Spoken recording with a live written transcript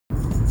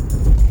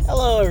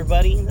Hello,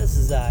 everybody. This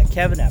is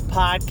Kevin at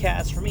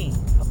Podcast for Me.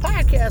 A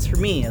podcast for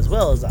me as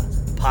well as a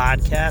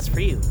podcast for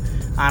you.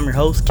 I'm your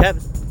host,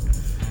 Kevin.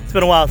 It's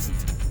been a while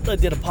since I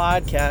did a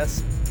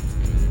podcast.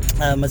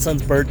 My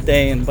son's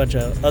birthday and a bunch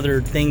of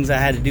other things I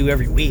had to do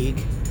every week.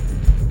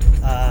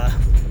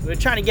 We're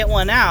trying to get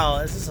one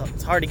out.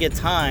 It's hard to get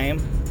time.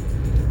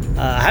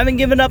 I haven't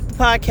given up the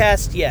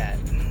podcast yet.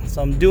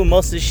 So I'm doing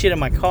most of this shit in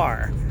my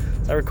car.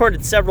 So I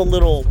recorded several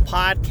little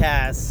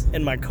podcasts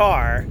in my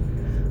car,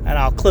 and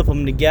I'll clip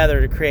them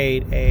together to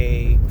create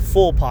a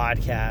full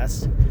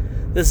podcast.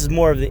 This is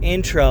more of the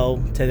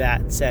intro to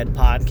that said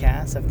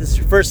podcast. If this is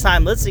your first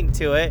time listening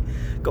to it,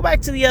 go back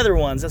to the other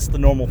ones. That's the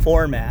normal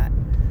format.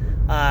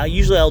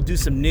 Usually I'll do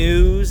some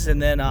news and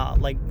then I'll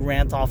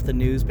rant off the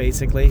news,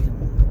 basically.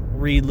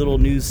 Read little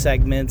news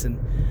segments and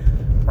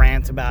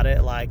rant about it,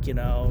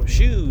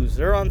 shoes,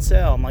 they're on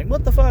sale. I'm like,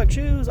 what the fuck,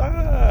 shoes?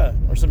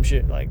 Or some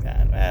shit like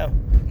that. Well,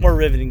 more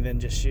riveting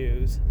than just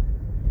shoes.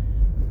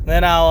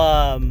 Then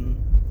I'll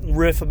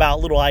riff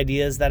about little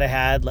ideas that I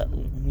had,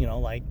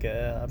 I'm like,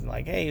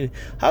 hey,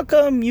 how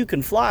come you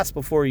can floss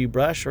before you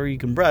brush, or you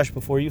can brush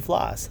before you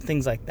floss?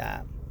 Things like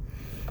that.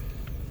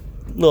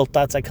 Little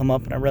thoughts I come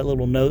up, and I write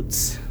little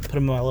notes, put them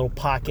in my little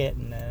pocket,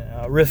 and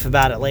riff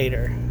about it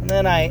later. And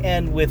then I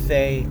end with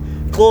a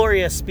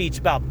glorious speech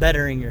about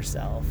bettering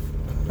yourself.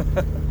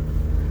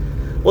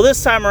 Well,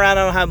 this time around,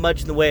 I don't have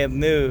much in the way of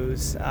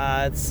news.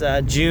 It's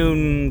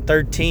June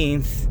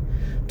 13th,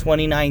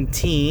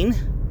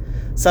 2019.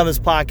 Some of this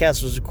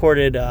podcast was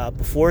recorded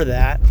before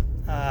that.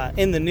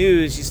 In the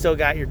news, you still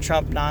got your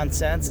Trump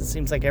nonsense. It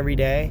seems like every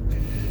day.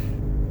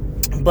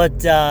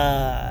 But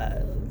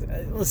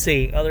let's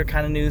see. Other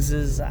kind of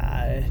newses.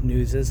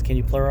 Can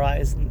you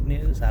pluralize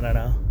news? I don't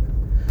know.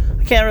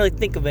 I can't really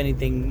think of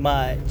anything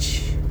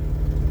much.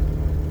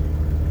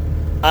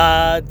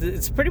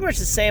 It's pretty much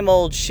the same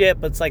old shit,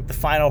 but it's like the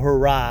final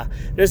hurrah.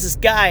 There's this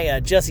guy,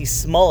 Jussie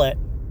Smollett.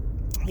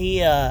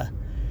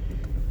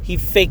 He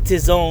faked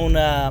his own,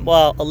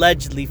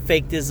 allegedly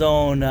faked his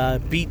own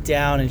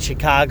beatdown in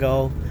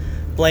Chicago,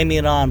 blaming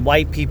it on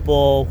white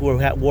people who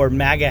wore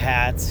MAGA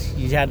hats.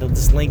 You had to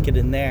just link it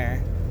in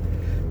there.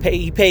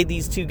 He paid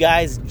these two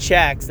guys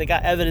checks. They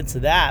got evidence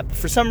of that. But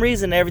for some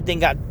reason, everything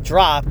got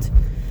dropped.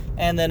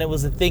 And then it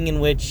was a thing in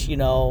which,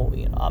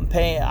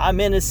 I'm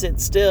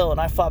innocent still,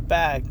 and I fought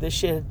back. This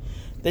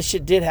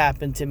shit did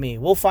happen to me.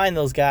 We'll find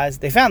those guys.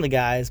 They found the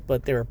guys,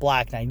 but they were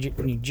black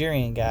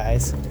Nigerian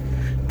guys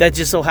that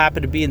just so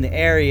happened to be in the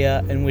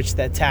area in which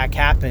the attack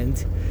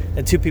happened.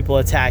 And two people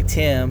attacked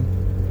him.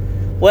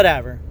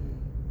 Whatever.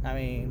 I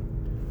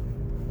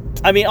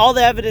mean, all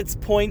the evidence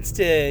points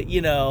to,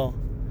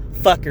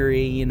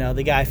 fuckery.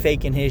 The guy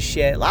faking his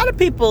shit. A lot of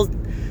people,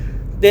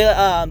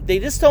 they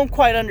just don't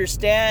quite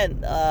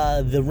understand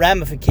the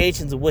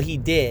ramifications of what he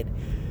did.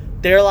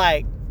 They're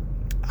like,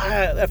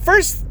 at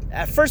first,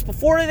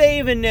 before they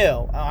even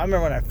knew, I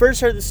remember when I first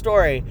heard the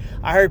story,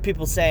 I heard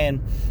people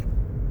saying,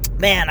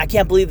 man, I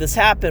can't believe this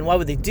happened. Why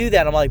would they do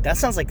that? I'm like, that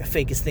sounds like the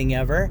fakest thing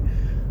ever.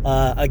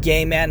 A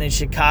gay man in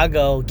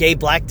Chicago, gay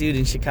black dude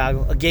in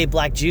Chicago, a gay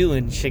black Jew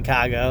in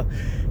Chicago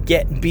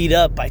getting beat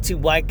up by two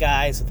white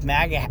guys with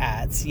MAGA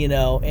hats, in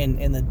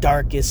the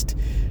darkest,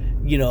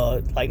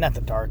 not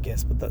the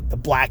darkest, but the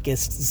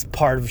blackest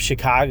part of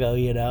Chicago,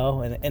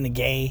 in a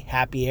gay,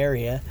 happy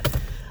area.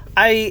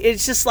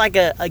 It's just like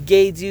a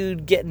gay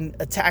dude getting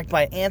attacked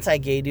by an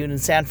anti-gay dude in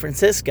San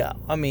Francisco.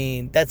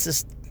 That's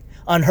just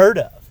unheard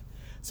of.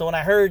 So when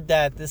I heard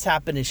that this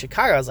happened in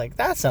Chicago, I was like,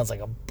 that sounds like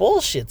a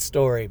bullshit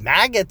story.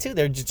 MAGA, too,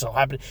 they're just so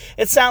happy.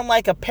 It sounded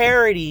like a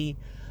parody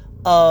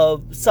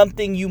of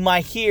something you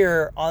might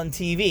hear on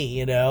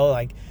TV,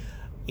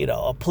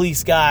 a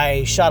police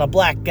guy shot a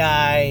black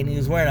guy and he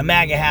was wearing a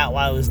MAGA hat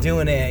while he was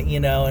doing it,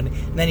 and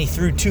then he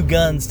threw two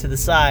guns to the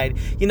side.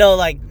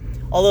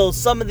 Although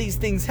some of these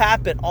things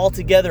happen all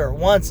together at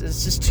once,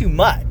 it's just too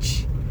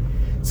much.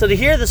 So to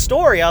hear the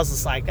story, I was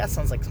just like, that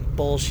sounds like some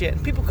bullshit.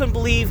 And people couldn't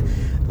believe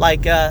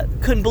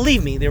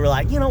me. They were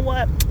like, you know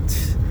what?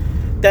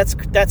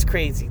 That's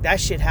crazy. That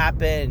shit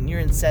happened, and you're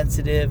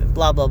insensitive, and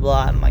blah, blah,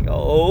 blah. And I'm like,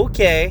 oh,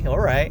 okay, all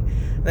right.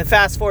 And then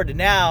fast forward to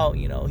now,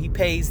 he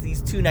pays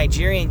these two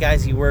Nigerian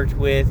guys he worked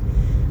with,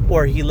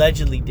 or he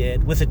allegedly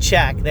did, with a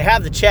check. They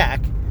have the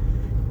check.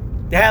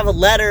 They have a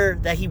letter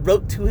that he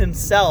wrote to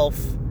himself,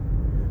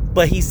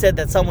 but he said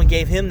that someone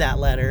gave him that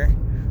letter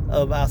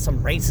about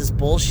some racist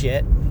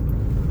bullshit,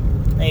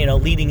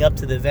 leading up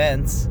to the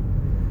events.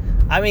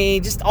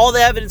 Just all the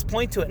evidence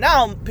point to it.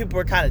 Now people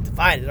are kind of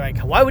divided. They're like,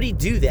 why would he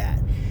do that?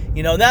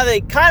 Now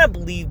they kind of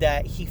believe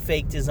that he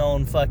faked his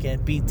own fucking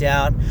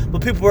beatdown.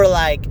 But people were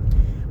like,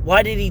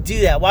 why did he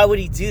do that? Why would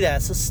he do that?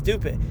 It's so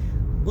stupid.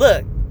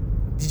 Look,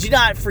 did you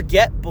not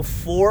forget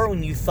before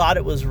when you thought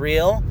it was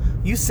real?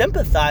 You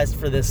sympathized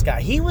for this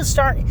guy. He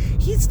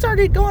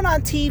started going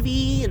on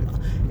TV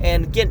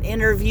and getting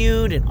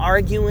interviewed and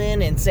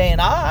arguing and saying,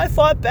 I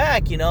fought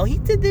back. He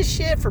did this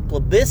shit for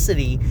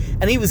publicity,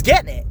 and he was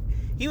getting it.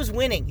 He was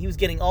winning. He was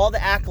getting all the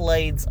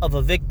accolades of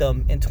a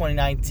victim in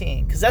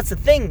 2019. Because that's the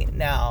thing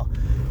now.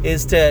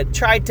 is to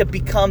try to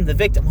become the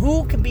victim.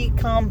 Who can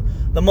become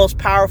the most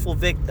powerful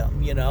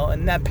victim, you know?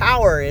 And that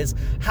power is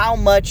how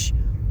much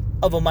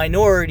of a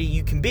minority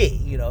you can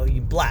be. You know,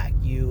 you black,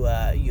 you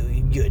a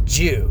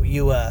Jew,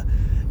 you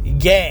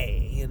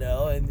gay, you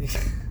know, and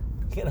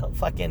you know,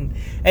 fucking.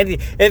 And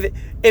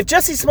if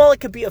Jussie Smollett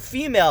could be a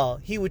female,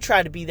 he would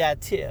try to be that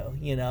too.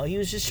 You know, he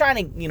was just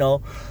trying to, you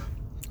know,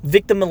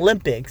 victim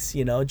Olympics,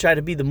 you know, try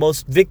to be the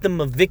most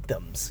victim of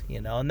victims, you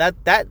know, and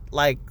that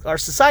like our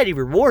society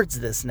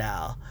rewards this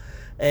now,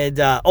 and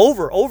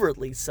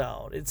overtly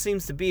so. It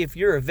seems to be if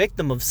you're a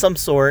victim of some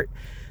sort,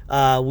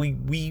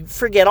 we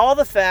forget all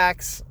the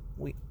facts,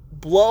 we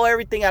blow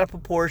everything out of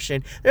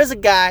proportion. There's a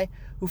guy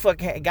who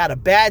fucking got a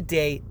bad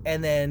date,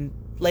 and then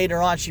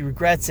later on she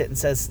regrets it and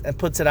says and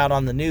puts it out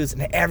on the news,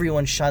 and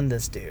everyone shunned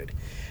this dude.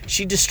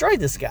 She destroyed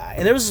this guy.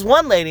 And there was this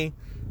one lady,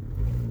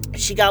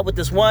 she got with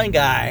this one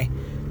guy,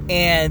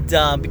 and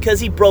because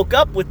he broke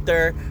up with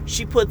her,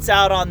 she puts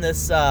out on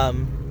this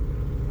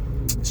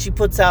she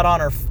puts out on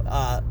her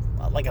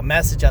like a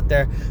message out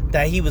there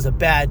that he was a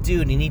bad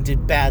dude and he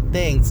did bad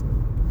things,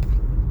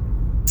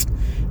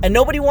 and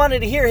nobody wanted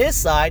to hear his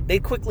side. They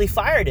quickly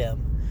fired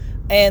him.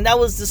 And that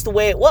was just the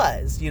way it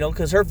was, you know,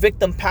 because her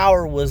victim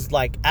power was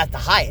like at the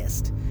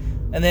highest.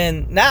 And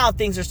then now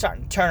things are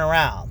starting to turn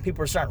around.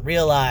 People are starting to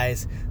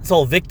realize this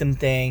whole victim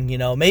thing, you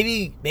know,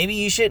 maybe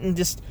you shouldn't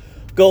just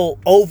go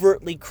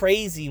overtly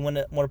crazy when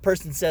a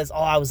person says, oh,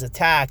 I was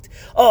attacked.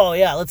 Oh,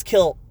 yeah, let's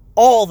kill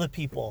all the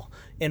people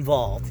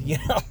involved, you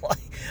know.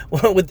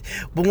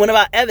 But what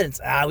about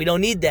evidence? We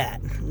don't need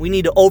that. We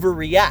need to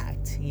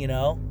overreact, you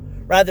know,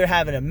 rather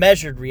having a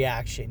measured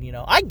reaction, you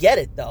know. I get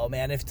it, though,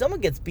 man. If someone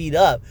gets beat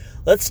up,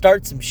 let's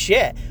start some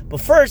shit.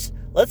 But first,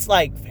 let's,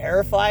 like,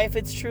 verify if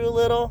it's true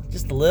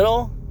just a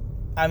little.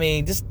 I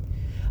mean,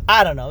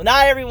 I don't know.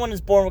 Not everyone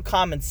is born with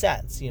common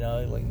sense, you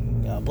know. Like,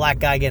 a black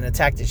guy getting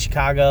attacked in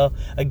Chicago,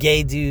 a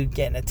gay dude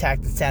getting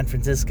attacked in San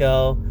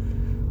Francisco.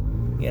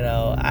 You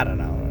know, I don't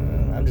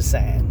know. I'm just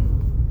saying.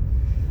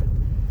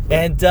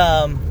 And,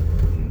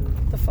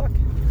 what the fuck?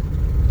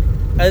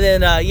 And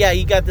then,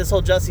 you got this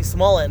whole Jussie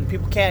Smollett, and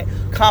people can't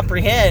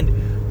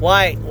comprehend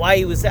why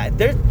he was that.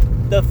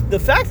 The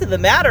fact of the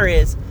matter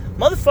is,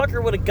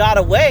 motherfucker would have got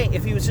away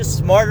if he was just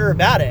smarter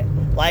about it.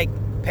 Like,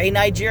 pay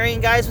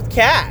Nigerian guys with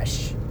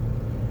cash.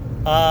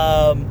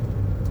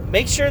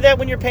 Make sure that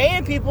when you're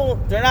paying people,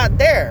 they're not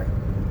there.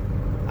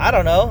 I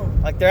don't know,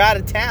 like they're out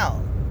of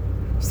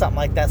town, something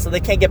like that, so they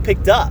can't get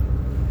picked up.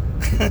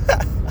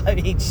 I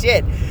mean,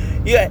 shit.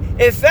 Yeah.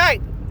 In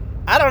fact,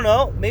 I don't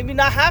know, maybe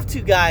not have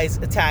two guys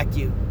attack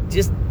you.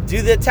 Just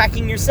do the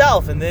attacking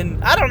yourself, and then,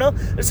 I don't know.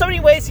 There's so many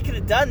ways he could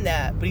have done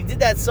that, but he did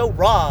that so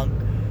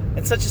wrong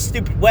in such a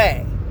stupid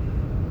way.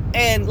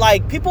 And,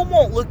 like, people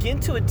won't look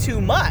into it too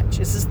much.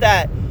 It's just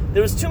that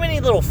there was too many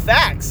little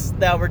facts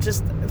that were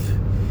just...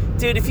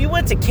 Dude, if you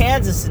went to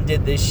Kansas and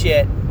did this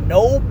shit,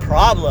 no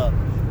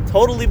problem.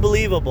 Totally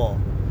believable.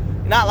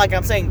 Not like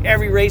I'm saying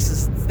every race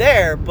is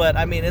there, but,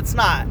 I mean, it's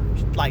not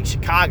like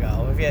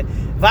Chicago.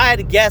 If I had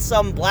to guess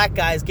some black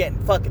guy's getting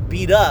fucking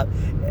beat up,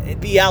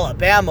 it'd be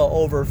Alabama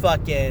over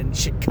fucking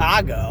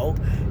Chicago,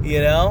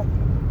 you know?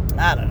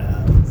 I don't know.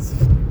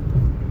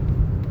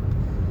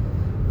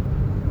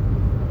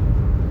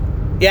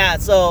 Yeah,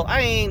 so,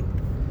 I mean,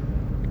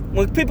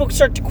 when people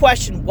start to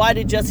question why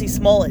did Jussie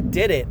Smollett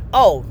did it,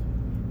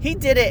 he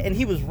did it and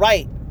he was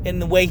right in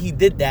the way he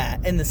did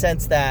that, in the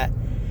sense that,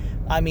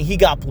 I mean, he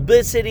got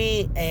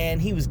publicity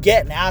and he was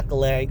getting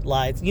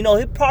accolades. You know,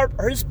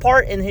 his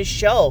part in his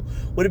show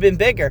would have been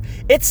bigger.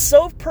 It's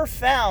so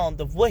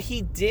profound of what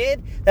he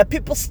did that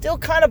people still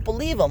kind of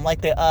believe him.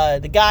 Like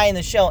the guy in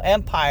the show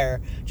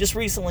Empire just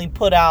recently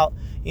put out,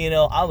 you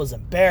know, I was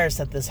embarrassed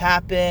that this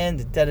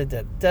happened.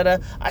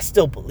 I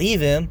still believe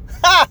him.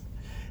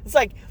 It's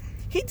like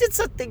he did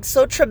something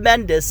so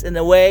tremendous in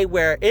a way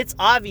where it's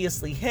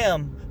obviously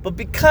him, but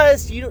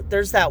because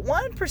there's that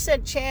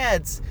 1%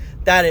 chance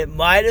that it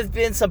might have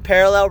been some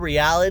parallel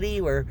reality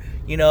where,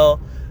 you know,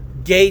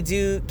 gay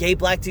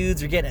black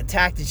dudes are getting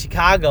attacked in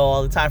Chicago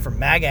all the time from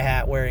MAGA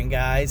hat wearing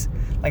guys.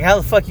 Like, how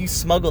the fuck you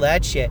smuggle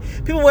that shit?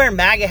 People wearing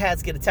MAGA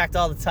hats get attacked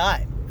all the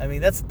time. I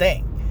mean, that's the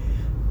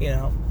thing, you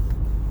know.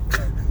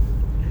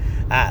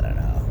 I don't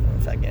know.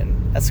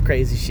 Fucking, that's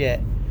crazy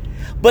shit.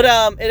 But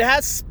it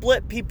has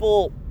split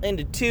people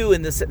into two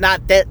in this,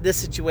 not this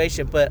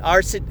situation, but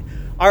our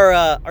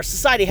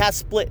society has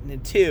split into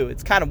two.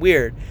 It's kind of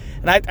weird.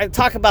 And I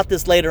talk about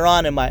this later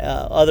on in my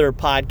other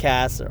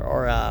podcasts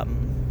or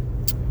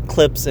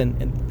clips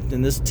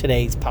in this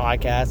today's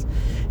podcast,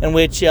 in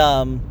which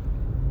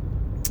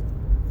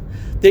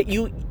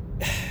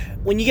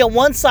when you get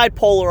one side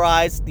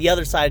polarized, the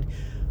other side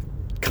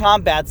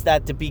combats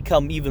that to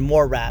become even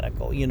more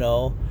radical. You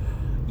know,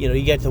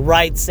 you get the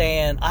right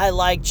saying, I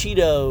like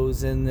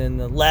Cheetos, and then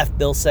the left,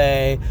 they'll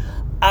say,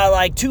 I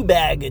like 2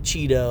 bags of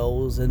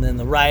Cheetos, and then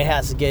the right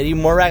has to get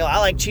even more radical. I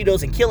like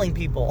Cheetos and killing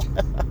people,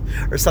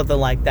 or something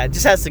like that. It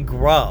just has to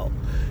grow,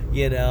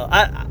 you know.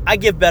 I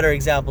give better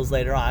examples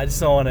later on. I just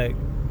don't want to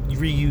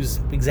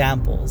reuse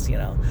examples, you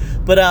know.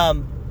 But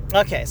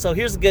okay, so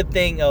here's a good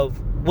thing of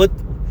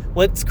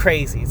what's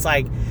crazy. It's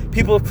like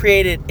people have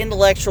created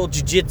intellectual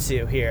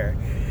jiu-jitsu here.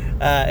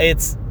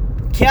 It's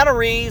Keanu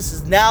Reeves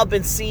has now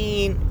been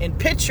seen in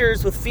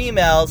pictures with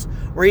females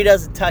where he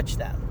doesn't touch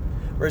them,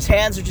 where his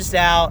hands are just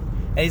out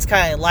and he's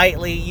kind of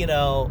lightly,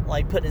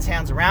 like putting his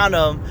hands around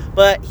them,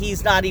 but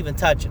he's not even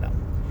touching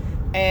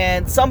them.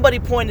 And somebody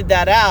pointed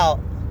that out,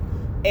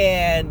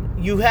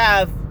 and you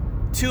have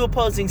two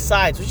opposing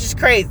sides, which is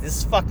crazy. This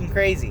is fucking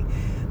crazy.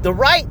 The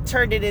right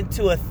turned it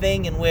into a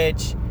thing in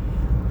which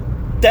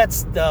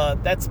that's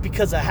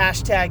because of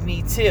hashtag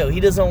Me Too. He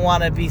doesn't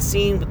want to be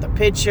seen with the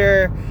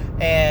picture,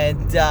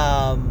 and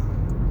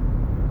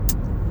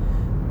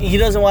he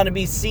doesn't want to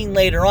be seen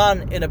later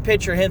on in a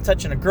picture of him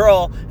touching a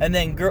girl, and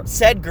then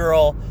said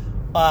girl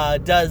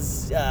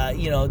does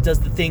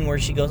the thing where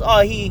she goes,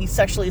 oh, he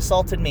sexually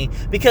assaulted me,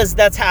 because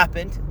that's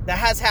happened. That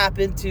has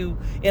happened to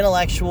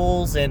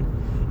intellectuals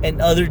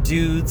and other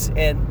dudes,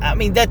 and I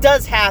mean that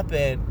does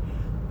happen.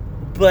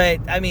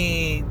 But I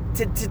mean,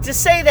 to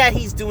say that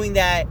he's doing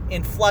that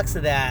in flux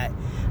of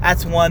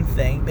that's one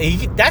thing.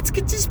 That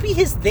could just be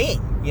his thing,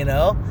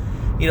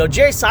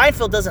 Jerry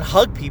Seinfeld doesn't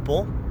hug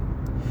people.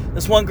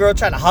 This one girl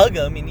tried to hug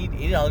him, and he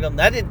didn't hug him.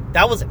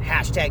 That wasn't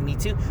hashtag Me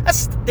Too.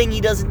 That's the thing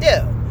he doesn't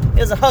do. He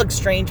doesn't hug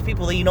strange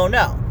people that you don't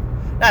know.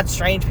 Not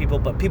strange people,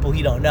 but people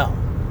he don't know.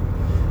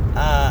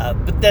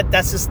 But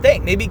that's his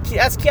thing. Maybe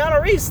that's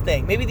Keanu Reeves'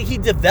 thing. Maybe he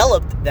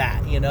developed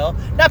that,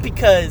 not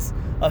because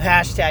of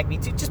hashtag Me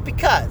Too, just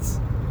because.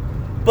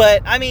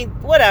 But I mean,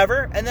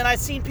 whatever. And then I've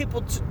seen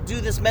people do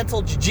this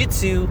mental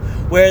jiu-jitsu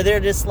where they're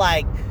just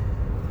like,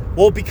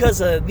 well,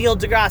 because of Neil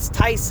deGrasse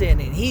Tyson,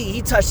 and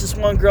he touched this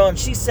one girl and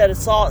she said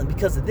assault, and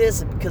because of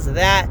this and because of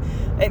that.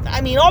 And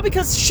I mean, all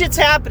because shit's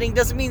happening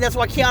doesn't mean that's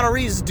why Keanu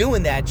Reeves is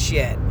doing that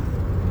shit.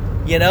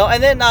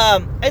 And then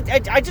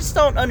I just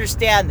don't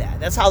understand that.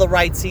 That's how the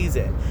right sees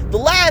it. The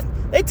left,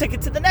 they took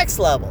it to the next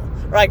level.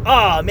 Like,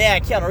 oh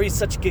man, Keanu Reeves is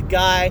such a good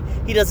guy.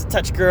 He doesn't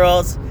touch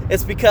girls.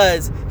 It's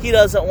because he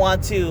doesn't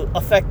want to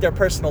affect their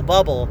personal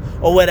bubble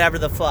or whatever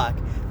the fuck.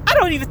 I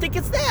don't even think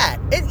it's that.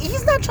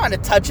 He's not trying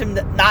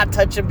to not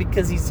touch him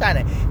because he's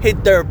trying to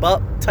hit their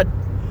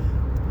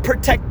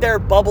protect their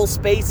bubble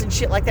space and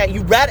shit like that.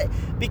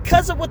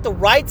 Because of what the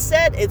right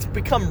said, it's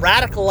become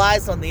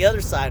radicalized on the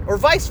other side, or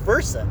vice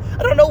versa.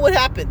 I don't know what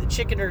happened, the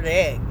chicken or the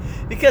egg,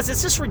 because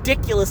it's just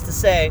ridiculous to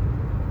say,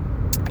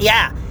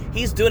 yeah,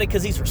 he's doing it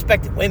because he's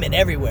respecting women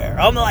everywhere.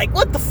 I'm like,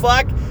 what the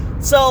fuck?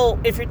 So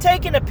if you're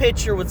taking a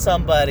picture with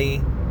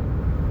somebody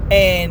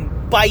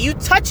and by you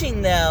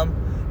touching them,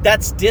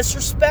 that's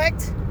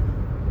disrespect,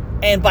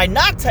 and by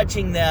not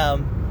touching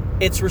them,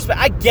 it's respect.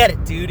 I get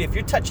it, dude. If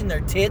you're touching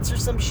their tits or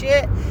some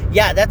shit,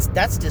 yeah, that's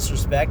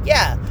disrespect.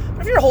 Yeah.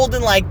 But if you're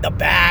holding like the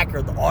back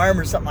or the arm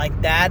or something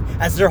like that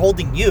as they're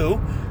holding you,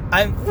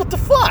 what the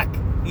fuck?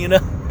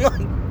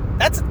 Like,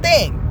 that's a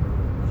thing.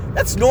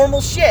 That's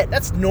normal shit.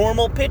 That's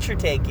normal picture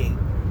taking.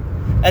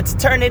 And to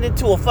turn it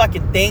into a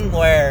fucking thing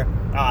where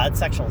it's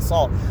sexual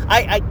assault.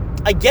 I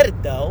get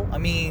it though. I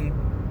mean,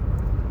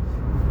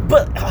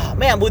 but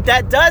man, what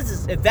that does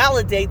is it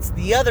validates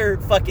the other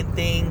fucking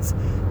things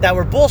that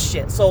were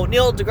bullshit. So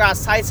Neil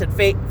deGrasse Tyson,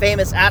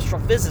 famous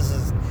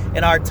astrophysicist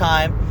in our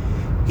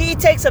time, he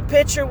takes a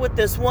picture with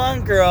this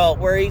one girl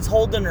where he's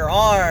holding her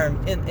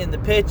arm in the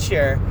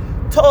picture.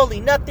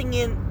 Totally nothing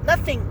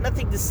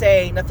to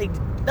say,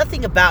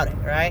 nothing about it,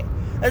 right?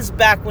 This is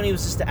back when he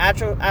was just an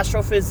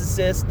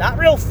astrophysicist, not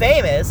real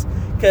famous,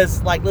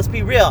 because, like, let's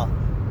be real,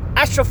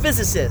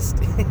 astrophysicist,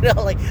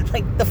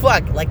 like the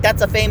fuck, like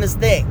that's a famous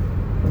thing.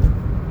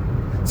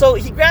 So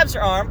he grabs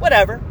her arm,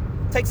 whatever,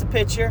 takes a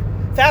picture.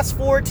 Fast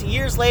forward to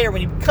years later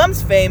when he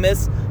becomes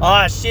famous.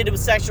 Oh shit, it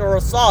was sexual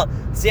assault.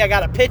 See, I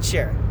got a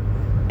picture.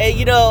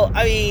 And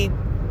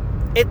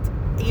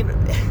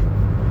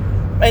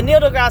and Neil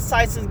deGrasse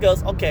Tyson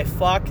goes, okay,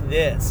 fuck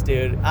this,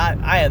 dude.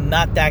 I am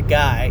not that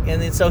guy.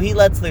 And then so he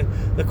lets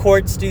the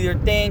courts do their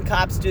thing,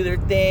 cops do their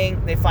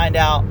thing. They find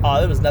out, oh,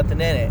 there was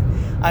nothing in it.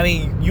 I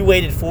mean, you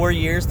waited 4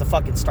 years to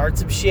fucking start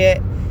some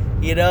shit.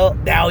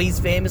 Now he's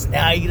famous.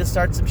 Now you gotta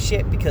start some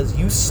shit because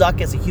you suck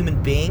as a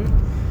human being.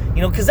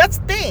 Because that's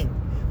the thing.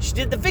 She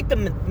did the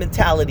victim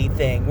mentality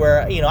thing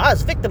where, I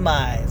was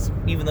victimized,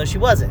 even though she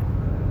wasn't.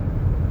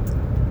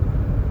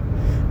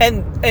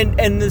 And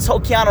this whole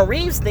Keanu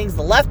Reeves thing,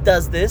 the left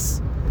does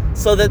this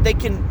so that they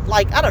can,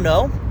 like, I don't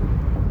know.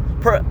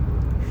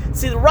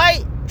 See, the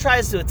right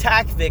tries to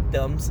attack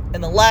victims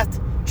and the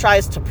left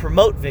tries to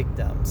promote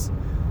victims.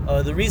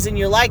 The reason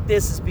you're like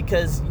this is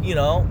because,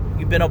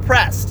 you've been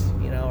oppressed,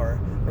 or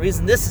the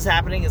reason this is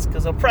happening is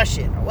because of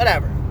oppression or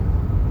whatever.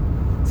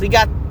 So you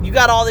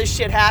got all this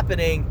shit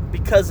happening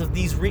because of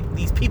these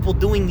people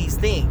doing these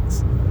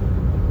things.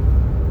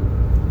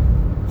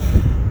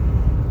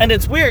 And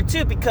it's weird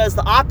too, because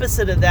the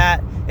opposite of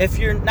that, if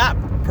you're not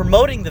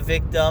promoting the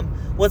victim,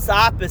 what's the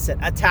opposite?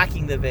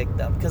 Attacking the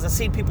victim. Because I've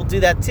seen people do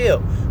that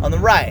too on the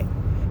right.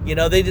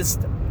 They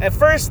just, at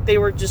first they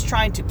were just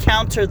trying to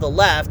counter the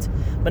left,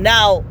 but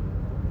now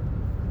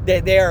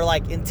they are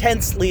like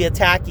intensely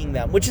attacking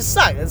them, which is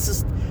suck.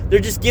 They're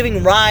just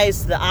giving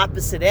rise to the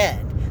opposite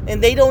end.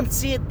 and they don't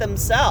see it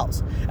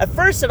themselves. At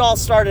first, it all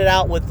started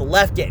out with the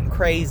left getting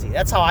crazy.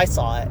 That's how I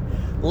saw it.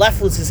 The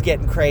left was just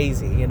getting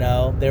crazy, you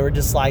know. They were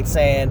just like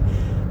saying,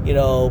 you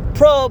know,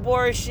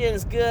 pro-abortion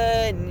is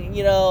good, and,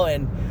 you know,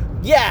 and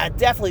yeah,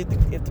 definitely,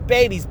 if the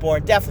baby's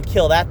born, definitely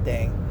kill that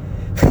thing.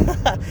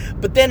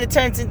 But then it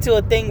turns into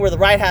a thing where the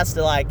right has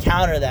to like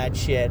counter that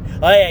shit.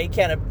 Oh yeah, you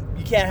can't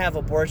have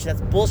abortion.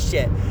 That's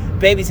bullshit.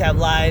 Babies have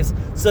lives,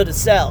 so do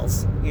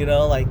cells. You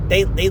know, like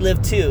they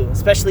live too,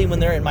 especially when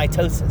they're in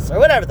mitosis or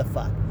whatever the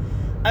fuck.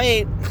 I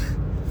mean,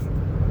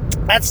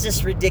 that's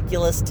just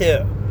ridiculous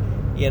too.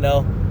 You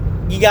know,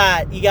 you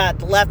got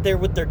the left there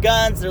with their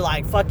guns. They're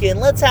like, fucking,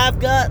 let's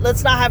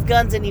not have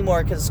guns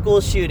anymore because of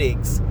school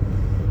shootings.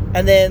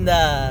 And then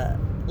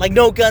like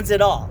no guns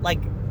at all. Like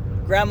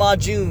Grandma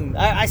June,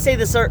 I say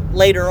this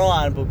later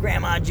on, but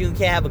Grandma June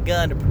can't have a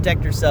gun to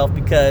protect herself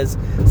because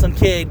some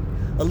kid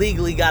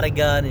illegally got a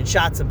gun and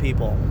shot some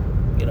people,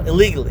 you know,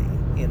 illegally,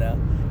 you know.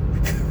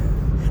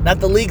 Not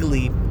the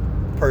legally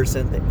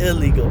person, the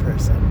illegal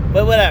person,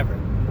 but whatever.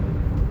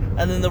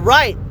 And then the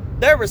right,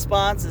 their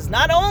response is,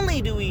 not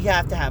only do we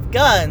have to have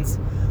guns,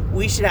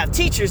 we should have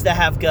teachers that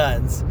have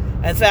guns.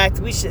 In fact,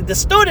 the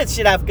students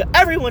should have,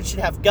 everyone should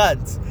have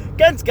guns.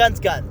 Guns.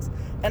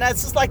 And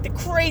that's just like the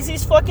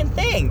craziest fucking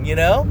thing, you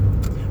know?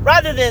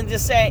 Rather than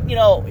just saying, you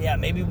know, yeah,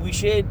 maybe we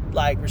should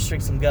like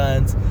restrict some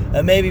guns.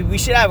 And maybe we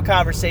should have a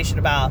conversation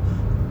about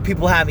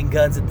people having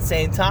guns at the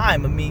same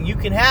time. I mean, you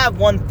can have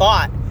one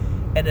thought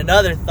and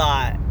another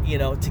thought, you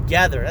know,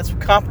 together. That's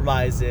what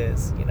compromise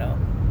is, you know?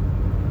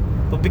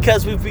 But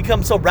because we've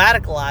become so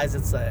radicalized,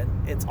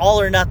 it's all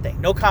or nothing.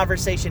 No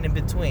conversation in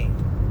between.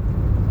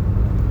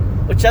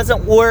 Which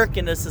doesn't work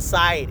in a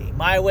society.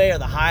 My way or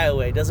the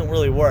highway doesn't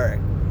really work.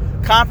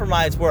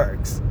 Compromise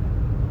works.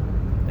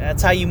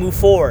 That's how you move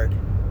forward.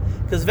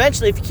 Because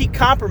eventually, if you keep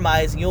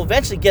compromising, you'll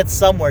eventually get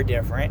somewhere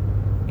different,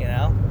 you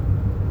know?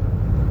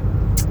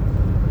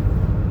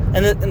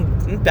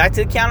 And back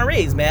to the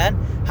Keanu man.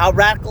 How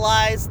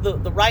radicalized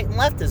the right and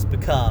left has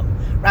become.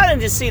 Rather than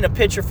just seeing a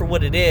picture for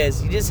what it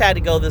is, you just had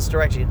to go this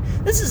direction.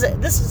 This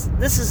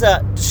is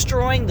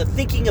destroying the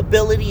thinking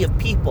ability of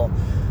people.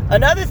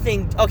 Another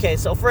thing, okay,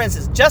 so for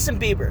instance, Justin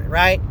Bieber,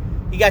 right?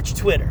 You got your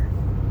Twitter.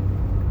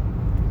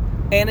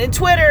 And in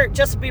Twitter,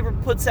 Justin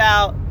Bieber puts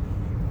out,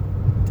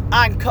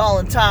 I'm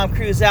calling Tom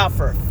Cruise out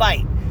for a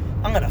fight.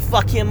 I'm going to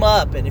fuck him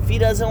up. And if he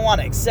doesn't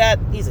want to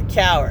accept, he's a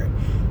coward.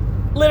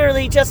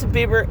 Literally, Justin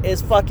Bieber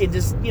is fucking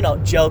just, you know,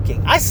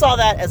 joking. I saw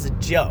that as a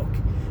joke.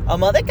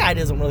 That guy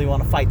doesn't really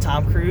want to fight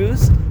Tom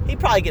Cruise. He'd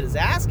probably get his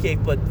ass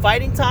kicked, but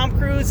fighting Tom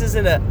Cruise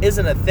isn't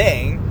a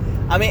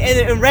thing. I mean,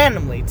 and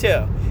randomly,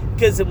 too.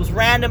 Because it was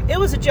random. It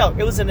was a joke.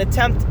 It was an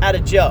attempt at a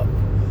joke.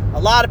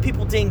 A lot of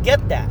people didn't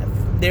get that.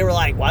 They were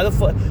like, why the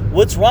fuck?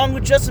 What's wrong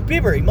with Justin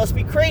Bieber? He must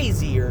be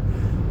crazy. Or,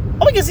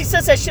 because he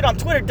says that shit on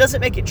Twitter doesn't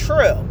make it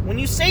true. When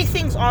you say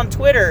things on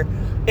Twitter,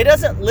 it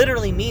doesn't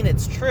literally mean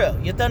it's true.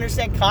 You have to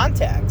understand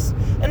context.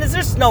 And there's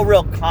just no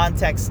real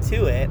context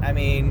to it. I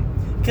mean,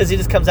 because he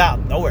just comes out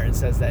of nowhere and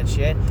says that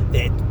shit.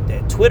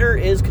 That Twitter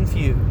is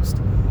confused.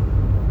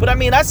 But I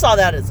mean, I saw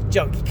that as a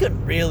joke. He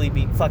couldn't really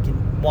be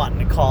fucking wanting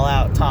to call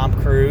out Tom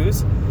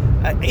Cruise.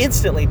 I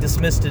instantly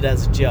dismissed it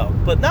as a joke.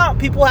 But no,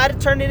 people had to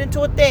turn it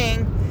into a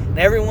thing. And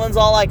everyone's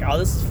all like, oh,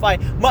 this is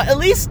fine. But at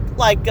least,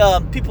 like,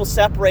 people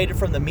separated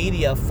from the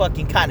media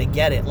fucking kind of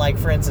get it. Like,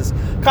 for instance,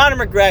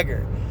 Conor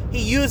McGregor. He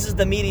uses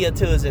the media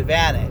to his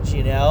advantage,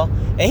 you know?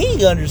 And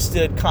he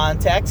understood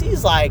context.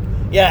 He's like,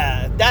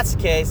 yeah, if that's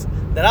the case,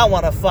 then I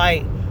want to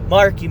fight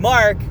Mark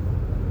Wahlberg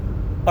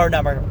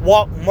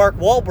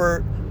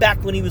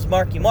back when he was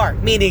Marky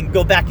Mark. Meaning,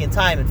 go back in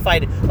time and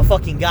fight a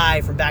fucking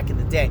guy from back in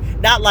the day.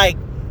 Not like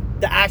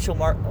the actual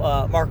Mark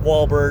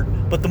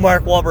Wahlberg, but the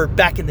Mark Wahlberg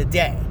back in the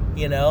day.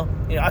 You know,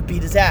 I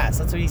beat his ass.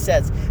 That's what he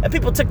says. And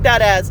people took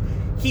that as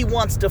he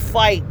wants to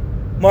fight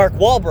Mark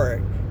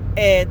Wahlberg.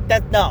 And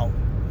no.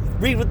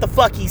 Read what the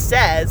fuck he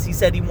says. He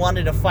said he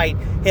wanted to fight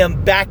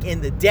him back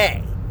in the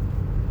day.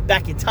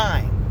 Back in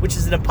time. Which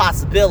is an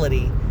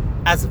impossibility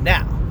as of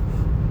now.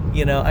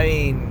 You know, I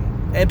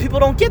mean, and people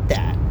don't get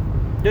that.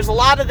 There's a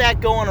lot of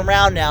that going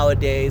around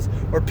nowadays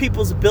where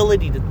people's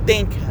ability to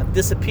think have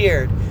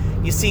disappeared.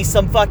 You see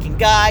some fucking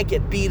guy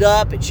get beat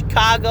up in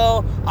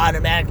Chicago,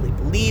 automatically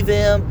believe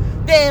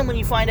him. Then when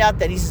you find out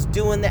that he's just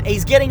doing that,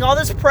 he's getting all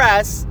this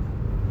press,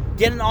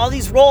 getting all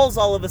these roles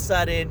all of a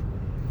sudden,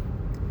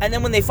 and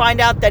then when they find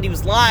out that he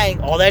was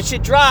lying, all that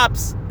shit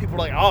drops. People are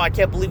like, oh, I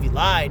can't believe he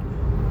lied.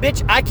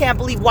 Bitch, I can't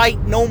believe why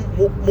no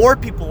more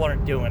people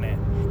aren't doing it.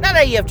 Now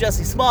that you have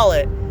Jussie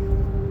Smollett,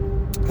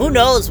 who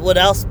knows what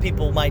else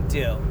people might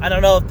do? I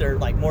don't know if they're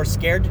like more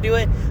scared to do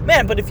it,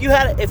 man. But if you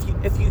went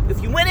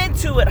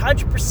into it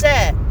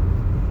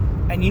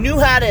 100% and you knew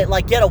how to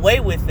like get away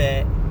with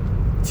it,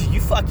 you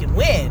fucking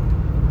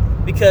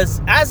win.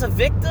 Because as a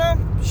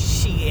victim,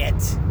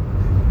 shit,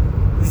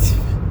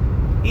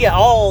 yeah,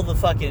 all the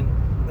fucking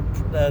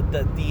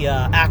the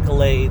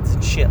accolades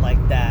and shit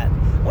like that.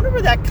 I wonder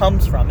where that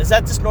comes from. Is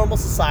that just normal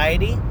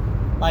society?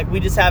 Like we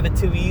just have it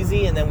too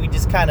easy, and then we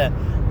just kind of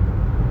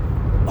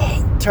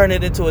turn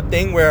it into a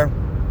thing where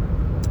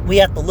we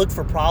have to look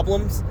for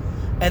problems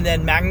and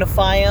then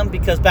magnify them,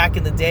 because back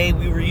in the day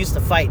we were used to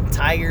fighting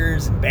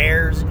tigers and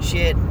bears and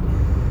shit,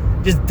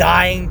 just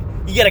dying.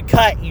 You get a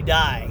cut, you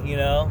die,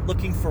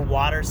 looking for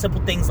water,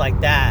 simple things like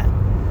that.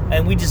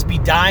 And we just be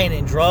dying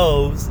in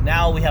droves.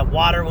 Now we have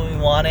water when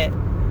we want it.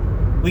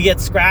 We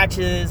get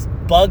scratches,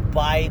 bug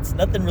bites,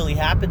 nothing really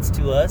happens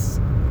to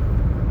us.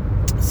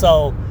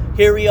 So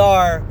here we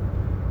are,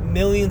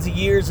 millions of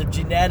years of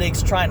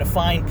genetics trying to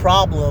find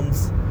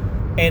problems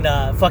and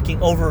fucking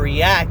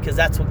overreact, because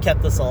that's what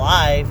kept us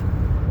alive.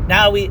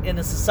 Now we, in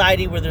a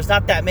society where there's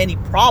not that many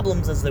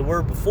problems as there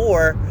were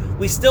before,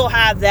 we still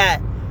have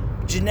that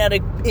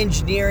genetic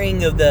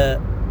engineering of the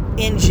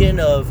engine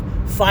of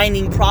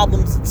finding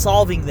problems and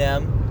solving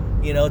them,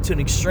 to an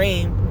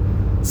extreme.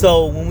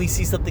 So when we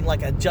see something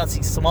like a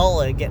Jussie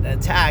Smollett getting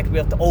attacked, we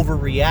have to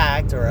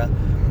overreact, or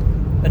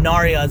a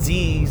Nari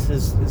Aziz,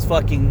 his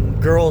fucking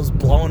girls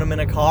blowing him in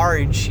a car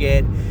and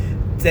shit.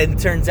 Then it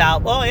turns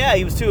out, oh yeah,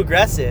 he was too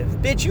aggressive.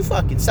 Bitch, you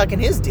fucking sucking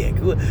his dick.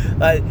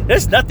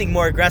 There's nothing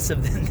more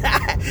aggressive than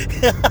that.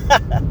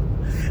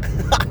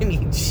 I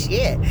mean,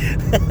 shit.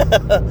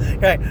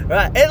 right.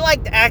 And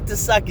like the act of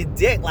sucking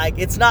dick, like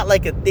it's not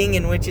like a thing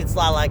in which it's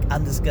not like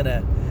I'm just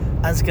gonna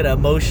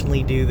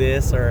emotionally do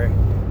this, or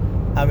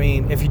I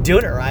mean, if you're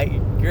doing it right,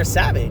 you're a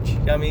savage.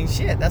 I mean,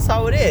 shit, that's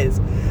how it is.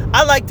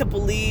 I like to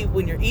believe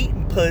when you're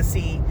eating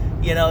pussy,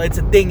 it's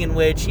a thing in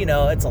which,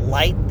 it's a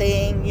light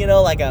thing,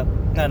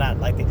 not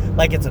light thing,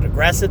 like it's an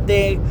aggressive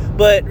thing.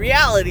 But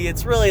reality,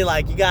 it's really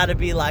like you gotta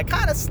be like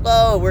kind of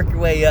slow, work your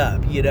way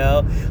up,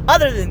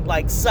 Other than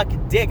like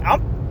sucking dick,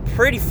 I'm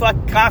pretty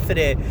fucking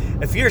confident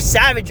if you're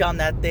savage on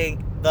that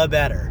thing, the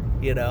better.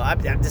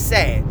 I'm just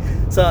saying.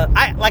 So,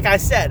 like I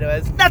said,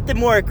 it's nothing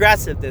more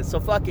aggressive than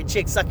some fucking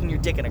chick sucking your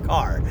dick in a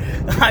car.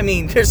 I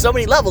mean, there's so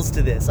many levels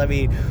to this. I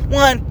mean,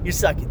 one, you're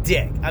sucking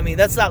dick. I mean,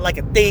 that's not like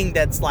a thing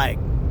that's like,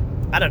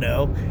 I don't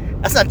know.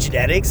 That's not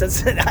genetics.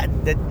 That's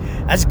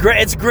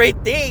great. It's a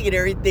great thing and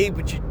everything,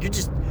 but you're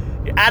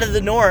out of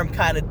the norm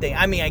kind of thing.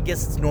 I mean, I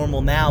guess it's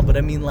normal now, but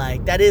I mean,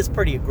 like, that is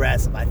pretty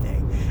aggressive, I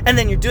think. And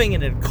then you're doing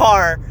it in a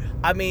car.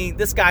 I mean,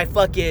 this guy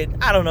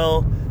fucking, I don't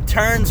know,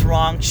 turns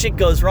wrong, shit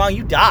goes wrong,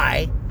 you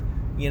die,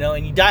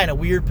 and you die in a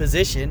weird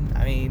position.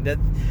 I mean,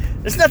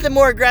 there's nothing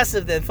more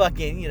aggressive than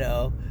fucking,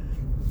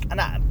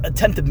 not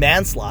attempted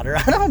manslaughter.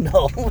 I don't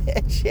know,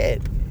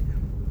 shit.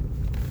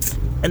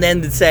 And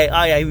then to say,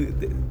 oh yeah,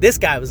 this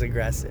guy was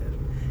aggressive.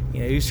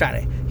 He was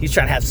trying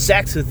to have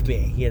sex with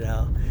me.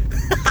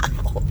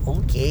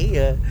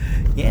 Okay,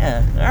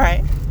 yeah, all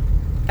right.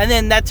 And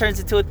then that turns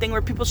into a thing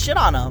where people shit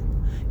on him.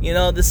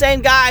 The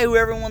same guy who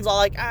everyone's all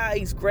like,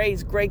 he's great,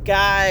 he's a great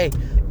guy,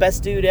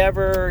 best dude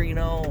ever,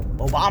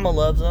 Obama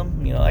loves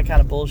him, that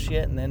kind of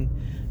bullshit. And then,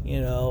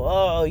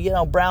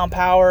 brown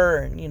power,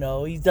 and,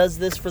 he does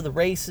this for the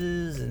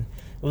races, and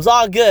it was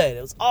all good.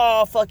 It was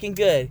all fucking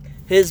good.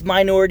 His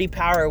minority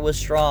power was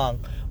strong.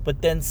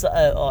 But then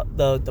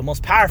the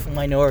most powerful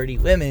minority,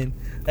 women,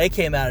 they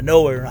came out of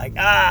nowhere, like,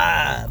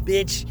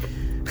 bitch,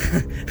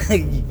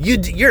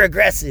 you're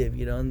aggressive,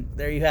 and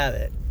there you have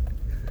it.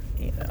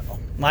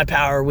 My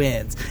power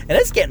wins. And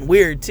it's getting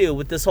weird too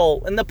with this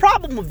whole, and the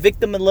problem with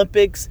Victim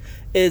Olympics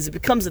is it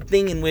becomes a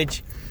thing in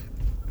which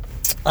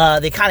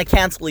they kind of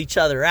cancel each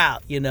other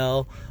out,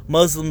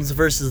 Muslims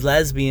versus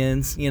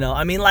lesbians,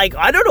 I mean, like,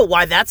 I don't know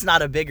why that's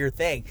not a bigger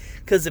thing,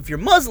 because if you're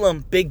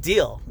Muslim, big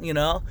deal, you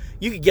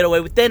could get away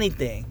with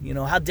anything,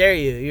 how dare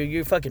you,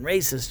 you're fucking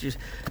racist, you're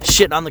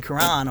shitting on the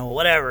Quran or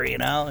whatever,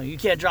 you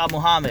can't draw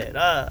Muhammad,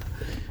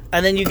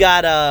 and then you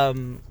got,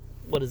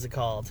 what is it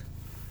called?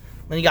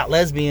 Then you got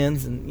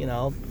lesbians, and,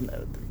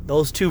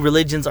 those two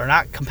religions are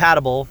not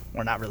compatible.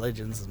 Or not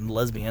religions,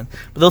 lesbian.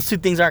 But those two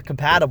things aren't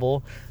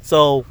compatible.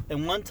 So, at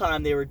one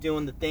time, they were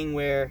doing the thing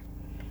where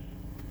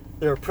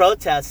they were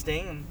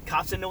protesting, and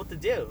cops didn't know what to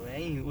do.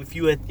 If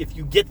you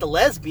get the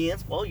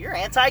lesbians, well, you're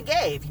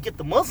anti-gay. If you get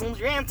the Muslims,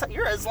 you're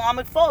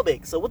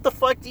Islamophobic. So, what the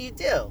fuck do you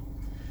do?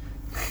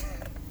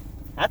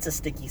 That's a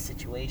sticky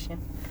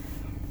situation.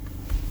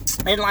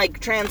 And,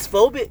 like,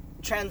 transgender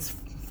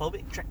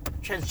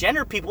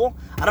people,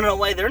 I don't know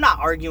why they're not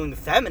arguing with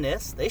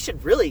feminists. They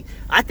should really,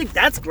 I think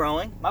that's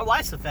growing. My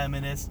wife's a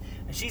feminist,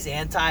 and she's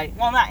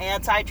not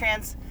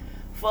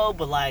anti-transphobe,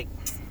 but like,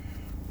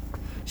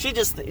 she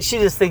just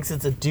thinks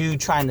it's a dude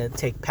trying to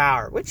take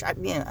power, which, I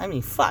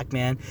mean, fuck,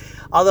 man.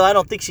 Although I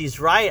don't think she's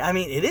right. I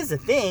mean, it is a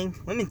thing.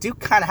 Women do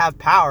kind of have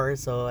power,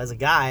 so as a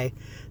guy,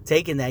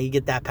 taking that, you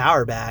get that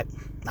power back.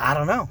 I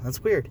don't know.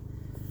 That's weird.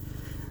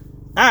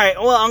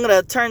 Alright, well, I'm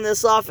going to turn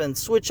this off and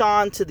switch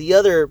on to the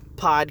other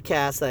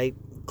podcast. I'm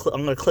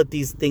going to clip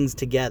these things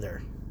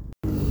together.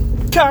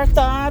 Car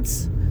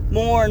thoughts.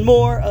 More and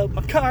more of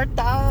my car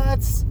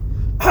thoughts.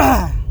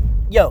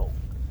 Yo,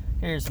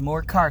 here's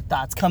more car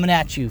thoughts coming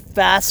at you.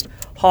 Fast,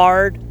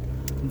 hard,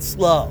 and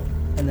slow.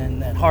 And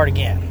then hard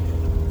again.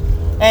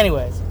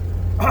 Anyways.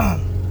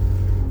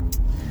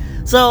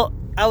 So,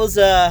 I was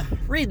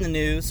reading the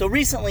news. So,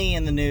 recently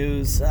in the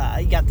news,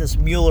 you got this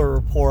Mueller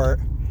report.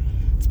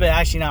 It's been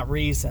actually not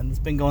recent. It's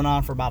been going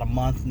on for about a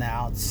month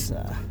now. It's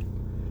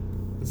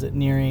is it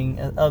nearing,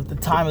 of the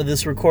time of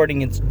this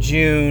recording, it's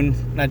May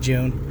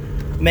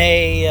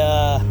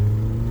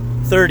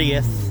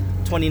 30th,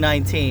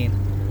 2019.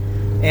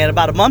 And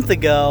about a month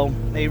ago,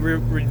 they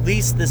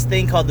released this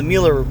thing called the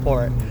Mueller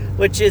Report,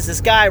 which is this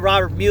guy,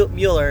 Robert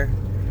Mueller,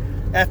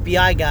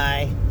 FBI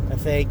guy, I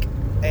think.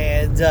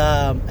 And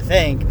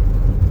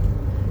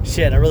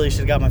shit, I really should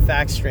have got my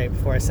facts straight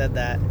before I said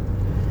that.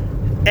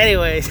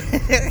 Anyways,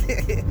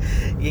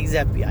 he's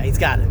FBI, he's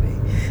got to be.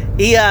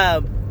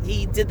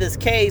 He did this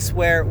case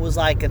where it was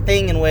like a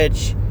thing in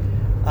which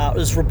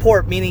this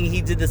report, meaning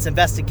he did this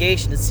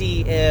investigation to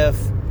see if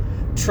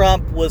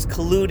Trump was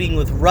colluding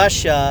with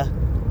Russia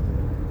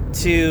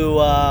to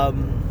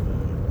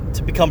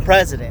become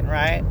president,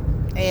 right?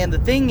 And the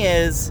thing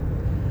is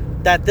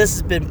that this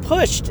has been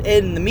pushed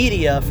in the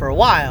media for a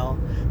while.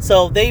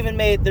 So they even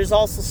there's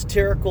also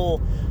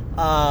satirical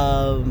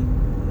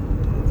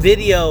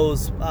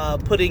videos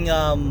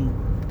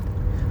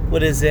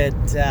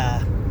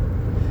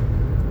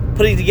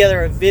putting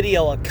together a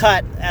video, a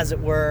cut, as it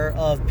were,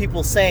 of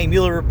people saying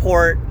Mueller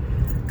report,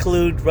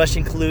 collude,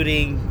 Russian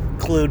colluding,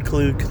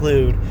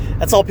 collude.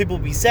 That's all people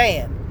be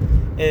saying.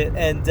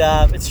 And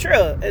it's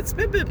true. It's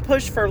been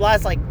pushed for the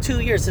last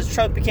 2 years since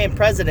Trump became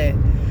president.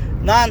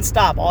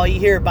 Non-stop. All you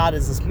hear about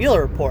is this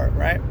Mueller report,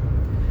 right?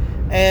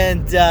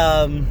 And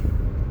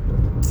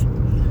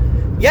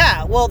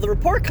yeah, well, the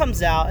report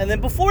comes out, and then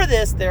before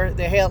this, they're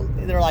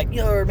like,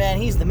 Mueller,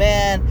 man, he's the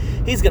man.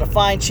 He's gonna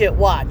find shit.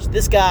 Watch,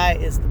 this guy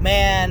is the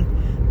man.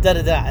 Da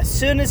da da. As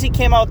soon as he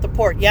came out with the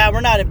report, yeah,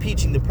 we're not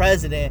impeaching the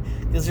president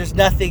because there's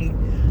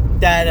nothing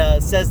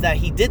that says that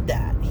he did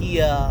that. He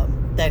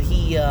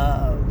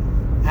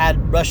had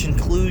Russian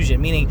collusion,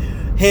 meaning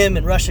him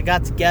and Russia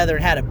got together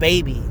and had a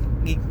baby,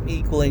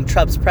 equaling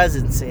Trump's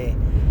presidency.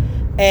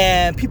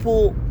 And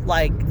people,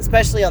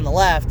 especially on the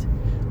left,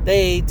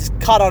 they just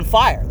caught on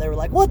fire. They were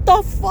like, what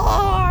the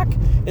fuck?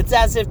 It's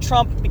as if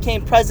Trump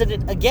became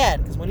president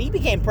again. Because when he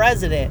became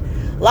president,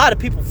 a lot of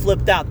people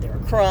flipped out. They were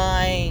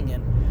crying,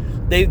 and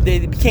they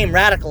became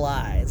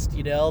radicalized,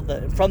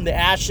 from the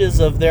ashes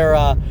of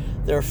their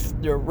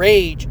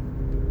rage.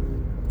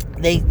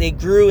 They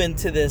grew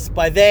into this.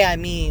 By they, I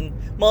mean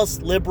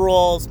most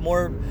liberals,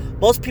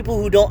 most people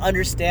who don't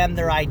understand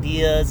their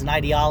ideas and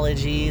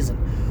ideologies and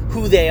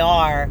who they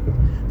are.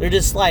 They're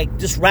just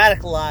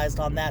radicalized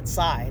on that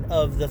side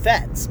of the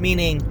fence.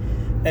 Meaning,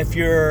 if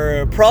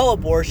you're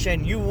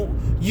pro-abortion,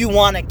 you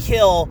want to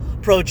kill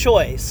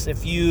pro-choice.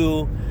 If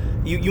you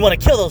want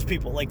to kill those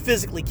people,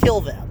 physically kill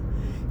them.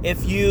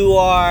 If you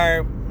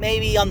are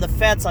maybe on the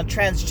fence on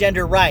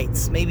transgender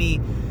rights,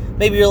 maybe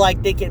you're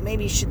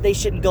they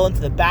shouldn't go into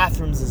the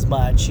bathrooms as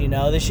much,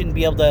 they shouldn't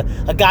be able to,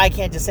 a guy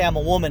can't just say I'm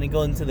a woman and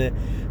go into the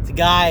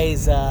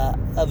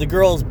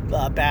girls'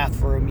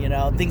 bathroom,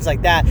 things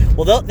like that.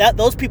 Well,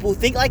 those people who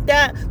think like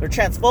that, they're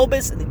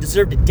transphobics and they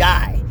deserve to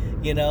die,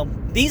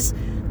 These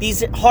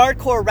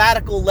hardcore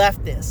radical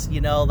leftists,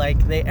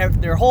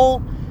 their whole,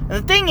 and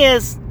the thing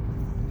is,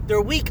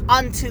 they're weak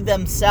unto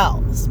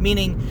themselves,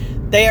 meaning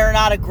they are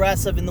not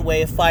aggressive in the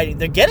way of fighting.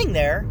 They're getting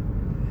there.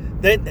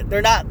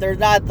 They're not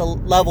at the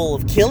level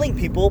of killing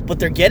people, but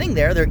they're getting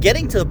there. They're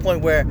getting to the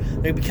point where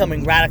they're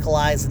becoming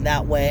radicalized in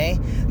that way.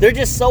 They're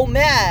just so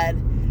mad,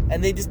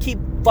 and they just keep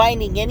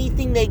finding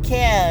anything they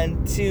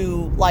can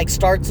to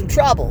start some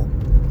trouble.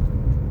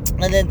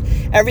 And then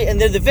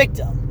they're the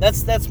victim.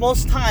 That's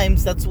most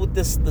times that's what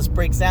this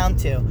breaks down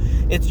to.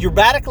 It's you're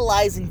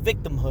radicalizing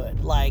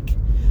victimhood.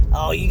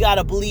 Oh, you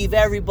gotta believe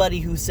everybody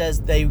who says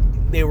they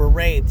were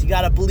raped. You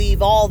gotta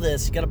believe all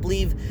this. You gotta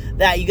believe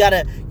that. You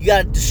gotta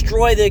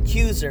destroy the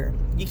accuser.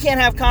 You can't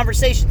have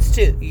conversations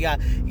too. You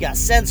got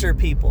censor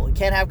people. You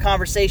can't have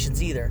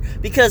conversations either.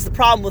 Because the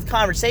problem with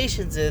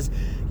conversations is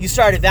you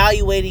start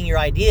evaluating your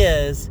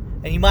ideas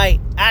and you might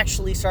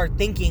actually start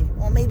thinking,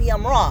 well, maybe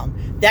I'm wrong.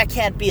 That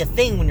can't be a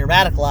thing when you're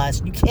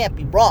radicalized. You can't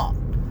be wrong.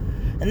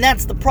 And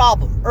that's the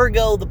problem.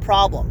 Ergo, the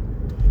problem.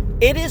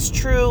 It is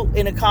true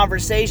in a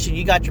conversation,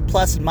 you got your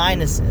plus and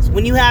minuses.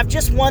 When you have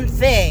just one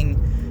thing,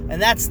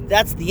 and that's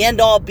the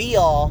end-all,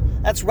 be-all,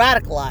 that's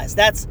radicalized.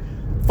 That's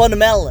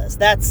fundamentalist.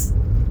 That's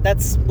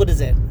what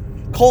is it?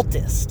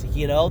 Cultist,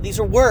 These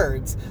are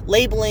words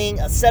labeling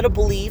a set of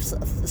beliefs,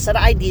 a set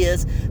of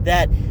ideas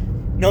that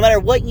no matter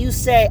what you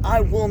say,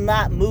 I will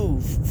not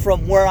move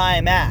from where I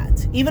am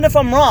at, even if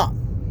I'm wrong.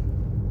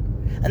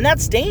 And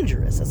that's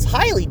dangerous. That's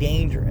highly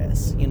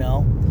dangerous,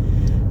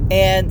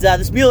 And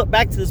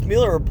back to this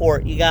Mueller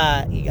report, you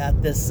got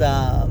this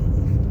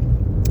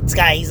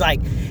guy. He's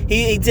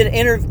he did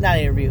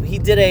he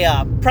did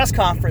a press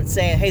conference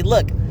saying, hey,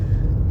 look,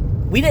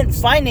 we didn't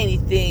find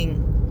anything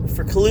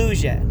for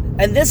collusion.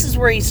 And this is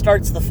where he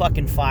starts the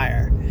fucking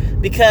fire,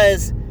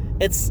 because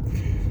it's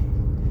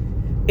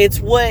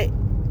what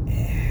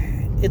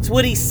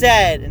he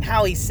said and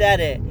how he said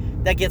it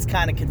that gets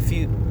kind of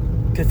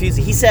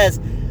confusing. He says,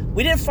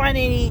 we didn't find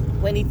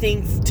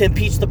anything to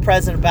impeach the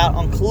president about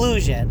on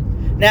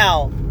collusion.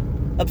 Now,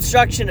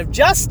 obstruction of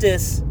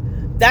justice,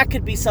 that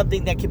could be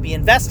something that could be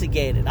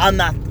investigated. I'm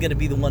not going to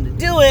be the one to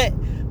do it,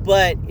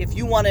 but if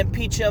you want to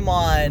impeach him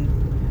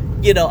on,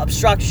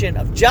 obstruction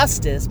of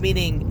justice,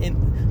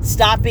 meaning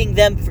stopping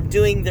them from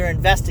doing their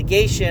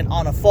investigation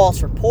on a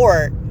false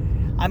report,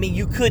 I mean,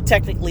 you could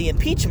technically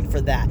impeach him for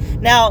that.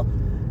 Now,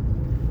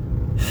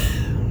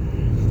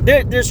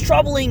 there's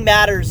troubling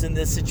matters in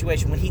this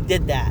situation when he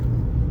did that.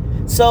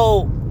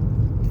 So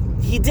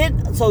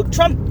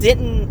Trump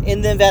didn't,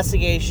 in the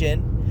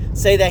investigation,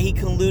 say that he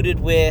colluded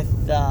with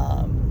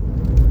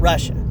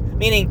Russia.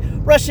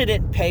 Meaning, Russia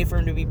didn't pay for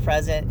him to be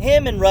president.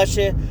 Him and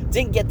Russia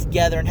didn't get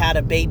together and had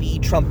a baby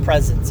Trump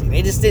presidency.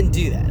 They just didn't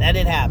do that. That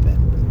didn't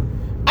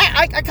happen.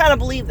 I kind of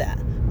believe that.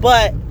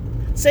 But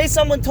say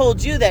someone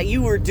told you that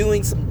you were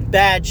doing some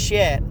bad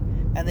shit,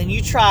 and then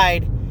you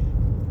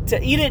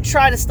didn't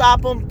try to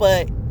stop them,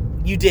 but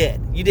you did.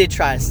 You did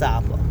try to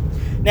stop them.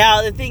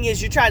 Now, the thing is,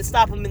 you tried to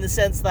stop them in the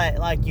sense that,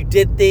 like, you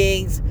did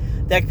things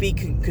that could be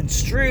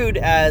construed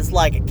as,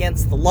 like,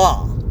 against the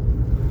law.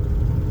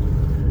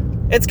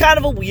 It's kind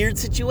of a weird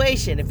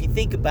situation if you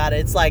think about it.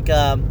 It's like,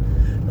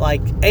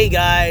 hey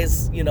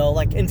guys,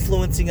 like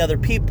influencing other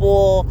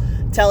people,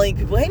 telling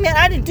people, hey man,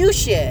 I didn't do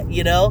shit,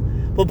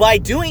 But by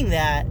doing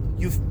that,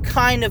 you've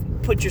kind of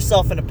put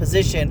yourself in a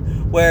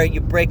position where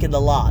you're breaking the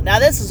law. Now,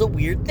 this is a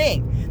weird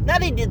thing. Now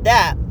they did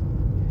that.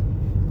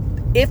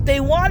 If they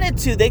wanted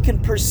to, they can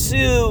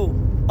pursue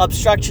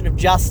obstruction of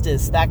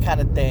justice, that kind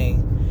of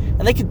thing.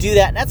 And they could do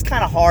that, and that's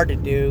kind of hard to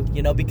do,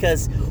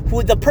 because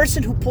the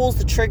person who pulls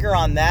the trigger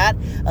on that,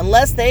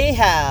 unless they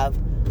have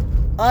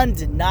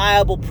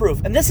undeniable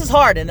proof, and this is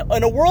hard, in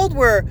a world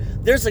where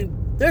there's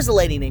a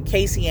lady named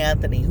Casey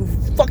Anthony who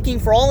fucking,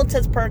 for all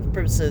intents and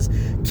purposes,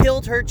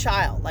 killed her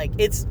child. Like,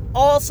 it's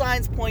all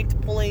signs point to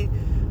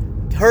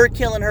her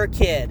killing her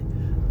kid.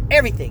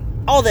 Everything.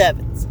 All the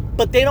evidence.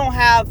 But they don't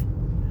have,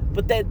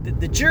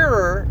 the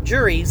jury,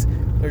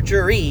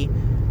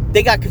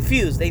 they got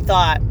confused. They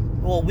thought,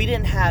 well, we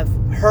didn't have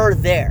her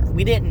there.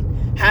 We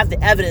didn't have the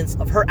evidence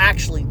of her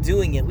actually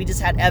doing it. We just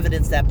had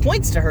evidence that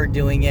points to her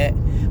doing it,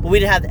 but we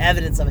didn't have the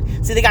evidence of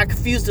it. See, they got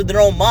confused in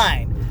their own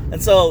mind,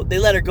 and so they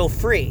let her go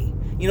free.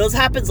 This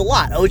happens a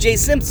lot. O.J.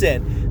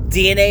 Simpson,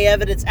 DNA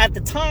evidence at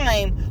the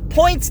time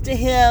points to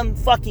him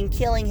fucking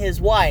killing his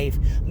wife,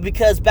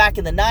 because back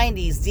in the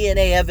 90s,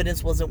 DNA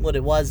evidence wasn't what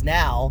it was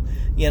now.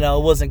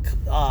 It wasn't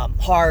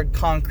hard,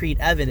 concrete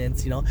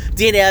evidence.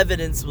 DNA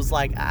evidence was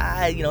like,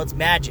 it's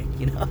magic.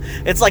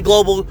 It's like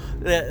global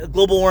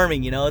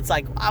warming. It's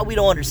like, we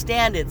don't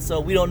understand it,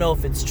 so we don't know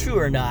if it's true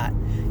or not.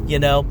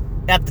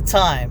 At the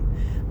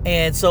time,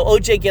 and so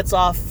OJ gets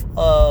off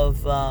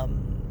of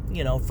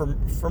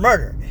for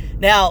murder.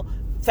 Now,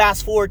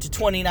 fast forward to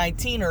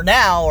 2019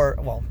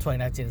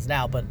 2019 is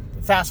now, but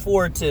fast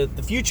forward to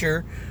the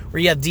future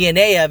where you have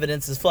DNA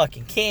evidence is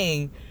fucking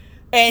king,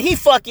 and he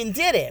fucking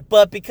did it.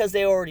 But because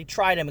they already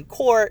tried him in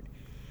court,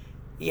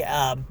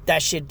 that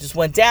shit just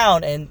went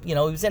down, and, he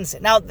was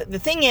innocent. Now, the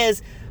thing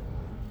is,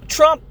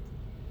 Trump,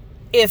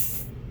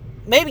 if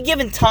maybe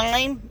given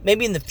time,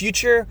 maybe in the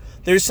future,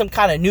 there's some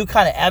kind of new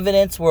kind of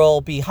evidence where it'll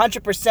be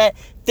 100%,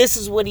 this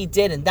is what he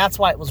did, and that's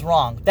why it was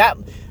wrong. That,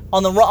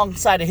 on the wrong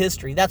side of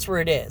history, that's where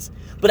it is.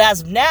 But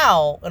as of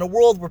now, in a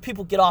world where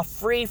people get off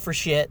free for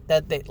shit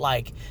that they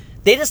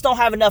just don't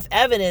have enough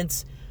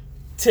evidence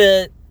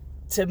to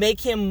make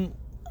him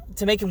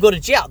go to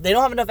jail. They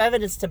don't have enough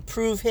evidence to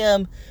prove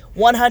him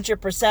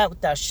 100%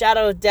 without a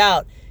shadow of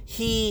doubt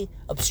he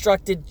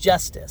obstructed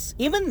justice.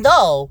 Even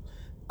though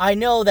I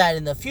know that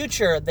in the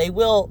future they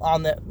will,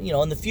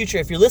 in the future,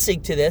 if you're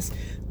listening to this,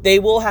 they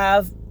will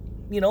have,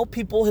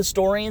 people,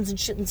 historians and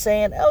shit, and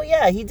saying, oh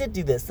yeah, he did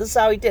do this. This is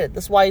how he did it.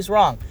 This is why he's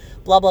wrong.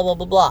 Blah, blah, blah,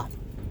 blah, blah.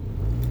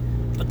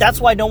 But that's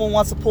why no one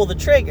wants to pull the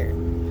trigger.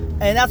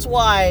 And that's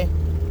why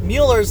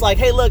Mueller's like,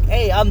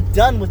 hey, I'm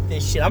done with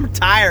this shit. I'm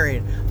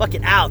retiring.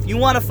 Fucking out. If you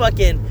want to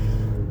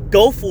fucking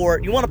go for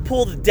it, you want to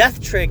pull the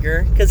death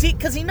trigger, because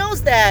he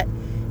knows that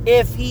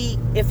if he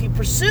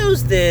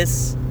pursues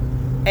this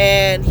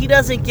and he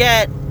doesn't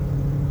get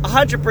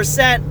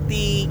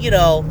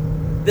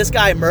 100% this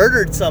guy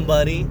murdered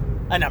somebody.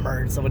 Not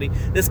murdered somebody.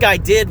 This guy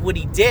did what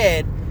he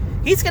did.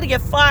 He's going to get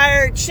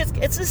fired.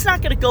 It's just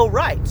not going to go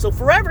right. So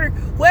whoever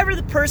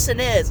the person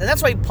is, and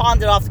that's why he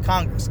pawned it off to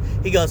Congress.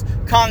 He goes,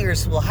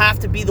 Congress will have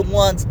to be the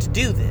ones to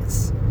do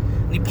this.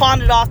 And he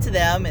pawned it off to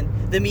them and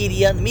the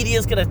media. And the media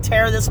is going to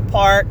tear this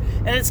apart.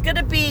 And it's going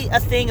to be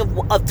a thing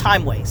of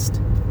time waste.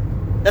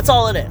 That's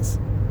all it is.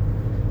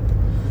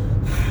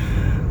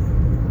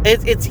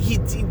 He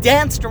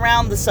danced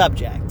around the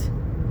subject.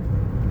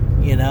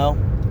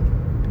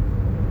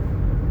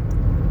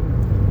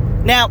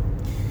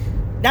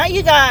 Now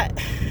you got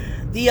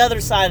the other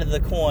side of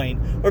the coin,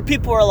 where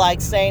people are like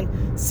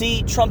saying,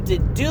 see, Trump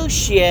didn't do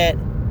shit,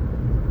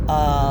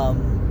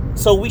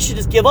 so we should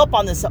just give up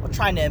on this,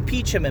 trying to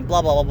impeach him and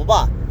blah, blah, blah,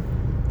 blah, blah.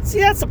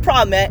 See, that's the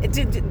problem, man.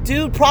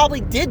 Dude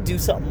probably did do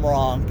something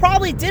wrong.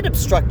 Probably did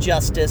obstruct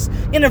justice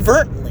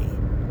inadvertently,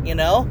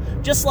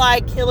 Just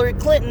like Hillary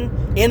Clinton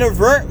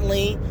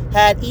inadvertently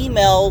had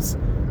emails,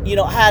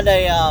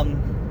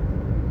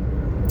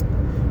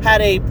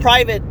 had a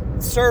private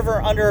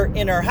server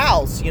in her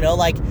house, it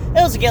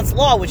was against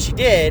law what she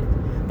did,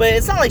 But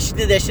it's not like she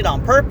did that shit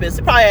on purpose.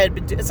 It probably had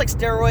been, it's like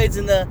steroids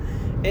in the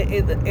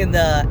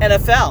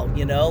NFL,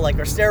 you know, like,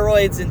 or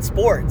steroids in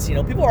sports. You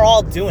know, people are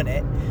all doing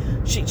it.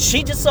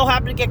 She just so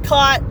happened to get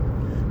caught,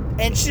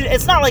 and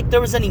it's not like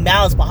there was any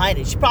malice behind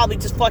it. She probably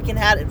just fucking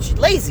had it. She's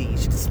lazy.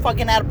 She just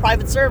fucking had a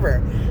private server,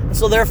 and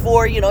so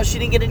therefore, you know, she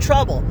didn't get in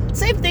trouble.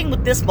 Same thing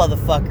with this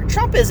motherfucker.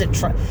 Trump isn't.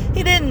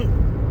 He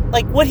didn't,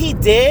 like, what he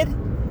did.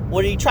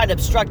 What, he tried to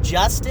obstruct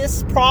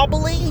justice?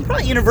 Probably. He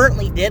probably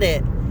inadvertently did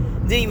it.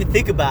 Didn't even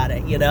think about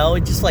it, you know?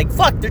 It's just like,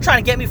 fuck, they're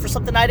trying to get me for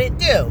something I didn't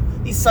do.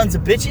 These sons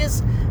of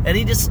bitches. And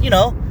he just, you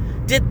know,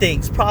 did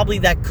things probably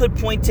that could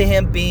point to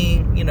him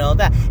being, you know,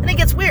 that. And it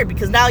gets weird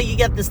because now you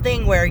get this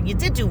thing where you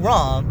did do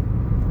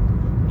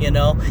wrong, you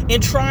know?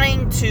 In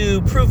trying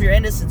to prove your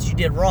innocence, you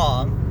did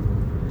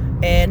wrong.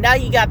 And now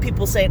you got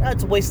people saying, oh,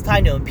 it's a waste of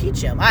time to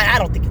impeach him. I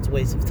don't think it's a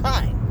waste of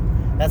time.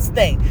 That's the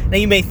thing. Now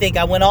you may think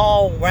I went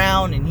all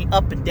around and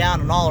up and down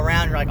and all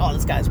around. You're like, oh,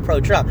 this guy's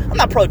pro-Trump. I'm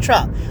not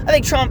pro-Trump. I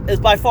think Trump is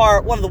by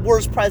far one of the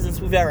worst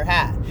presidents we've ever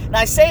had. And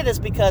I say this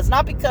because,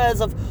 not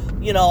because of,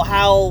 you know,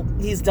 how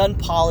he's done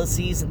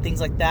policies and things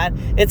like that.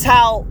 It's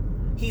how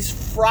he's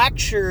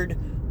fractured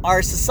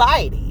our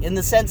society in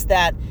the sense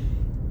that,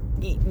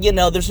 you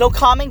know, there's no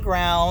common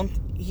ground.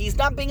 He's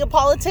not being a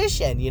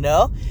politician, you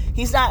know?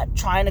 He's not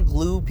trying to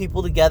glue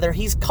people together.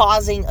 He's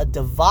causing a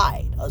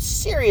divide, a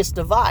serious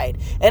divide.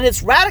 And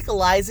it's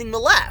radicalizing the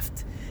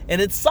left. And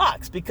it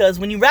sucks because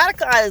when you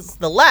radicalize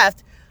the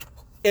left,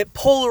 it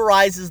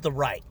polarizes the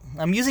right.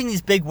 I'm using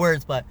these big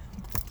words, but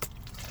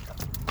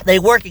they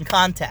work in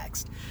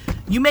context.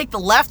 You make the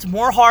left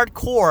more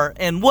hardcore,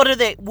 and what are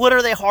they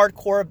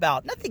hardcore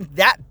about? Nothing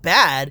that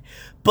bad,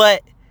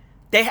 but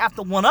they have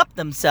to one-up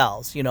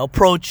themselves, you know,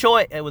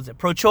 pro-choice. Was it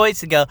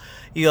pro-choice? You go,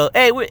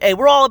 hey,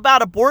 we're all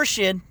about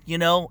abortion, you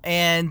know,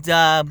 and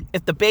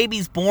if the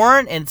baby's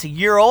born and it's a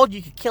year old,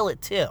 you could kill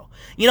it too.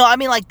 You know, I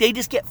mean, like, they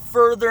just get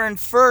further and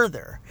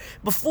further.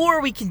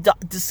 Before we can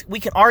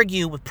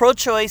argue with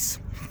pro-choice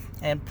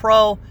and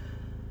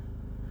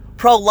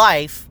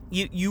pro-life,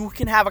 you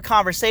can have a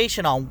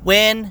conversation on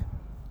when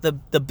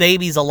the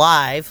baby's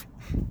alive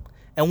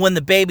and when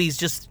the baby's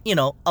just, you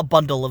know, a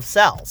bundle of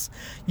cells.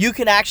 You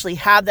can actually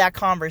have that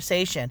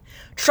conversation.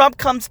 Trump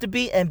comes to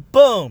be, and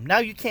boom, now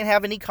you can't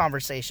have any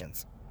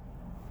conversations.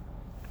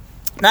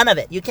 None of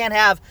it. You can't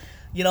have,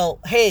 you know,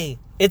 hey,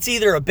 it's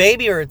either a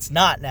baby or it's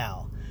not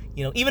now.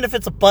 You know, even if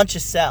it's a bunch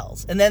of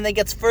cells. And then it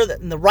gets further,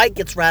 and the right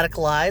gets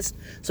radicalized,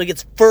 so it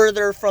gets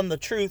further from the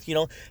truth, you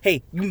know.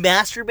 Hey, you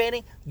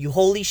masturbating? You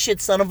holy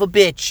shit son of a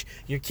bitch.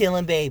 You're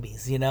killing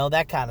babies, you know,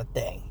 that kind of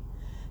thing.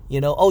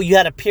 You know, oh, you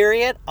had a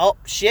period? Oh,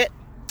 shit.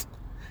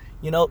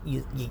 You know,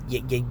 you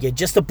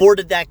just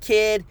aborted that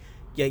kid.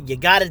 You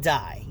gotta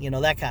die. You know,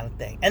 that kind of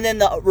thing. And then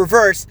the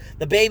reverse,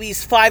 the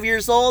baby's 5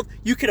 years old.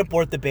 You can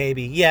abort the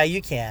baby. Yeah,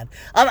 you can.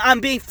 I'm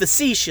being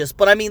facetious,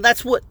 but I mean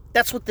that's what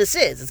this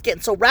is. It's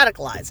getting so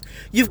radicalized.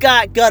 You've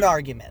got gun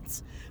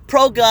arguments,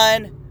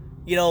 pro-gun,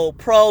 you know,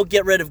 pro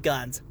get rid of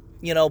guns.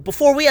 You know,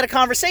 before we had a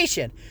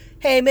conversation.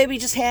 Hey, maybe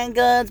just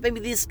handguns,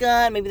 maybe this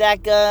gun, maybe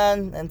that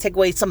gun, and take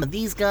away some of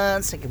these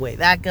guns, take away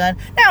that gun.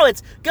 Now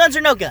it's guns or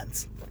no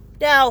guns.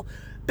 Now,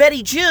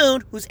 Betty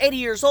June, who's 80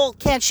 years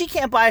old, she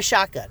can't buy a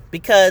shotgun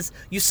because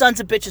you sons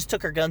of bitches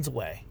took her guns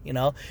away, you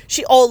know?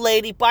 She old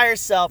lady by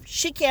herself,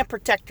 she can't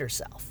protect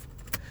herself.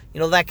 You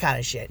know, that kind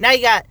of shit. Now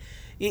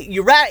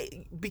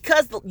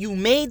because you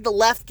made the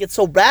left get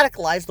so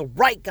radicalized, the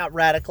right got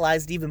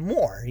radicalized even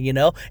more, you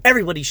know?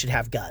 Everybody should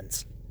have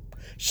guns.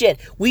 Shit,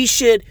 we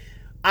should,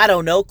 I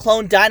don't know,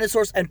 clone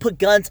dinosaurs and put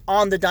guns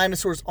on the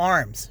dinosaurs'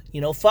 arms.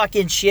 You know,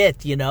 fucking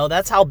shit, you know?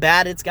 That's how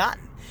bad it's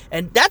gotten.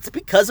 And that's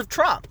because of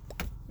Trump.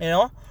 You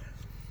know,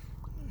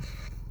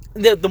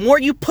 the more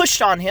you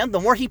pushed on him, the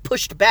more he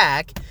pushed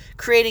back,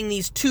 creating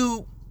these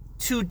two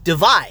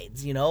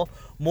divides, you know,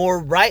 more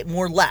right,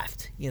 more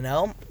left, you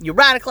know. You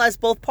radicalize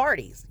both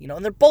parties, you know,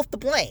 and they're both to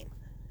blame.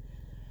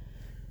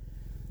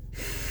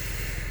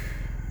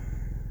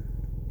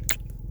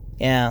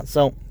 Yeah,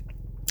 so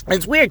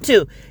it's weird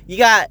too. You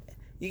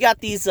got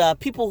these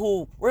people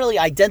who really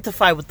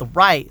identify with the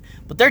right,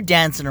 but they're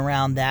dancing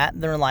around that.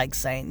 They're like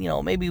saying, you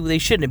know, maybe they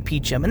shouldn't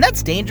impeach him. And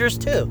that's dangerous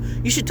too.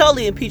 You should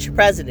totally impeach your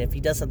president if he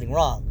does something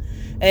wrong.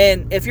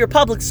 And if you're a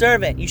public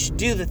servant, you should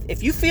do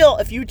if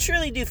you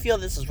truly do feel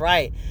this is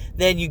right,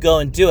 then you go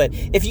and do it.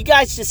 If you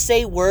guys just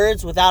say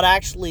words without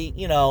actually,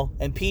 you know,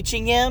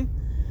 impeaching him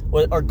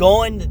or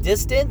going the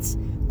distance,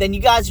 then you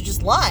guys are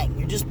just lying.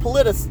 You're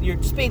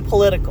just being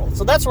political.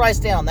 So that's where I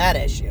stand on that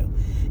issue.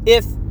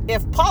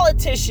 If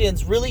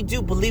politicians really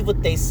do believe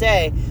what they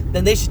say,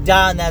 then they should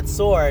die on that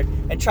sword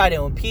and try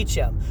to impeach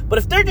him. But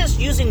if they're just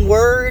using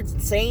words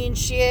and saying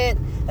shit,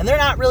 and they're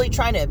not really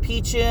trying to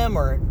impeach him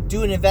or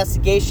do an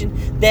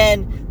investigation,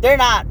 then they're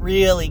not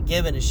really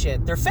giving a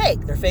shit. They're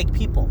fake. They're fake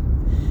people.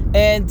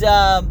 And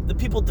the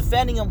people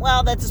defending him,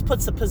 well, that just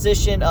puts the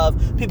position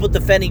of people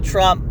defending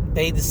Trump,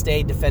 they just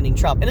stay defending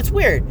Trump. And it's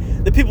weird.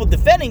 The people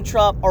defending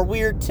Trump are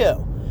weird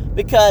too,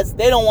 because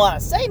they don't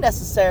want to say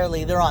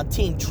necessarily they're on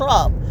Team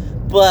Trump,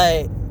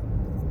 but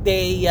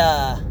they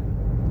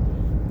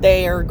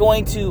they are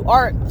going to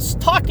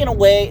talk in a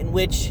way in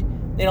which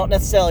they don't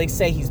necessarily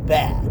say he's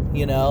bad,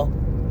 you know?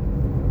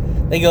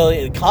 They go,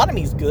 the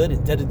economy's good,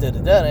 and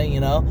da-da-da-da-da, you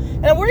know?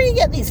 And where do you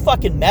get these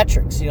fucking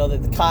metrics, you know,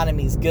 that the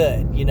economy's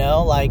good, you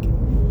know? Like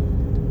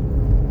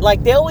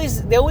they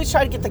always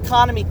try to get the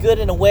economy good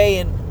in a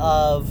way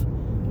of,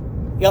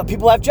 you know,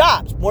 people have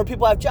jobs. More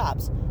people have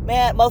jobs.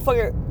 Man,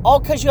 motherfucker, all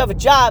because you have a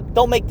job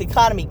don't make the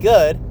economy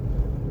good.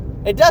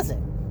 It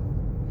doesn't.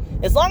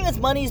 As long as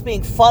money is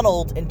being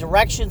funneled in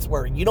directions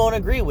where you don't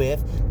agree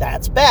with,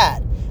 that's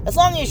bad. As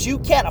long as you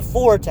can't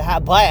afford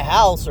to buy a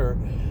house or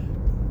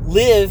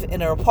live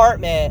in an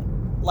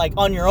apartment like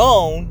on your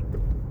own,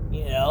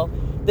 you know,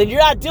 then you're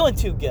not doing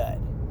too good.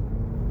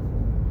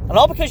 And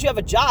all because you have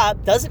a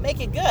job doesn't make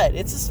it good.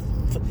 It's just,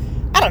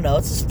 I don't know,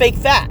 it's just fake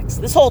facts.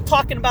 This whole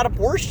talking about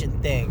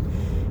abortion thing.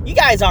 You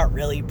guys aren't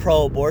really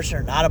pro-abortion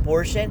or not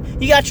abortion.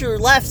 You got your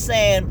left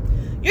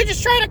saying, you're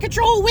just trying to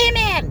control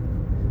women.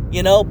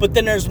 You know, but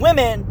then there's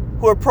women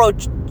who are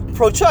pro-choice,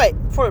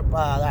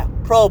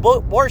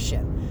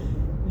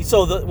 pro-abortion.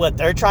 So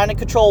they're trying to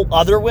control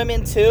other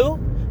women too?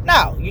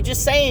 No, you're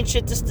just saying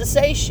shit just to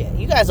say shit.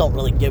 You guys don't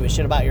really give a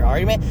shit about your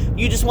argument.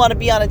 You just want to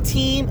be on a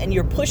team, and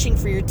you're pushing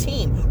for your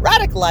team,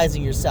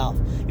 radicalizing yourself.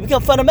 You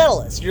become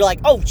fundamentalist. You're like,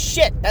 oh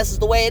shit, this is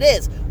the way it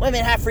is.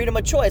 Women have freedom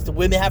of choice. Do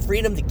women have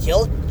freedom to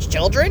kill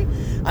children?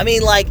 I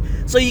mean, like,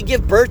 so you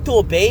give birth to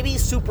a baby,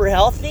 super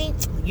healthy.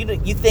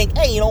 You think,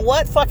 hey, you know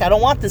what? Fuck, I don't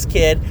want this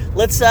kid.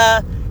 Let's,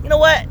 you know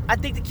what? I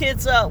think the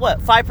kid's, 5%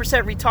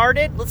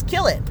 retarded? Let's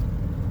kill it.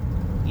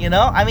 You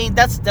know? I mean,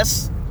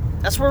 that's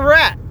where we're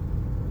at.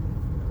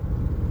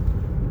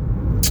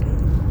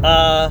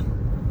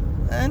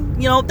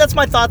 And, you know, that's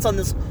my thoughts on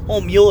this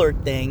whole Mueller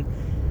thing.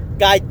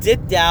 Guy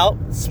dipped out.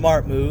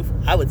 Smart move,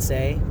 I would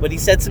say. But he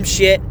said some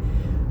shit.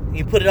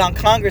 You put it on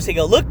Congress. They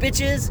go, look,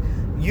 bitches,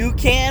 you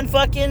can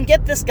fucking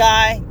get this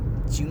guy.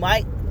 But you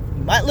might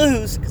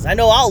lose, because I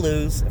know I'll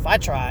lose if I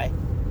try.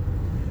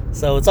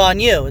 So it's on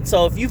you. And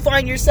so if you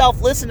find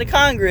yourself listening to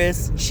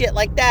Congress and shit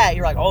like that,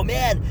 you're like, oh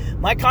man,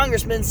 my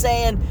congressman's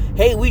saying,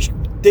 hey,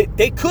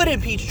 they could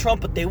impeach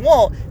Trump, but they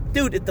won't.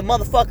 Dude, if the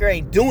motherfucker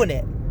ain't doing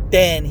it,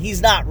 then he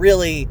doesn't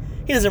really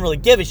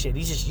give a shit.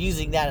 He's just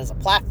using that as a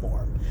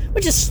platform,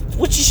 which is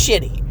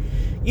shitty.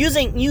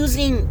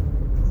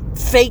 Using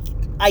fake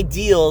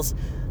ideals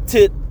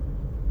to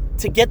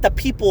get the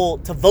people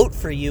to vote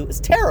for you is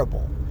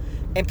terrible.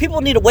 And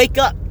people need to wake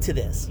up to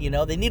this, you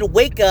know? They need to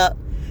wake up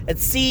and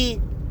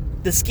see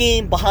the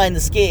scheme behind the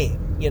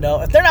scheme, you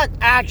know? If they're not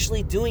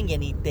actually doing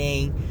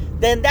anything,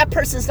 then that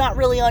person's not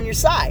really on your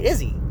side, is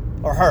he?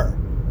 Or her?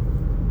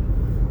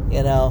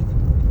 You know?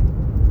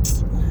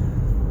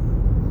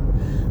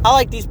 I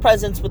like these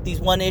presidents with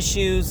these one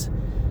issues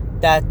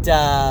that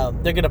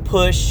they're going to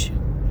push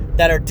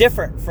that are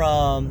different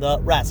from the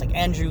rest. Like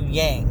Andrew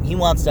Yang, he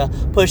wants to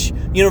push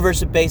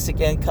universal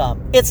basic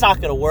income. It's not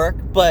going to work,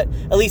 but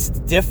at least it's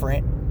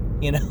different,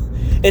 you know.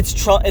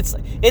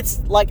 It's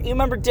like, you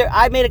remember,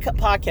 I made a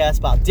podcast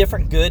about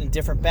different good and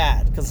different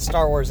bad because of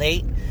Star Wars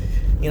 8.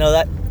 You know,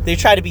 that they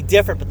tried to be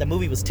different, but the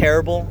movie was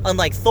terrible.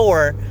 Unlike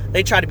Thor,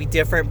 they tried to be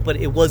different, but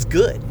it was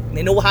good.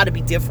 They know how to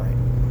be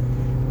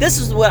different. This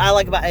is what I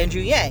like about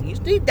Andrew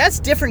Yang. That's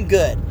different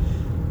good.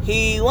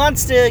 He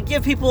wants to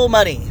give people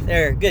money.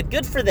 They're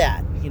good for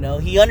that. You know,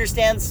 he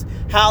understands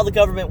how the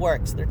government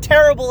works. They're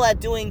terrible at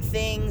doing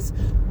things,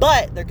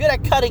 but they're good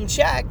at cutting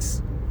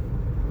checks.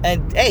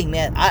 And hey,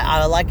 man,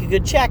 I like a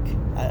good check.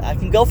 I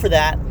can go for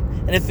that.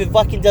 And if it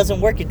fucking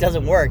doesn't work, it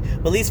doesn't work.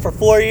 But at least for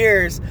 4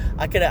 years,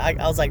 I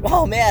was like,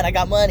 oh man, I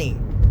got money.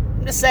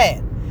 I'm just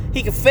saying,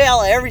 he could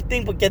fail at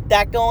everything but get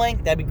that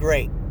going. That'd be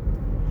great.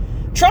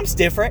 Trump's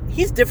different.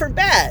 He's different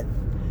bad.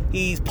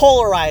 He's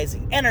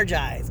polarizing,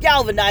 energized,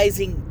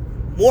 galvanizing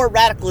more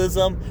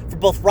radicalism for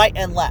both right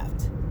and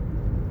left.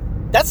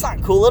 That's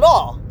not cool at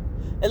all.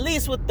 At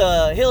least with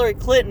the Hillary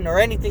Clinton or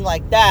anything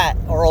like that,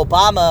 or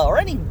Obama, or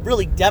any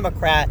really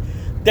Democrat,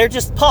 they're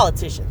just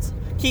politicians,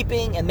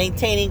 keeping and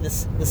maintaining the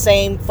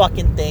same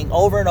fucking thing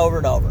over and over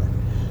and over.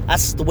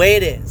 That's the way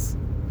it is.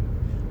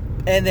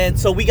 And then,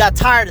 so we got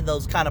tired of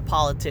those kind of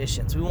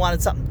politicians. We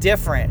wanted something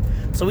different.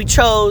 So we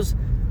chose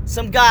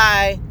some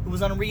guy who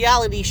was on a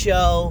reality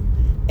show,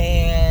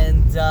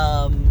 and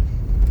now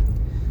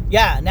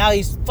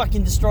he's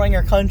fucking destroying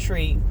our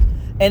country.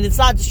 And it's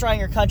not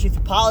destroying our country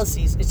through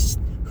policies, it's just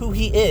who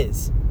he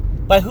is.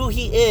 By who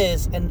he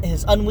is and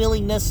his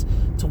unwillingness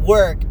to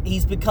work,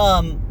 he's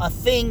become a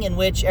thing in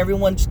which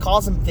everyone just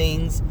calls him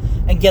things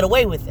and get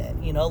away with it.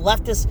 You know,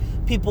 leftist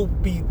people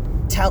be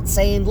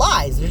saying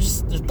lies. They're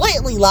just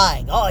blatantly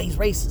lying. Oh, he's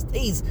racist,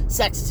 he's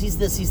sexist, he's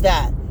this, he's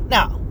that.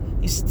 No,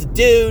 he's just a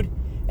dude,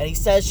 and he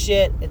says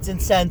shit. It's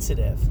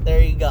insensitive.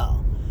 There you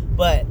go.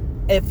 But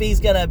if he's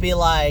gonna be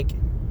like,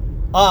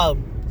 oh,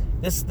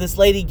 this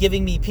lady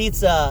giving me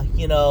pizza,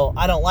 you know,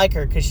 I don't like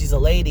her because she's a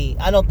lady.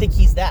 I don't think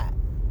he's that.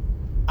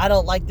 I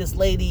don't like this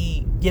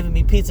lady giving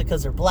me pizza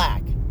because they're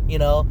black, you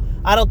know.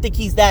 I don't think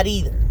he's that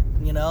either,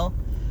 you know.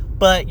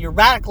 But you're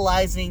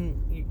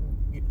radicalizing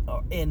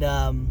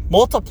and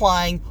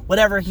multiplying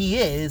whatever he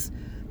is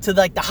to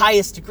like the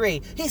highest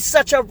degree. He's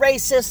such a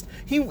racist.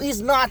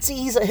 He's Nazi.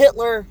 He's a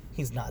Hitler.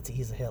 He's Nazi.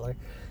 He's a Hitler.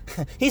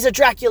 He's a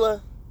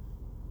Dracula.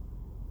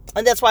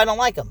 And that's why I don't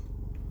like him.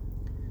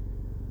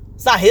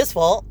 It's not his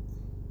fault,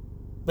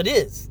 but it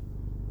is.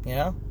 You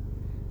know?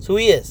 It's who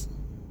he is.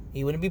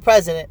 He wouldn't be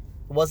president.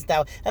 It wasn't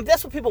that way. And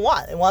that's what people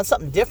want. They want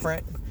something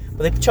different,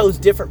 but they chose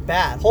different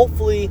bad.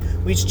 Hopefully,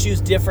 we should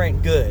choose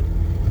different good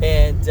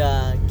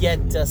and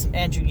get some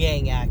Andrew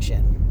Yang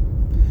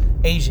action.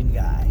 Asian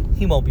guy.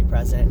 He won't be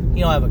president.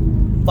 He don't have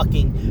a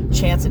fucking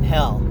chance in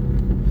hell.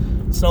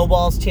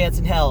 Snowball's chance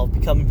in hell of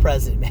becoming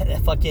president, man.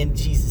 That fucking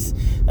Jesus.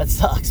 That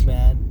sucks,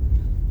 man.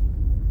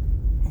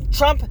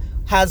 Trump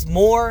has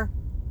more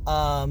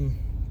odds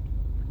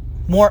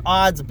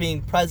of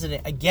being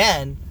president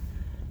again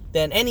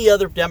than any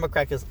other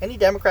Democrat, because any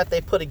Democrat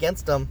they put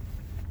against him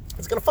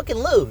is going to fucking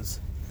lose.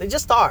 They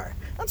just are.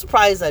 I'm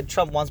surprised that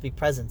Trump wants to be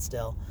president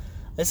still.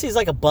 This seems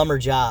like a bummer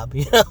job,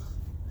 you know?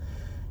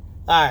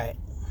 Alright.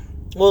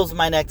 What was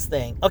my next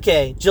thing?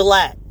 Okay,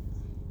 Gillette.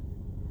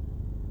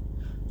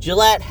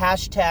 Gillette,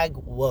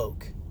 hashtag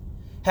woke.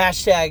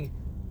 Hashtag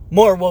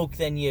more woke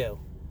than you.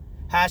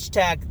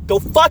 Hashtag go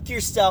fuck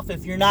yourself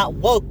if you're not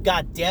woke,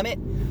 goddammit.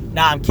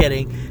 Nah, I'm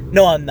kidding.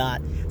 No, I'm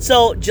not.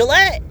 So,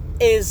 Gillette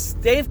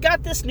they've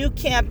got this new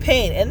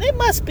campaign, and they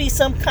must be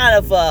some kind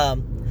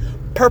of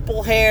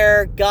purple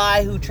hair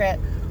guy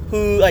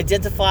who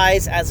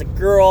identifies as a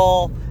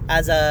girl,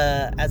 as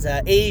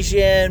a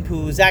Asian,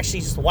 who's actually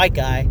just a white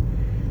guy.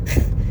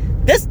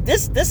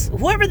 This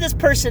whoever this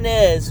person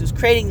is who's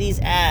creating these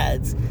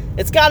ads,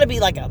 it's got to be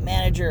like a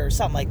manager or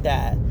something like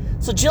that.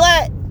 So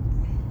Gillette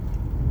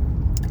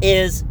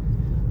is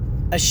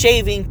a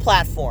shaving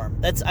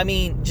platform.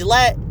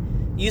 Gillette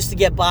used to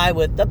get by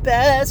with the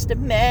best a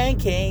man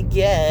can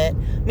get,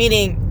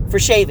 meaning for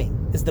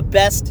shaving is the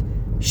best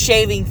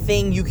shaving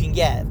thing you can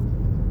get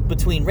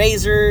between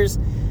razors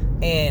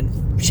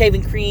and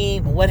shaving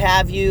cream and what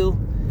have you.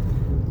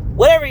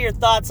 Whatever your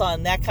thoughts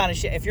on that kind of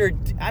shit. If you're,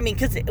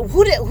 because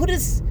who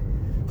does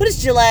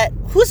Gillette?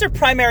 Who's their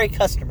primary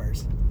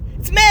customers?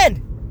 It's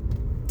men.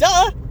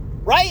 Duh.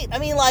 Right?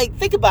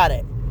 Think about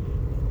it.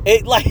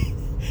 It's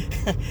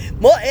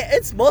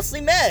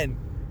mostly men.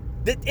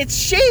 It's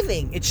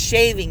shaving. It's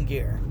shaving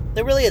gear.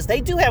 There really is. They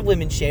do have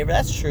women shaver.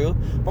 That's true.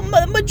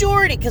 But the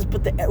majority,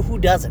 who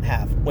doesn't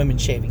have women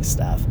shaving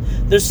stuff?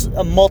 There's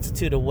a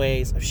multitude of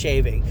ways of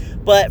shaving.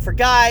 But for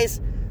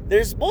guys,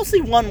 there's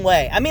mostly one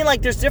way.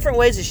 There's different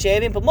ways of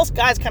shaving, but most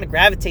guys kind of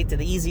gravitate to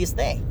the easiest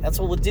thing. That's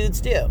what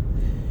dudes do.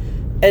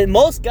 And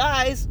most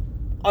guys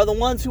are the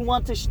ones who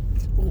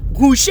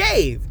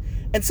shave.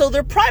 And so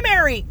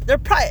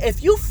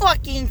if you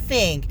fucking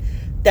think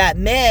that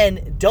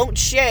men don't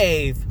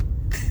shave,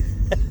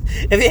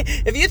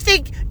 if you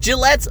think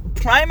Gillette's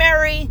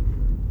primary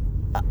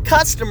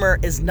customer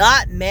is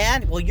not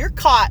man, well, you're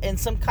caught in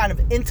some kind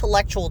of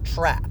intellectual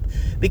trap.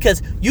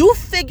 Because you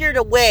figured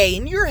a way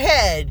in your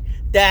head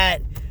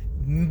that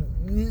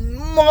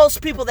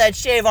most people that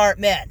shave aren't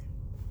men.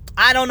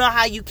 I don't know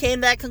how you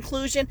came to that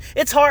conclusion.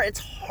 It's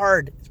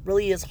hard. It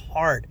really is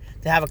hard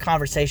to have a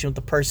conversation with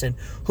the person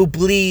who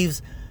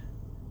believes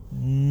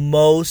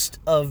most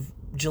of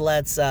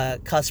Gillette's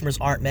customers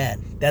aren't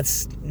men.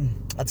 That's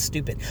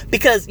stupid.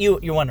 Because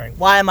you're wondering,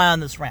 why am I on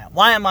this rant?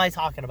 Why am I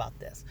talking about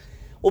this?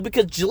 Well,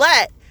 because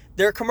Gillette,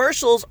 their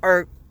commercials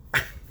are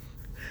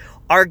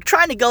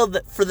trying to go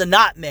for the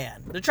not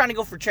man. They're trying to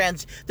go for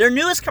trans. Their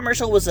newest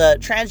commercial was a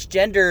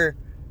transgender,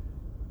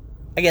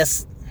 I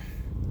guess.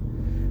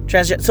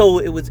 So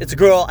it's a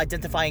girl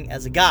identifying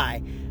as a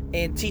guy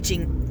and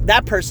teaching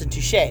that person to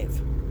shave.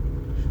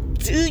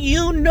 Do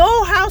you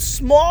know how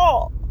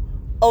small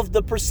of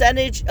the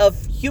percentage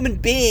of human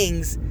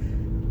beings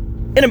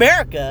in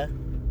America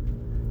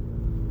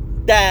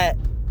that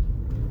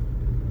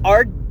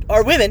are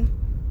women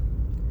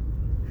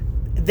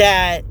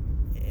that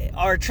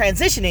are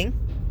transitioning?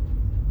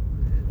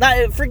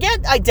 Now,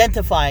 forget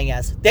identifying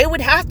as. They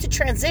would have to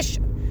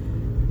transition.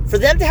 For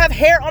them to have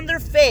hair on their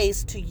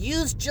face, to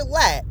use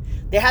Gillette,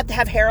 they have to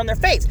have hair on their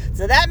face.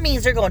 So that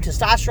means they're going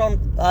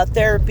testosterone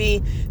therapy,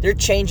 they're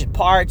changing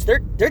parts, they're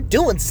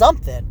doing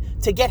something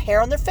to get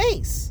hair on their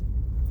face.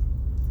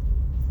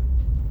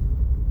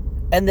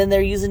 And then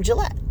they're using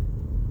Gillette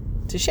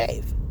to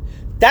shave.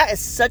 That is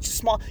such a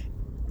small...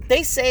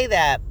 They say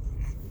that,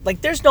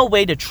 there's no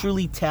way to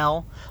truly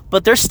tell,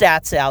 but there's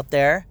stats out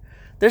there.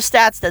 There's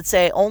stats that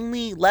say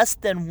only less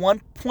than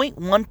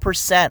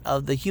 1.1%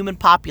 of the human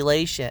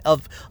population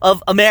of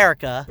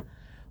America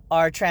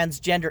are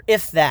transgender,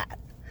 if that.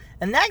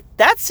 And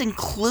that's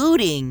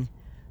including,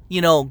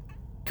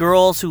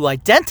 girls who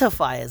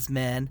identify as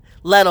men,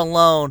 let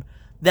alone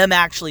them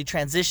actually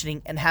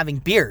transitioning and having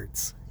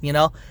beards,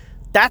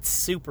 That's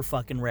super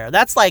fucking rare.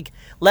 That's like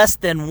less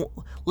than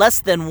 1%, less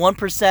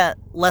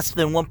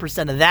than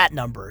 1% of that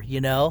number,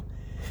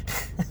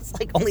 It's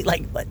only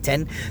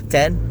 10,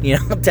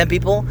 10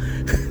 people?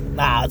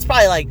 Nah, it's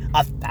probably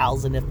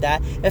 1,000 if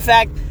that. In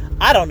fact,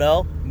 I don't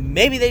know.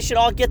 Maybe they should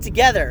all get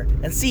together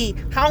and see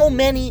how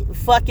many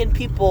fucking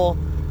people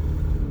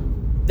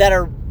that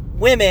are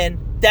women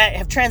that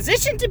have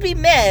transitioned to be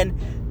men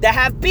that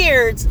have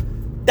beards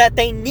that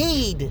they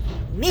need,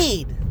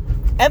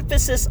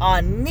 emphasis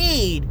on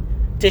need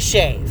to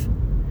shave.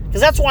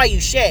 Because that's why you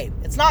shave.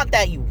 It's not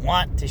that you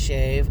want to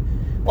shave.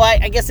 Well,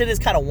 I guess it is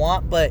kind of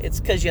want, but it's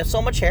because you have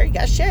so much hair, you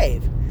got to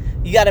shave.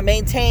 You got to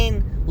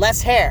maintain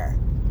less hair.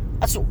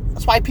 That's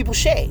why people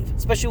shave,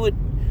 especially with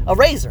a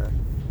razor.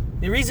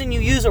 The reason you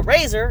use a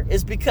razor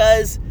is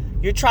because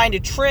you're trying to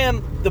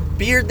trim the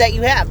beard that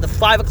you have, the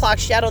 5 o'clock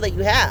shadow that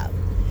you have.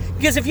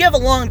 Because if you have a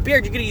long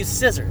beard, you're going to use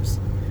scissors.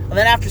 And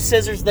then after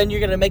scissors, then you're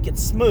going to make it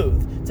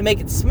smooth. To make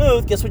it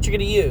smooth, guess what you're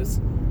going to use?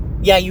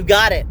 Yeah, you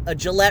got it, a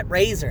Gillette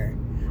razor.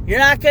 You're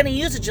not going to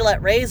use a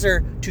Gillette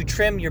razor to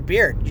trim your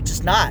beard. You're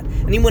just not.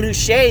 Anyone who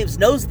shaves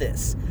knows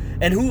this.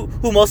 And who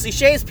mostly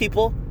shaves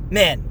people?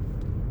 Men.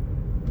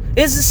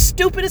 It is the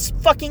stupidest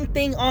fucking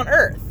thing on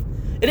earth.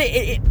 It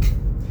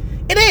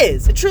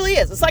is. It truly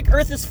is. It's like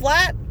Earth is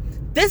flat.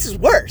 This is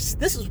worse.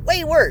 This is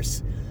way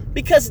worse.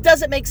 Because it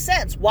doesn't make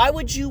sense. Why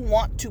would you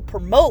want to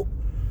promote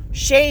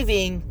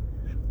shaving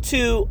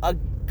to a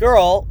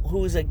girl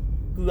who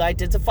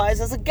identifies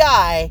as a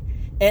guy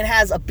and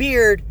has a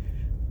beard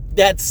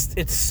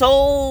it's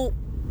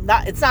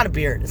not a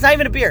beard. It's not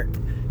even a beard.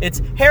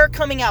 It's hair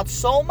coming out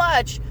so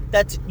much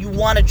that you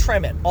want to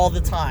trim it all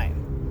the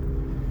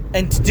time.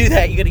 And to do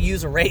that, you got to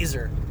use a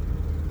razor.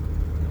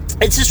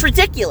 It's just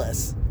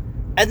ridiculous.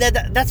 And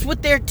that's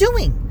what they're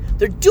doing.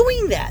 They're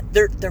doing that.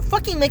 They're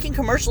fucking making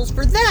commercials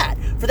for that.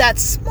 For that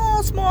small.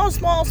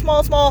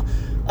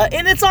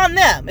 And it's on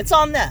them. It's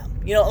on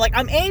them. You know, like,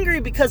 I'm angry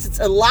because it's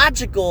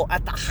illogical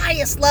at the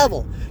highest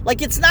level.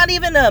 Like, it's not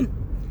even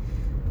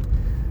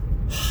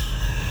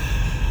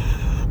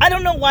I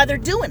don't know why they're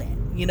doing it.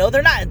 You know,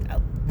 they're not.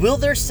 Will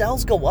their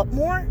sales go up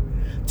more?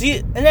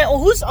 Okay.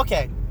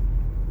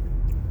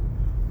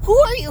 Who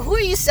are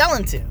you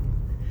selling to?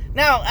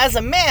 Now, as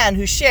a man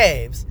who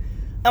shaves,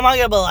 am I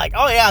gonna be like,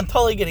 oh yeah, I'm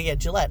totally gonna get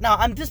Gillette? No,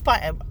 I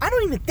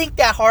don't even think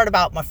that hard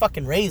about my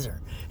fucking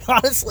razor.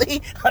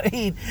 Honestly, I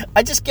mean,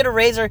 I just get a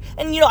razor,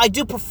 and I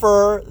do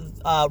prefer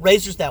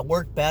razors that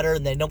work better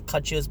and they don't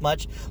cut you as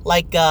much.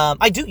 Like,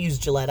 I do use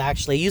Gillette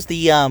actually. I use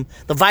the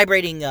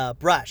vibrating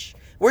brush.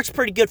 Works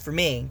pretty good for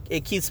me.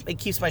 It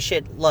keeps my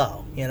shit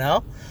low,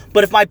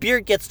 But if my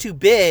beard gets too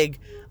big,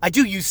 I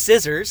do use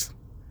scissors,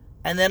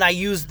 and then I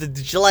use the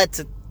Gillette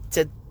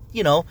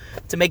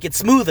to make it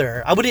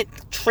smoother. I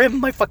wouldn't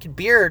trim my fucking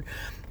beard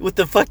with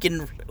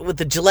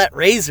the Gillette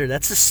razor.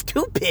 That's just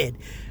stupid.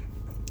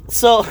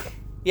 So,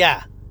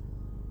 yeah.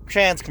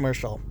 Trans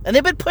commercial. And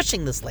they've been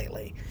pushing this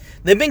lately.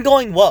 They've been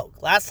going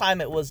woke. Last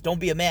time it was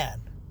don't be a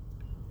man.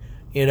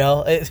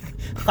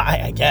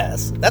 I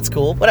guess. That's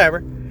cool.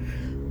 Whatever.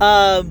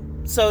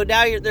 So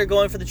now they're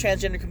going for the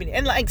transgender community.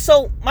 And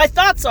so my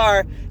thoughts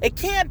are, it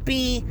can't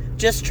be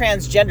just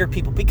transgender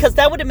people, because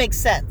that wouldn't make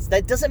sense.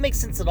 That doesn't make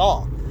sense at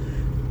all.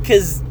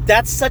 Because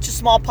that's such a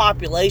small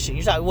population.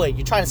 You're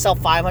trying to sell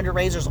 500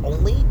 razors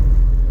only?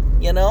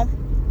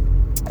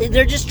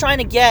 They're just trying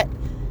to get,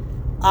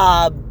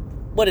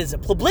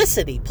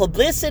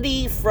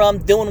 publicity from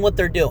doing what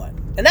they're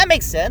doing. And that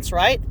makes sense,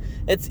 right?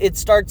 It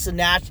starts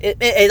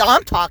a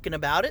I'm talking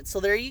about it, so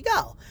there you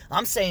go.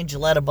 I'm saying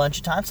Gillette a bunch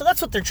of times, so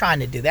that's what they're trying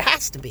to do. There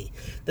has to be.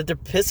 That they're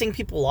pissing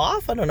people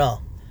off? I don't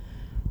know.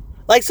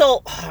 Alright,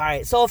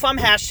 so if I'm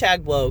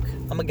hashtag woke,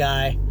 I'm a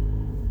guy,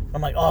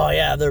 I'm like, oh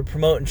yeah, they're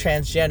promoting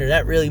transgender.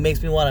 That really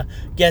makes me want to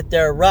get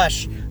their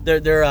razors,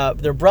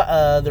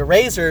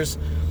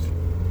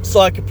 so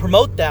I could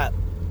promote that.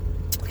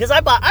 Because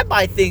I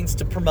buy things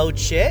to promote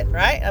shit,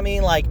 right? I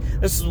mean,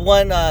 this is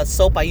one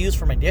soap I use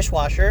for my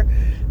dishwasher,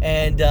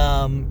 and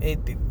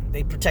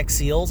they protect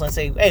seals. I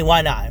say, hey,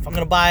 why not? If I'm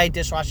gonna buy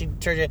dishwashing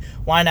detergent,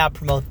 why not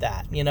promote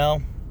that?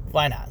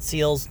 Why not?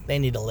 Seals, they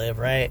need to live,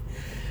 right?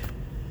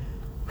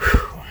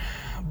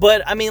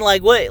 But I mean,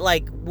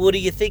 what are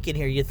you thinking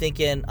here? You're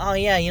thinking, oh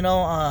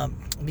yeah,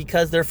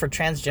 because they're for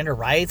transgender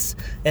rights,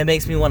 it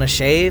makes me want to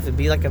shave and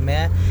be like a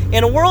man.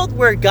 In a world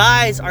where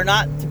guys are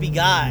not to be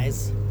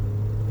guys,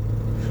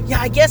 yeah,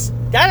 I guess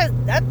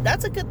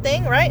that's a good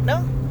thing, right?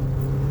 No,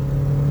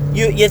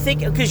 you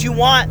think, because you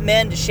want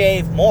men to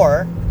shave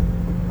more,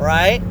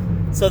 right?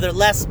 So they're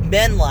less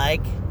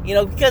men-like,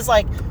 because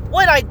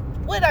what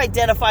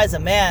identifies a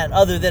man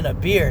other than a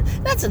beard?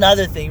 That's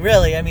another thing,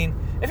 really. I mean,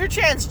 if you're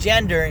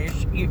transgender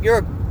and you're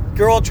a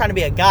girl trying to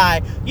be a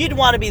guy, you'd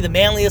want to be the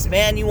manliest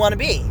man you want to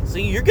be. So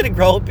you're going to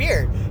grow a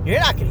beard. You're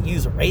not going to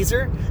use a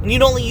razor. And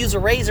you'd only use a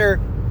razor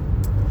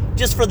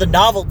just for the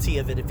novelty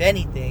of it, if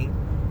anything.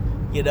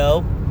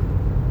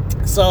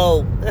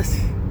 So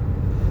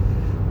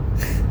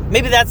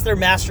maybe that's their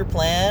master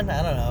plan.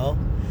 I don't know.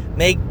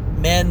 Make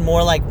men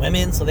more like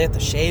women so they have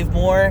to shave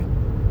more.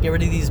 Get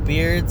rid of these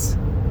beards.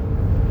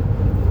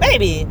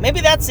 Maybe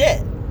that's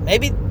it.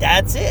 Maybe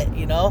that's it,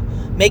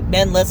 Make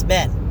men less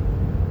men.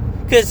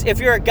 Because if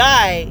you're a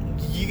guy,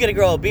 you're going to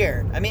grow a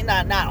beard. I mean,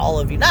 not all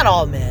of you, not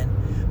all men,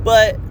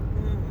 but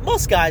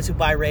most guys who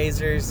buy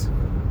razors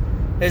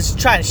is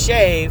trying to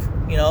shave,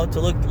 to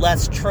look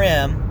less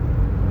trim.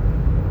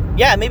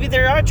 Yeah, maybe they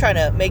are trying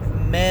to make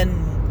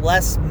men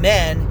less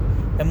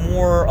men and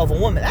more of a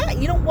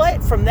woman. You know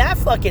what? From that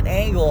fucking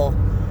angle,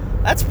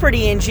 that's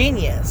pretty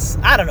ingenious.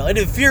 I don't know. It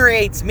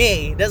infuriates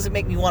me. It doesn't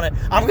make me want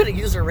to. I'm going to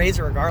use a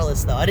razor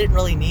regardless, though. I didn't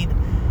really need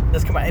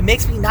this combined. It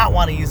makes me not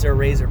want to use a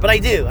razor, but I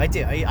do.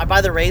 I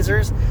buy the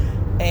razors,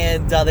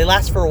 and they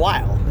last for a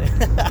while.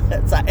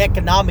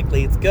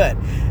 Economically, it's good.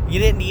 You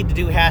didn't need to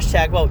do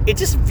hashtag woke. It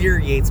just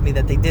infuriates me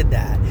that they did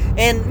that.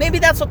 And maybe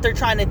that's what they're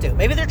trying to do.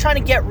 Maybe they're trying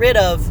to get rid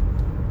of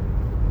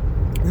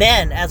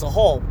men as a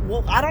whole.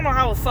 Well, I don't know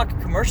how a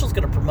fucking commercial is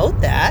going to promote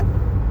that.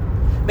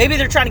 Maybe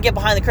they're trying to get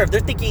behind the curve. They're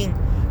thinking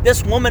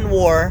this woman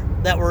war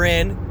that we're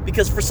in,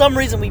 because for some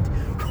reason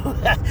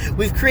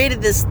we've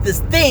created this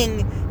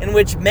thing in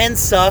which men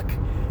suck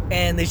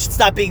and they should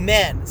stop being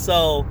men.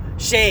 So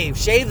shave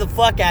the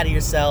fuck out of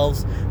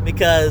yourselves,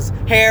 because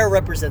hair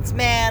represents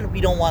man.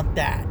 We don't want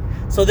that.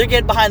 So they're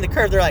getting behind the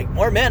curve. They're like,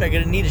 more men are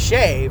going to need a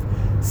shave.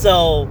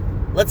 So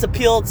let's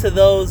appeal to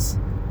those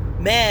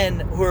men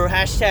who are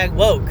hashtag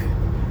woke,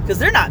 because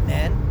they're not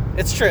men.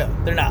 It's true,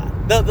 they're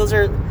not. Those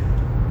are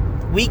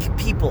weak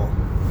people,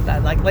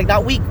 like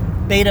not weak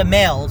beta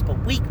males, but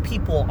weak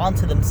people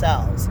onto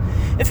themselves.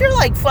 If you're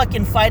like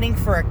fucking fighting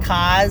for a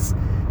cause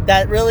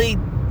that really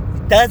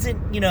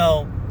doesn't,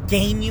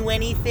 gain you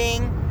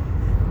anything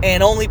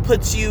and only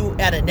puts you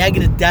at a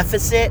negative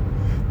deficit,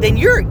 then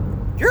you're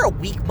a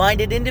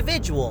weak-minded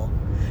individual.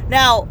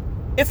 Now,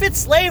 if it's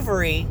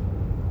slavery,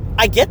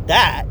 I get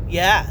that.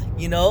 Yeah,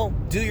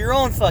 do your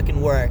own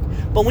fucking work.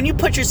 But when you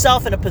put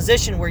yourself in a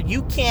position where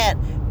you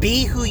can't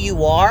be who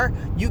you are,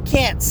 you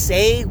can't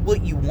say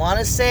what you want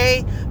to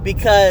say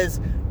because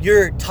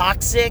you're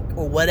toxic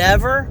or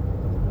whatever.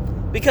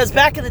 Because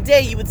back in the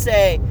day, you would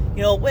say,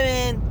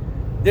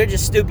 women, they're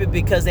just stupid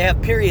because they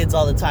have periods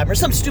all the time, or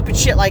some stupid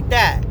shit like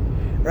that,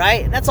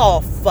 right? And that's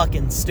all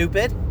fucking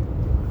stupid.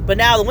 But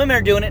now the women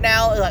are doing it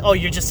now, like, oh,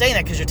 you're just saying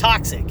that because you're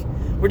toxic.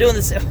 We're doing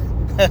this,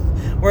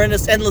 we're in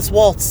this endless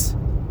waltz,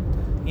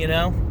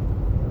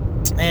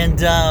 And,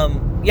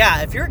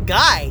 yeah, if you're a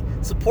guy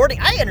supporting,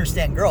 I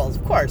understand girls,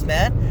 of course,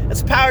 man.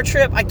 It's a power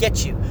trip, I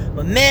get you.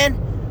 But men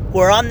who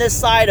are on this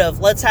side of,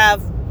 let's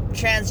have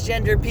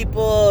transgender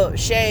people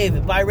shave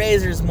and buy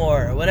razors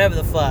more, or whatever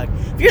the fuck.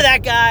 If you're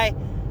that guy,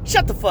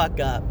 shut the fuck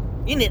up.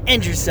 You need to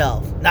end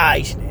yourself. Nah,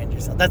 you shouldn't end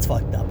yourself. That's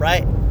fucked up,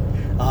 right?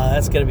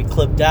 That's gonna be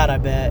clipped out, I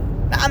bet.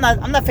 Nah,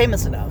 I'm not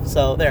famous enough,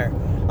 so there.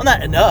 I'm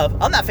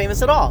not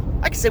famous at all.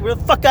 I can say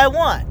whatever the fuck I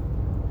want.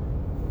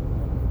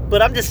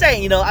 But I'm just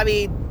saying,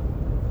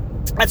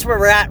 that's where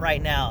we're at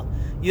right now.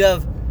 You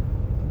have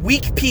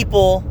weak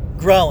people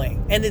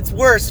growing, and it's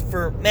worse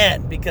for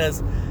men,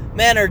 because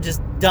men are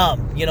just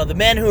dumb. The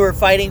men who are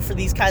fighting for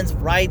these kinds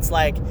of rights,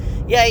 like,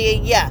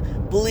 yeah,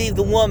 believe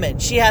the woman.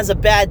 She has a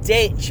bad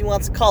date and she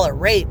wants to call it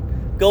rape.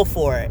 Go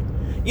for it.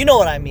 You know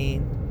what I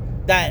mean.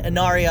 That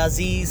Anari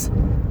Aziz,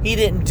 he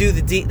didn't do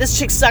the deed. This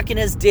chick's sucking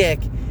his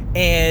dick,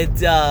 and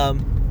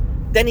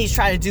then he's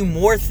trying to do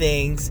more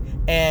things,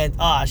 and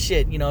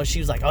shit, she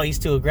was like, oh, he's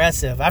too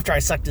aggressive. After I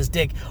sucked his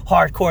dick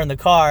hardcore in the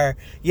car,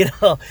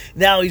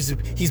 now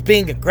he's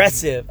being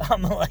aggressive.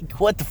 I'm like,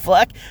 what the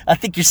fuck? I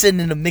think you're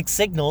sending him mixed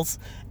signals,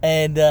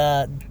 and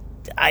duh.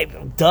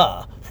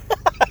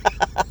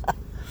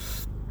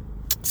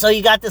 So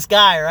you got this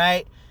guy,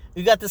 right?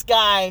 You got this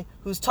guy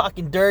who's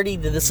talking dirty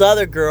to this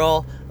other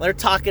girl. They're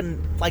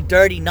talking like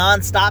dirty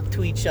nonstop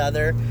to each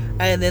other,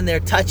 and then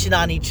they're touching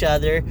on each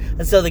other.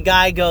 And so the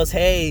guy goes,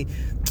 hey,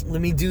 let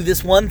me do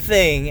this one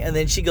thing. And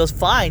then she goes,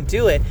 fine,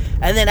 do it.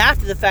 And then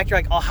after the fact, you're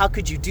like, oh, how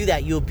could you do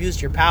that? You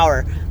abused your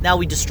power. Now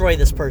we destroy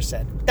this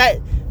person.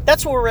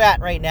 That's where we're at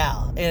right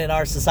now in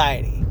our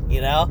society,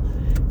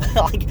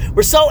 Like,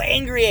 we're so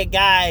angry at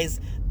guys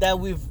that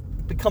we've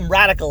become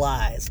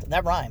radicalized.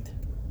 That rhymed.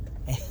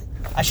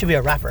 I should be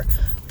a rapper.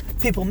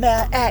 People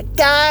mad at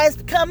guys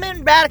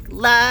becoming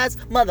radicalized,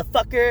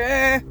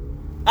 motherfucker.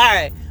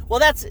 Alright, well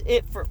that's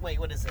it for... Wait,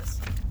 what is this?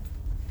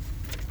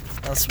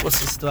 What's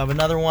this? Do I have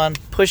another one?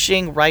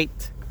 Pushing right...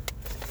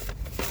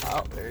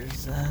 Oh,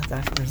 there's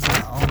Dr.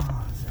 Brazil.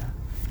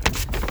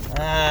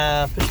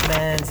 Push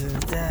men...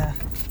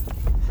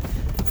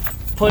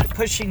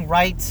 Pushing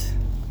right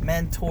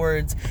men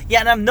towards... Yeah,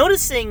 and I'm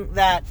noticing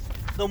that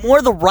the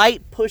more the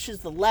right pushes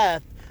the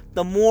left,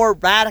 the more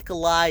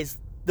radicalized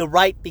the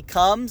right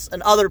becomes,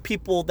 and other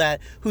people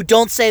who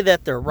don't say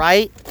that they're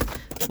right,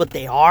 but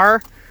they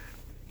are,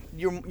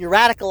 you're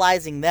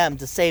radicalizing them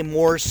to say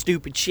more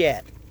stupid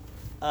shit.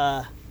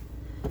 Yeah.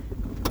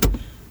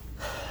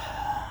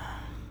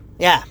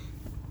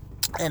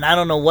 And I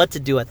don't know what to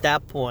do at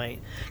that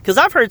point. Because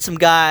I've heard some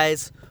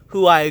guys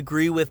who I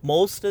agree with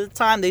most of the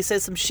time, they say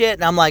some shit,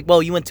 and I'm like,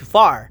 well, you went too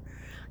far.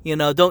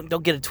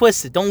 Don't get it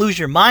twisted. Don't lose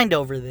your mind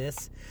over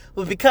this.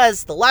 But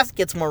because the left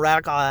gets more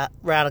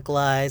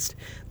radicalized,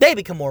 they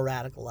become more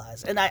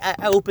radicalized. And I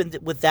opened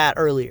it with that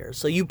earlier,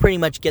 so you pretty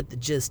much get the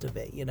gist of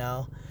it,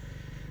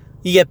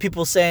 You get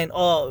people saying,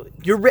 "Oh,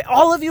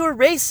 all of you are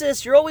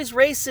racist. You're always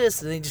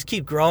racist," and they just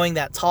keep growing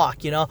that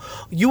talk.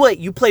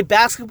 You play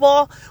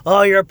basketball?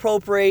 Oh, you're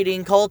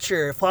appropriating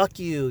culture. Fuck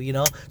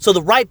you. So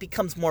the right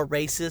becomes more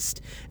racist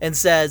and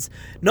says,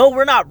 "No,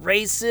 we're not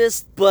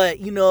racist, but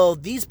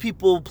these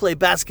people play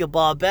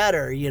basketball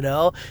better."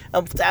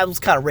 That was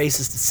kind of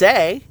racist to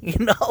say.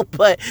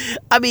 But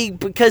I mean,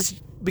 because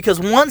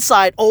one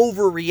side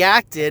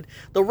overreacted,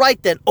 the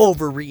right then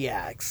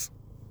overreacts.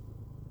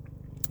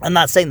 I'm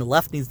not saying the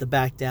left needs to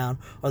back down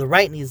or the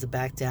right needs to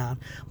back down,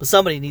 but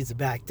somebody needs to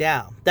back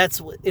down.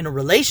 That's what, in a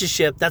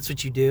relationship, that's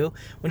what you do.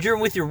 When you're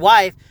with your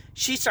wife,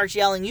 she starts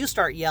yelling, you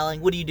start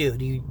yelling. What do?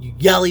 Do you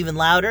yell even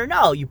louder?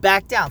 No, you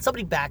back down.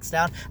 Somebody backs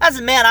down. As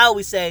a man, I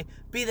always say,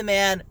 be the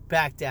man,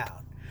 back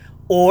down.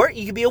 Or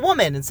you could be a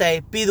woman and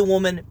say, be the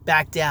woman,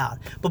 back down.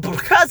 But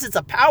because it's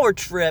a power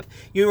trip,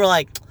 you're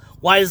like,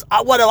 what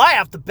do I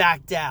have to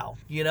back down?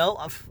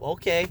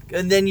 Okay.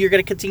 And then you're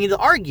going to continue to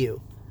argue,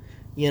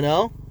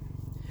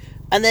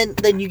 And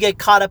then you get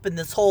caught up in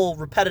this whole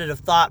repetitive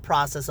thought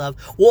process of,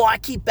 well, I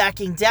keep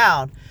backing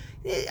down.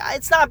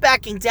 It's not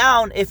backing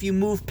down if you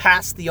move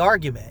past the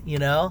argument,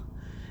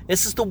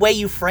 It's just the way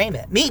you frame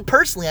it. Me,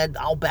 personally,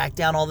 I'll back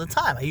down all the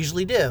time. I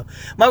usually do.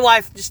 My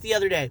wife, just the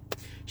other day,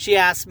 she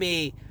asked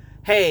me,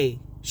 hey,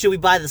 should we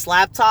buy this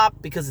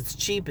laptop because it's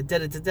cheap and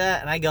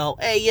da-da-da-da? And I go,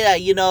 hey, yeah,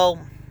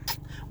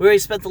 we already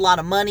spent a lot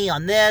of money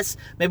on this.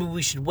 Maybe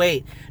we should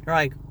wait. And they're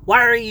like,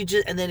 why are you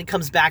just... And then it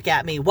comes back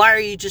at me. Why are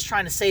you just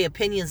trying to say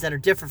opinions that are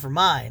different from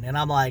mine? And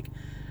I'm like...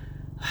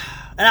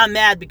 And I'm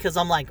mad because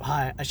I'm like,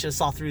 oh, I should have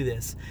saw through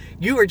this.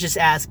 You were just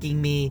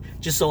asking me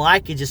just so I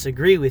could just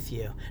agree with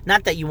you.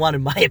 Not that you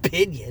wanted my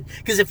opinion.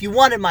 Because if you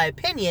wanted my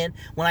opinion,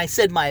 when I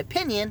said my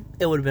opinion,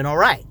 it would have been all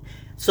right.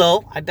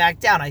 So I backed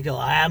down. I go,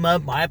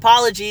 my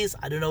apologies.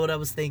 I don't know what I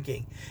was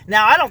thinking.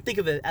 Now, I don't think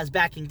of it as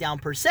backing down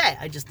per se.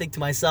 I just think to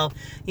myself,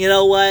 you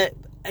know what?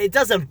 It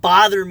doesn't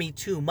bother me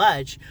too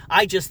much.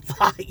 I just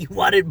thought you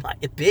wanted my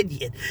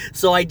opinion.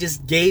 So I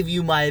just gave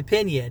you my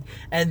opinion.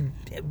 And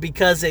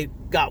because it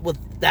got with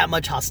that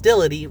much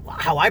hostility,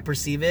 how I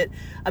perceive it,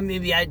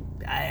 maybe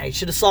I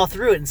should have saw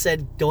through it and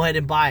said, go ahead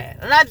and buy it.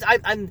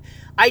 And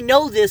I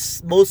know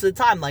this most of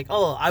the time. Like,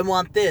 oh, I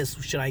want this.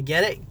 Should I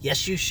get it?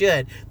 Yes, you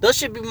should. Those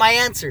should be my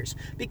answers.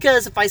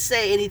 Because if I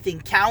say anything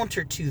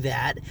counter to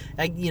that,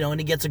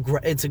 and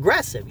it's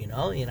aggressive,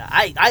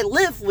 I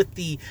live with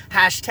the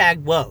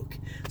hashtag woke.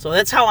 So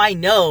that's how I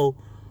know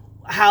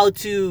how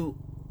to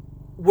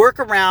work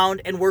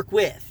around and work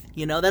with.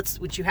 That's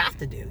what you have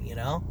to do,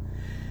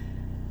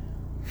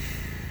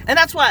 And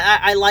that's why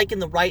I liken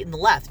the right and the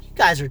left. You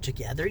guys are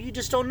together. You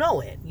just don't know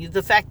it.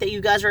 The fact that you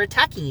guys are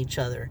attacking each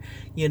other,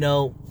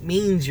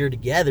 means you're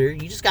together.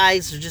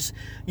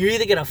 You're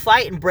either going to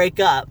fight and break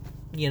up,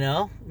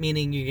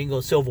 meaning you're going to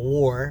go civil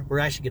war. We're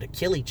actually going to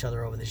kill each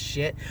other over this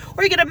shit.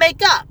 Or you're going to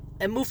make up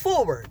and move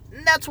forward.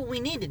 And that's what we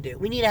need to do.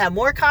 We need to have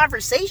more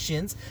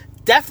conversations.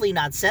 Definitely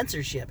not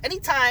censorship.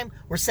 Anytime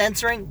we're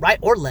censoring, right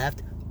or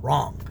left,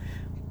 wrong.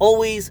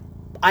 Always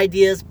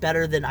ideas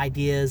better than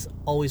ideas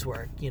always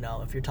work,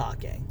 if you're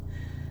talking.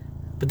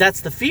 But that's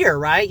the fear,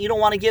 right? You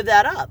don't want to give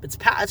that up. It's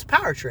a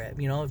power trip.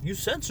 If you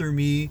censor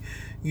me,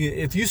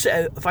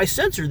 if I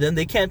censor them,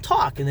 they can't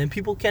talk, and then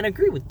people can't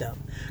agree with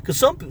them. Because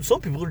some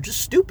people are just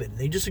stupid.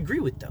 They just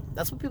agree with them.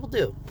 That's what people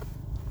do.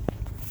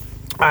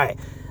 All right.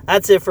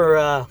 That's it for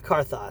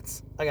Car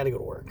Thoughts. I got to go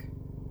to work.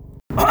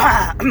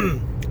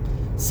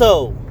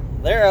 So,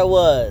 there I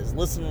was,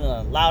 listening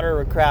to Louder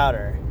or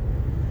Crowder.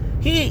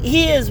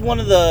 He is one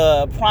of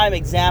the prime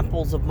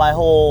examples of my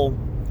whole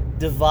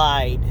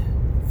divide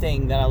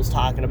thing that I was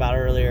talking about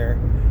earlier,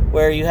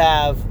 where you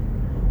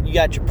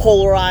got your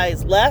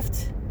polarized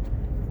left,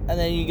 and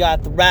then you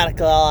got the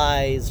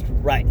radicalized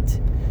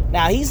right.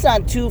 Now, he's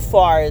not too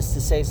far as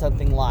to say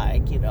something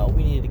like,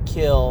 we need to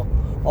kill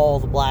all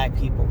the black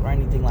people or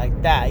anything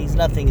like that. He's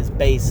nothing as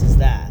base as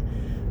that.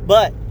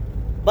 But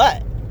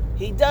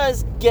he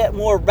does get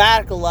more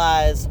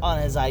radicalized on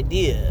his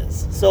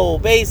ideas. So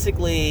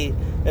basically,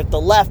 if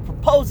the left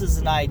proposes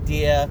an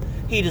idea,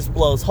 he just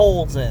blows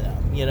holes in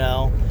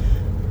them,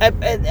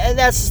 And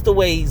that's just the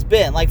way he's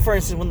been. Like, for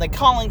instance, when the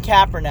Colin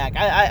Kaepernick,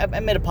 I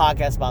made a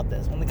podcast about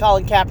this. When the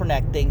Colin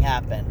Kaepernick thing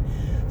happened,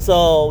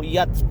 so you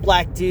got this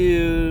black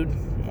dude,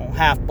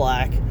 half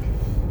black,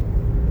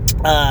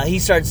 he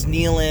starts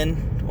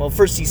kneeling. Well,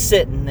 first he's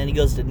sitting, then he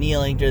goes to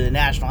kneeling during the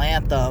national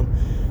anthem,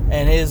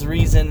 and his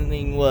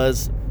reasoning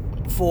was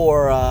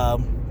for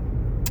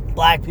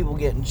black people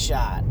getting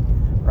shot,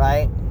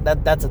 right?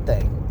 That's a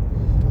thing.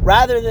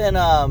 Rather than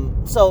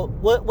so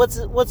what's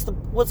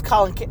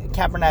Colin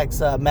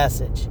Kaepernick's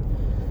message?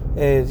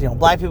 Is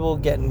black people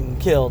getting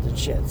killed and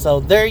shit. So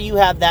there you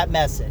have that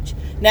message.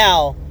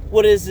 Now,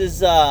 what is his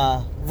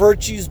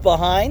virtues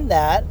behind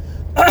that?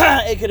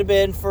 It could have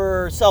been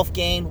for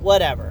self-gain,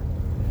 whatever.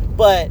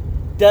 But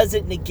does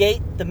it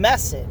negate the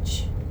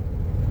message?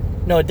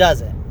 No, it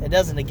doesn't. It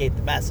doesn't negate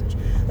the message.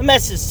 The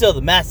message is still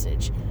the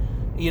message.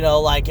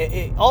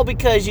 All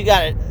because you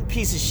got a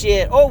piece of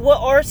shit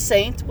or a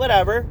saint,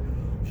 whatever,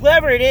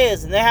 whoever it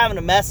is, and they're having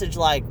a message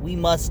like, we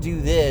must do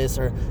this,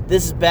 or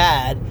this is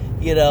bad,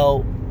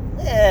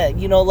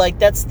 like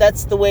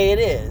that's the way it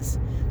is.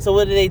 So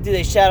what do?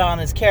 They shout on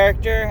his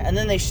character, and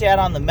then they shout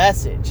on the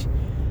message.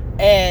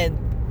 And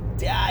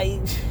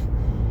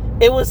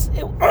it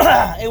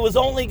was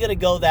only going to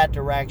go that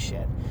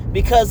direction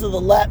because of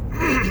the left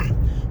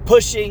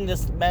pushing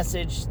this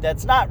message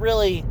that's not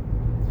really,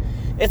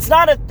 it's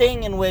not a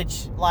thing in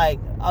which like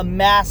a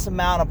mass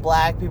amount of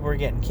black people are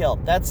getting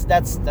killed. That's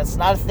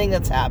not a thing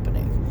that's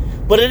happening.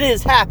 But it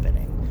is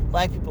happening.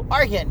 Black people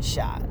are getting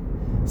shot.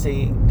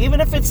 See,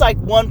 even if it's like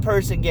one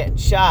person getting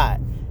shot,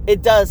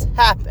 it does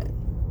happen.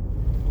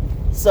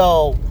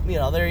 So,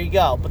 there you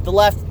go. But the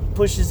left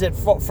pushes it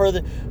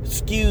further,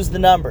 skews the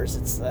numbers.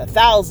 It's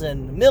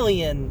 1,000,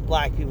 million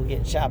black people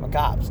getting shot by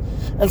cops.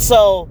 And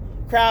so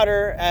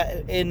Crowder,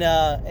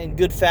 in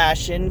good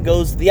fashion,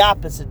 goes the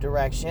opposite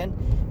direction.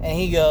 And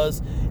he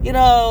goes,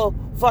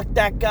 fuck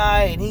that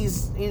guy. And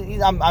he's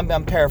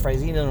I'm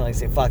paraphrasing. He doesn't really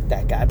say fuck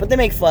that guy. But they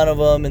make fun of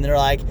him. And they're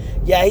like,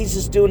 yeah, he's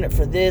just doing it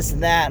for this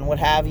and that and what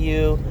have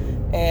you.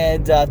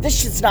 And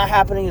this shit's not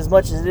happening as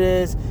much as it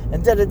is.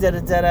 And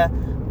da-da-da-da-da-da.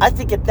 I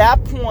think at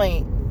that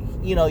point,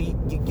 you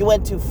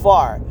went too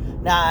far.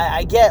 Now,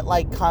 I get,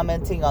 like,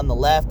 commenting on the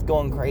left,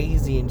 going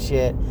crazy and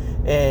shit,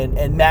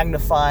 and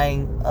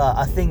magnifying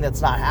a thing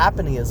that's not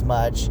happening as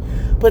much.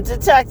 But to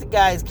attack the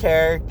guy's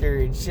character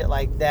and shit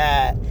like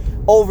that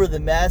over the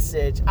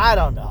message, I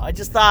don't know. I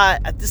just thought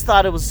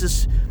it was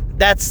just,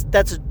 that's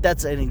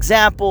an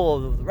example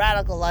of the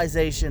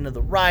radicalization of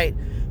the right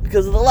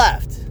because of the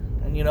left.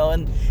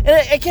 And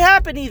it can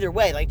happen either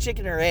way, like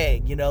chicken or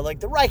egg, like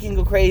the right can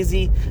go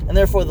crazy, and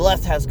therefore the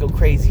left has to go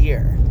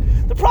crazier.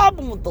 The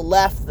problem with the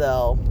left,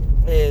 though,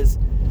 is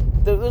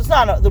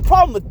the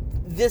problem with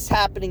this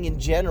happening in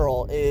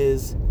general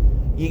is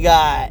you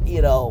got, the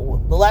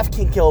left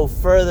can go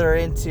further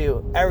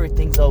into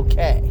everything's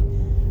okay.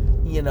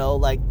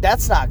 Like,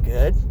 that's not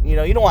good. You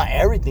don't want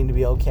everything to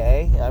be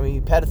okay. I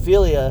mean,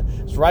 pedophilia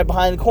is right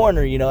behind the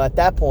corner, at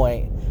that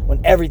point, when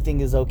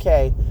everything is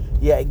okay.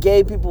 Yeah,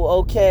 gay people,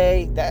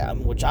 okay,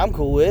 which I'm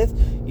cool with.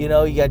 You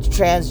got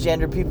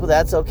transgender people,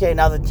 that's okay.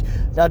 Now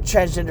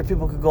transgender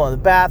people could go in the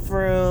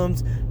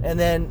bathrooms, and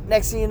then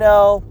next thing you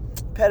know,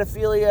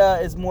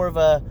 pedophilia is more of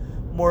a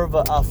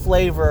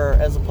flavor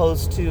as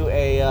opposed to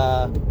a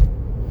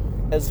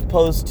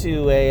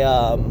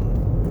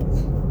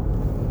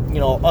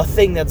a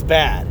thing that's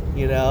bad.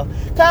 Kind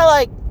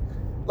of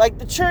like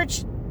the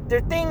church. Their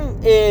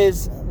thing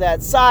is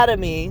that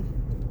sodomy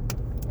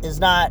is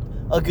not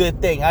a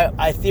good thing.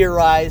 I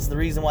theorized the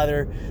reason why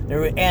they're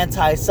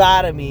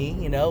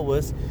anti-sodomy,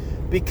 was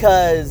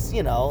because,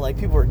 like,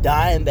 people were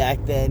dying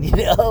back then,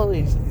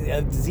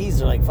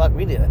 diseases are like, fuck,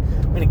 we need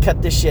to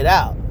cut this shit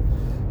out,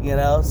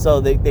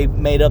 so they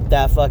made up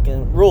that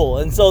fucking rule,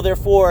 and so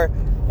therefore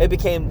it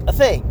became a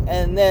thing,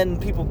 and then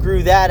people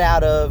grew that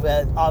out of,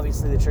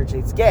 obviously the church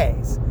hates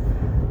gays.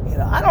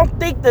 I don't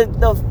think that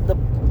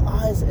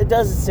it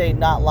doesn't say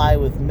not lie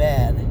with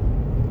men.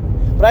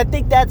 But I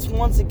think that's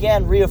once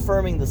again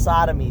reaffirming the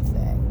sodomy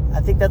thing. I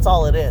think that's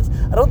all it is.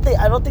 I don't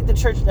think the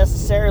church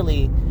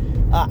necessarily.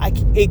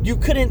 You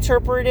could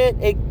interpret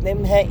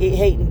them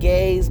hating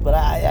gays, but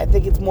I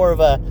think it's more of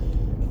a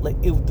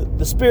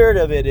the spirit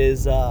of it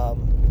is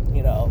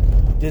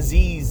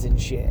disease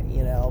and shit.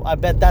 I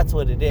bet that's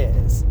what it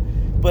is.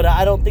 But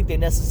I don't think they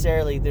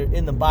necessarily.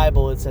 In the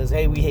Bible it says,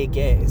 "Hey, we hate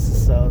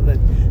gays," so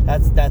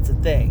that's a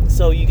thing.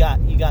 So you got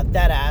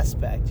that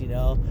aspect,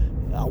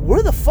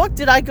 Where the fuck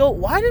did I go?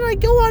 Why did I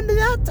go onto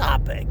that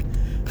topic?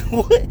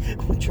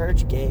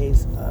 Church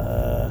gays.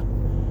 Let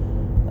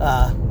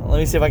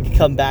me see if I can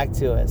come back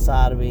to it.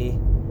 Sodomy,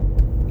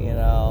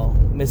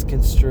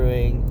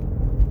 misconstruing.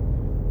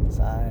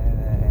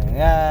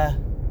 Yeah.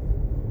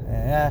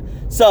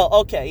 So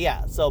okay,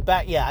 yeah. So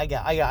back. Yeah, I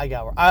got.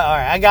 All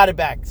right, I got it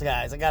back,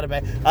 guys. I got it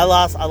back. I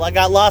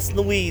got lost in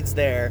the weeds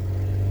there.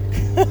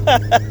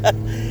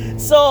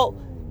 So.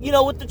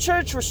 With the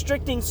church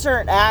restricting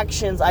certain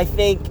actions, I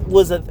think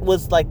was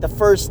like the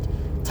first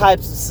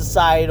types of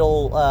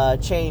societal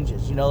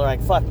changes. They're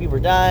like, fuck, people are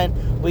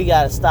dying. We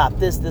got to stop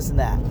this, and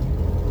that.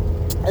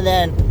 And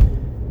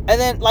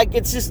then like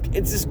it's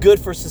just good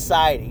for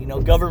society,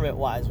 government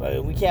wise.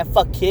 We can't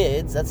fuck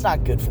kids. That's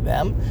not good for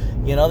them.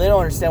 They don't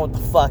understand what the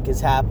fuck is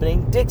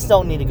happening. Dicks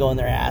don't need to go in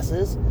their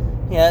asses.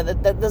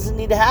 That doesn't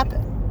need to happen.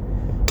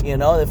 It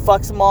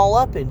fucks them all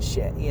up and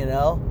shit.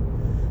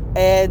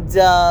 And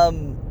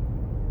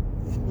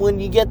when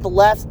you get the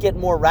left get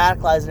more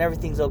radicalized and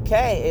everything's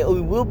okay, it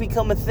will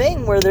become a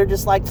thing where they're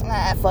just like,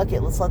 fuck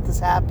it, let's let this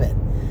happen,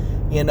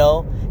 And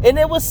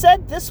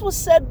this was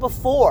said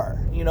before,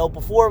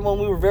 before when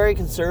we were very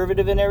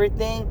conservative and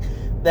everything,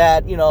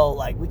 that,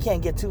 like, we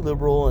can't get too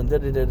liberal and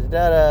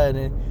da-da-da-da-da,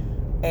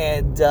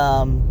 and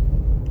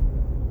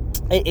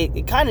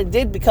it kind of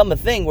did become a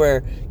thing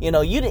where, you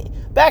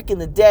didn't, back in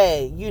the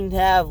day, you didn't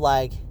have,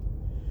 like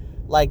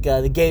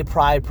the gay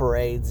pride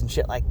parades and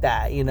shit like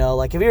that,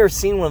 Like, have you ever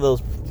seen one of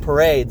those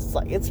parades?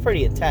 It's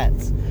pretty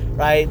intense,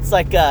 right? It's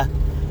like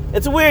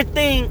it's a weird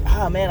thing.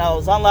 Oh man, I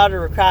was on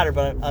Louder Crowder,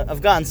 but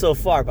I've gone so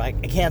far, but I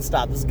can't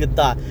stop. This is a good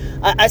thought.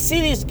 I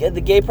see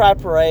the gay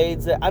pride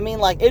parades. I mean,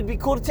 like, it'd be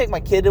cool to take my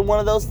kid in one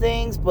of those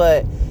things,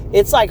 but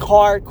it's like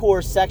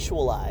hardcore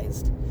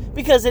sexualized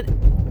because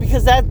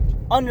that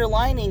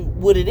underlining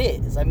what it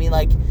is. I mean,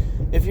 like,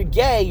 if you're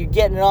gay, you're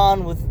getting it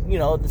on with, you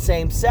know, the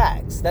same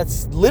sex.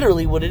 That's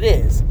literally what it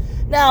is.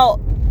 Now,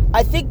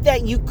 I think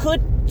that you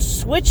could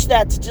switch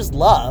that to just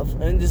love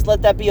and just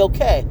let that be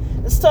okay.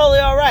 It's totally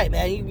all right,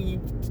 man.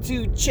 You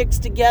two chicks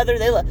together,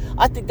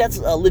 I think that's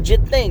a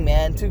legit thing,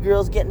 man. Two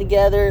girls getting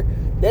together,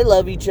 they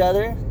love each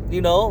other.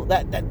 You know,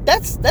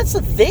 that's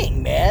a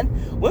thing,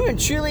 man. Women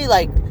truly,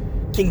 like,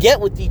 can get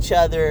with each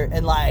other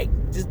and, like,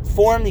 just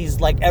form these,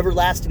 like,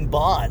 everlasting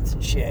bonds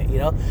and shit, you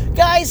know?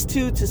 Guys,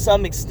 too, to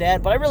some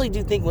extent, but I really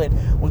do think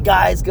when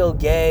guys go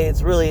gay,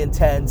 it's really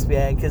intense,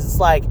 man, because it's,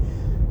 like,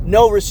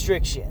 no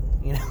restriction,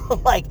 you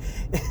know? Like,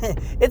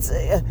 it's...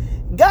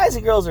 guys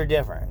and girls are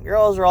different.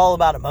 Girls are all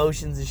about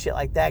emotions and shit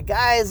like that.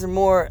 Guys are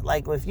more,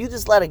 like, if you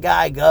just let a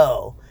guy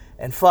go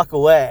and fuck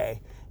away,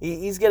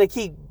 he's gonna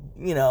keep,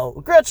 you know...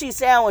 Grilled cheese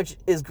sandwich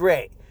is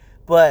great,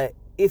 but...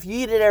 if you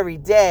eat it every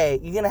day,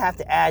 you're going to have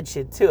to add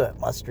shit to it.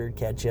 Mustard,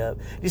 ketchup.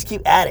 Just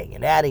keep adding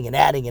and adding and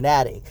adding and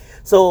adding.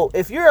 So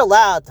if you're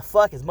allowed to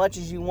fuck as much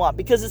as you want,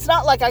 because it's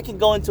not like I can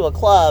go into a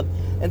club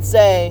and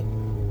say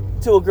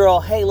to a girl,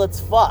 hey, let's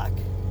fuck.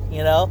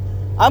 You know?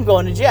 I'm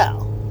going to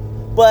jail.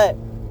 But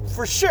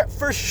for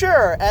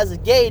sure, as a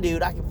gay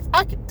dude, I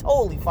could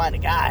totally find a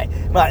guy.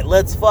 Like,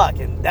 let's fuck.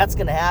 And that's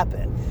going to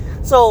happen.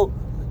 So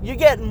you're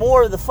getting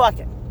more of the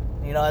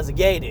fucking, you know, as a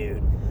gay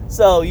dude.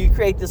 So you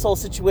create this whole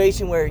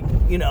situation where,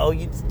 you know,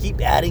 you just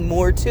keep adding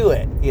more to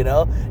it, you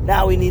know.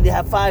 Now we need to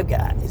have 5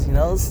 guys, you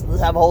know.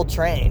 Let's have a whole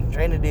train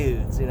of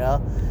dudes, you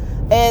know.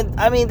 And,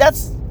 I mean,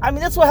 that's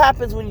what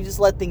happens when you just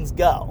let things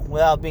go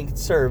without being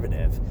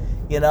conservative,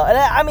 you know. And,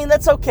 I mean,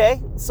 that's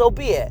okay. So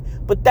be it.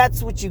 But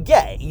that's what you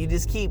get. You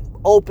just keep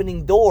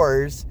opening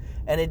doors,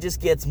 and it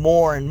just gets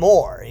more and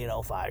more, you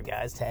know, 5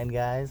 guys, 10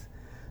 guys,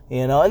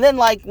 you know. And then,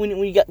 like, when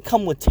you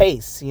come with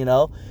tastes, you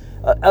know,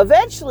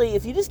 eventually,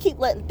 if you just keep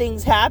letting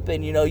things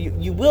happen, you know,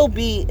 you will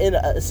be in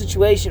a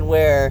situation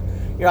where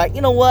you're like,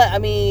 you know what, I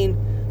mean,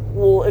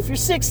 well, if you're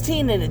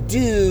 16 and a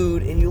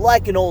dude and you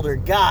like an older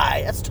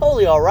guy, that's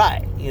totally all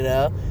right, you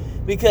know,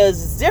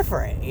 because it's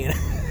different, you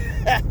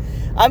know.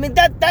 I mean,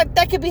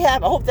 that could be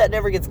happening. I hope that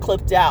never gets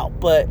clipped out,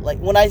 but, like,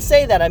 when I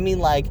say that, I mean,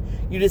 like,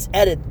 you just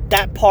edit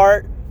that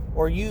part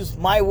or use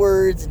my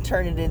words and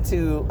turn it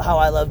into how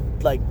I love,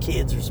 like,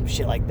 kids or some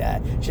shit like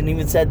that. Shouldn't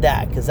even said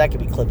that, because that could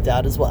be clipped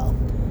out as well.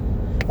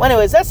 Well,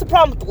 anyways, that's the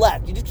problem with the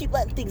left. You just keep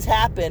letting things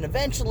happen.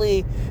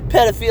 Eventually,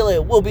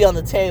 pedophilia will be on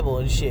the table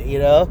and shit, you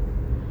know?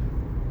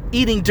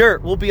 Eating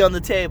dirt will be on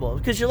the table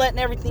because you're letting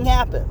everything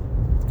happen.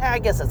 I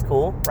guess that's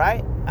cool,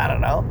 right? I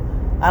don't know.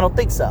 I don't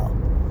think so.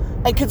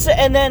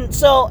 And then,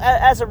 so,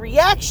 as a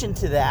reaction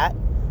to that,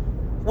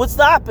 what's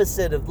the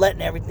opposite of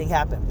letting everything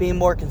happen? Being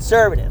more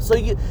conservative. So,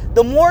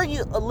 the more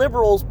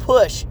liberals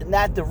push in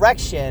that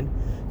direction,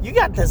 you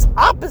got this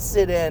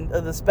opposite end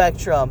of the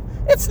spectrum.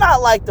 It's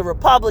not like the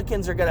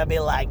Republicans are going to be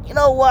like, you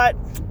know what?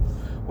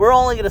 We're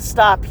only going to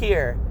stop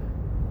here.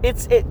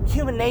 It's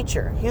human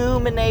nature.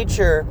 Human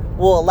nature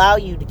will allow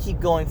you to keep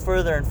going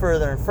further and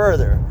further and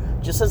further.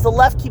 Just as the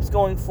left keeps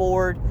going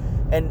forward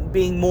and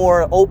being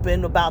more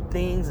open about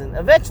things, and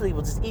eventually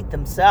will just eat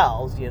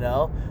themselves, you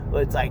know?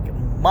 It's like,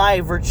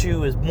 my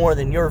virtue is more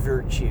than your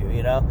virtue,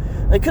 you know?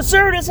 The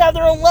conservatives have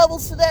their own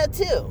levels to that,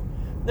 too.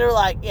 They're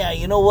like, yeah,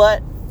 you know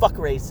what? Fuck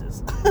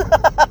races.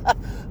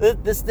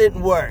 This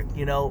didn't work,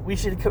 you know. We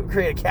should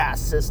create a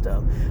caste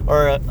system,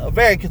 or a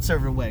very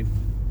conservative way.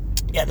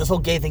 Yeah, this whole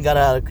gay thing got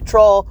out of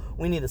control.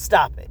 We need to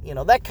stop it. You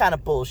know, that kind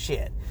of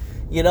bullshit.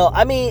 You know,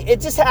 I mean,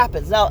 it just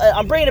happens. Now,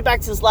 I'm bringing it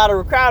back to this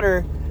Louder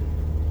Crowder,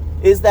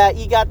 is that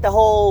you got the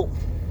whole,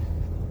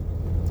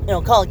 you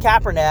know, Colin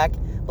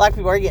Kaepernick. Black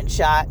people are getting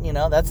shot, you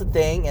know, that's a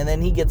thing. And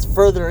then he gets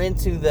further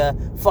into the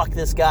fuck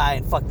this guy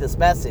and fuck this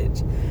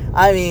message.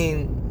 I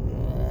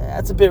mean,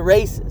 that's a bit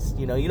racist,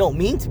 you know. You don't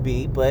mean to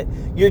be, but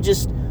you're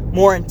just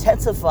more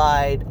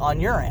intensified on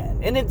your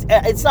end. And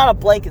it's not a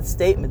blanket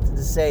statement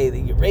to say that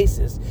you're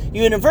racist.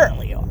 You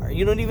inadvertently are.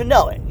 You don't even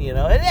know it, you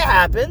know. And it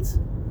happens.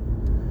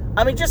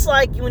 I mean, just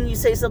like when you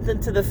say something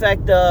to the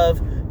effect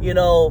of, you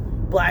know,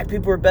 black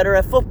people are better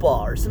at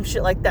football or some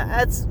shit like that.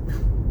 That's,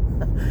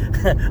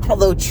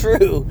 although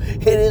true,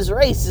 it is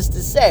racist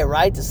to say,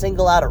 right? To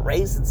single out a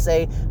race and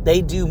say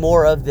they do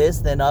more of this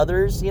than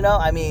others, you know.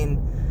 I mean,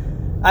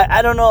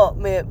 I don't know,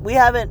 man, we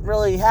haven't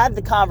really had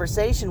the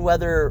conversation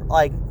whether,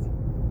 like,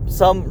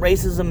 some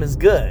racism is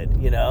good,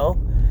 you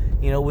know?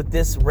 You know, with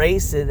this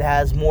race, it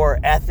has more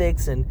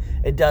ethics and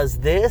it does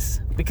this.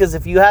 Because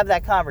if you have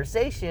that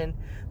conversation,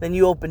 then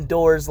you open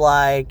doors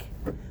like,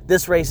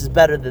 this race is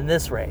better than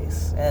this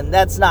race. And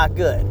that's not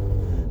good.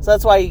 So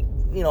that's why,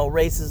 you know,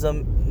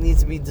 racism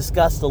needs to be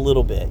discussed a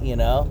little bit, you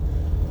know?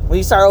 When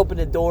you start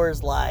opening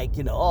doors like,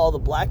 you know, all the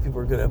black people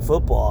are good at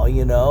football,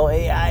 you know,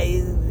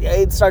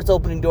 it starts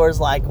opening doors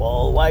like,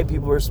 well, white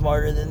people are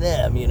smarter than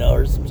them, you know,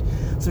 or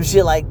some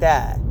shit like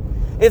that.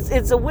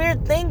 It's a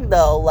weird thing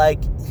though. Like,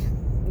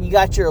 you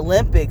got your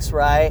Olympics,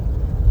 right?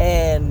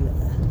 And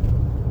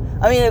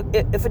I mean,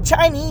 if a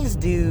Chinese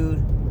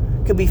dude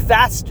could be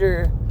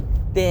faster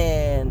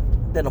than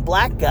a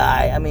black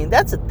guy, I mean,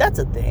 that's a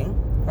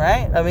thing,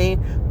 right? I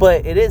mean,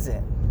 but it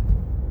isn't.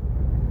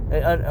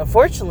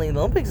 Unfortunately, the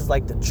Olympics is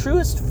like the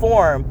truest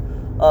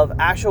form of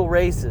actual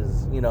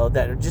races, you know,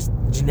 that are just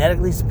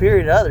genetically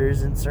superior to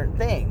others in certain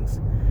things.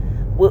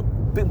 Well,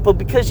 but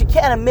because you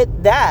can't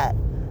admit that,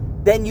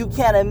 then you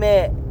can't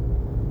admit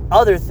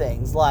other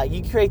things. Like,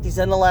 you create these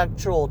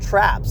intellectual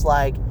traps,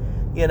 like,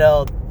 you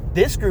know,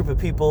 this group of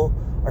people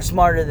are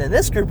smarter than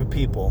this group of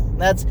people.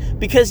 That's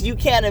because you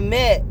can't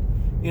admit,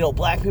 you know,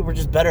 black people are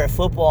just better at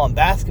football and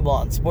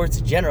basketball and sports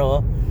in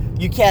general.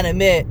 You can't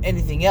admit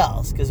anything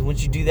else, because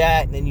once you do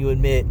that, then you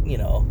admit, you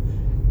know,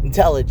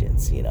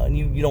 intelligence, you know, and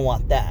you don't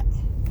want that.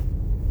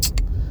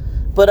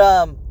 But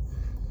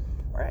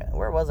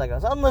where was I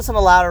going? So I'm listening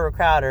to Louder or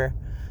Crowder,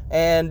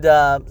 and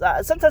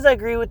sometimes I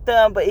agree with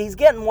them, but he's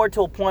getting more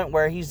to a point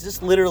where he's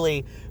just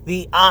literally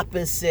the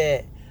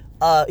opposite.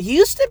 He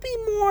used to be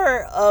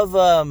more of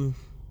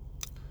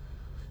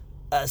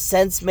a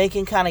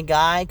sense-making kind of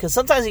guy, because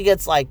sometimes he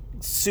gets, like,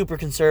 super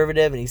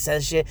conservative and he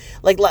says shit.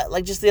 Like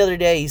just the other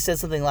day, he said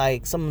something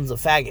like, someone's a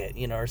faggot,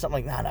 you know, or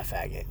something like, nah, not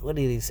faggot. What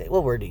did he say?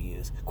 What word did he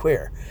use?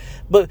 Queer.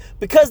 But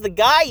because the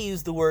guy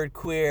used the word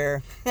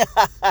queer,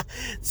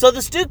 so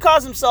this dude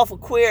calls himself a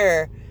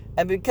queer,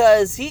 and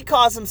because he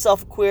calls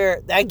himself a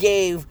queer, that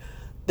gave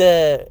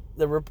the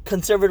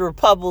conservative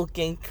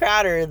Republican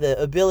Crowder the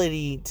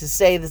ability to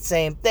say the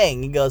same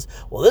thing. He goes,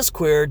 well, this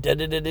queer,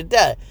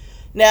 da-da-da-da-da.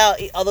 Now,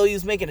 although he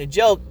was making a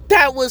joke,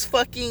 that was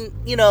fucking,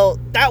 you know,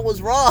 that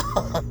was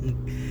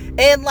wrong.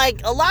 And,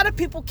 like, a lot of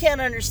people can't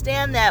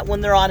understand that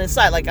when they're on his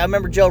side. Like, I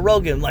remember Joe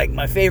Rogan, like,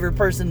 my favorite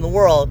person in the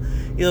world.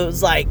 It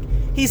was like,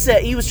 he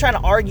said, he was trying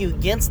to argue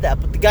against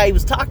that, but the guy he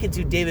was talking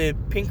to, David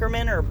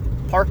Pinkerman or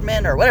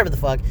Parkman or whatever the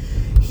fuck,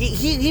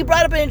 he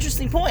brought up an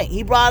interesting point.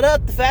 He brought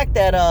up the fact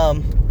that,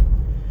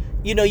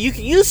 you know, you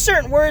can use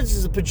certain words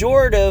as a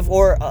pejorative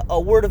or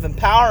a word of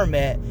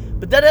empowerment,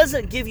 but that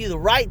doesn't give you the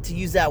right to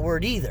use that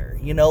word either.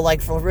 You know,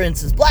 like, for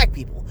instance, black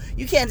people.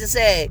 You can't just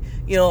say,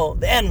 you know,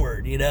 the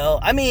N-word, you know.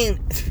 I mean,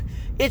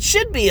 it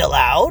should be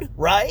allowed,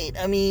 right?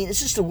 I mean, it's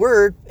just a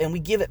word, and we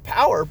give it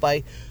power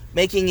by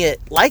making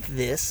it like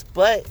this.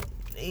 But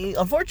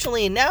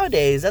unfortunately,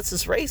 nowadays, that's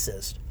just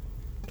racist.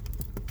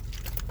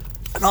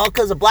 And all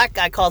because a black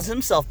guy calls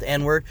himself the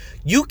N-word,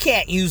 you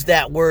can't use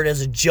that word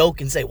as a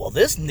joke and say, well,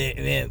 this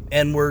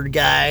N-word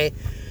guy,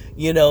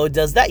 you know,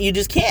 does that. You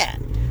just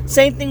can't.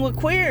 Same thing with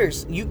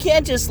queers. You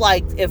can't just,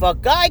 like, if a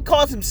guy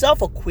calls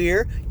himself a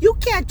queer, you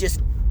can't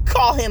just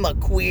call him a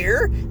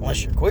queer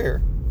unless you're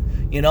queer.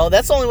 You know,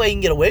 that's the only way you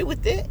can get away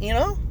with it, you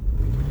know?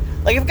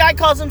 Like, if a guy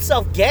calls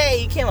himself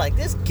gay, you can't, like,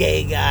 this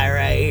gay guy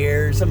right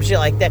here or some shit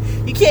like that.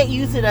 You can't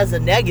use it as a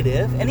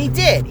negative, and he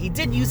did. He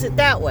did use it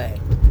that way.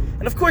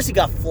 And, of course, he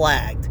got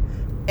flagged.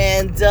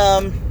 And,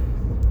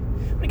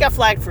 he got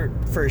flagged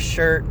for a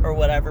shirt or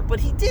whatever, but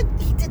he did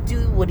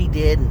do what he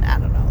did, and I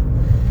don't know.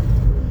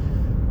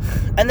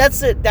 And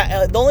that's it.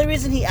 The only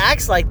reason he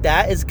acts like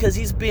that is because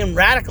he's being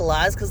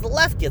radicalized, because the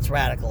left gets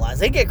radicalized.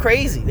 They get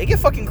crazy. They get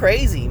fucking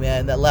crazy,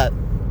 man, that left.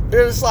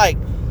 They're just, like,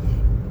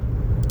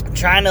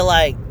 trying to,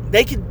 like,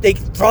 they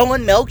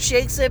throwing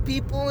milkshakes at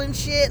people and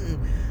shit, and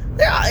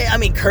they're, I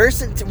mean,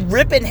 cursing,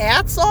 ripping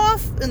hats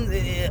off, and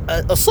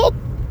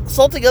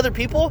assaulting other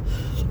people.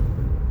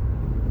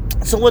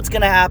 So what's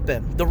going to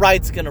happen? The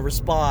right's going to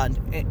respond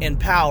in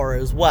power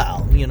as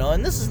well, you know,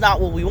 and this is not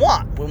what we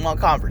want. We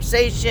want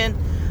conversation.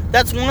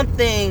 That's one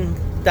thing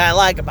that I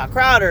like about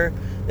Crowder,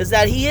 is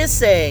that he is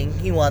saying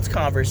he wants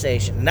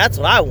conversation. And that's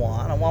what I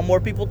want. I want more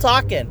people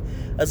talking,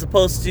 as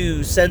opposed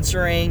to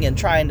censoring and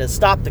trying to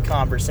stop the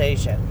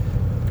conversation.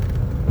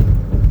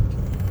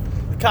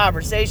 The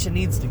conversation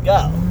needs to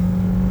go.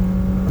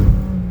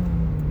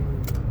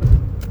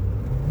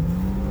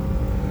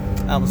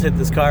 I almost hit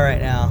this car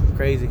right now.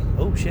 Crazy.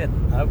 Oh, shit.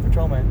 Out of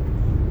control,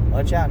 man.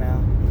 Watch out now.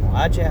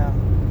 Watch out.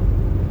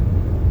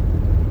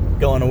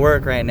 Going to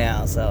work right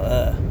now,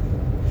 so,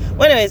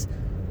 Well, anyways,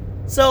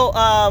 so,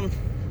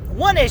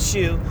 one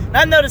issue, and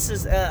I noticed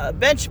this,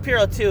 Ben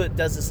Shapiro, too,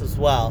 does this as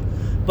well,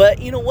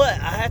 but you know what,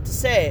 I have to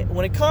say,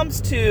 when it comes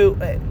to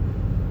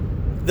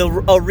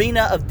the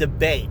arena of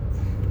debate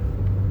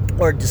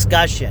or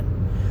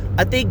discussion,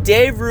 I think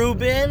Dave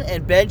Rubin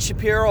and Ben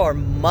Shapiro are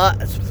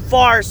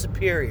far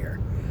superior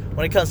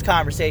when it comes to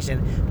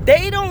conversation.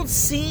 They don't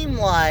seem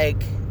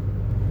like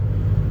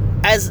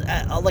as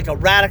like a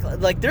radical,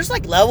 like there's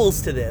like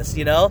levels to this,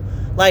 you know,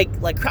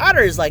 like Crowder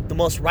is like the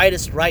most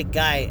rightist right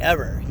guy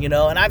ever, you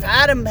know, and I've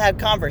had him have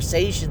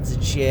conversations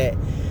and shit,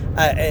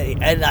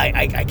 and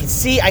I can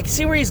see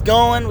where he's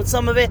going with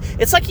some of it.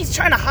 It's like he's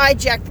trying to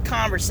hijack the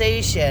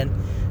conversation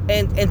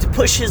and to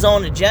push his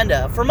own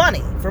agenda for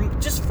money,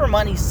 for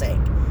money's sake.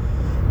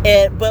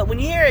 But when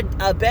you hear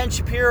Ben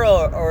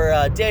Shapiro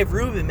or Dave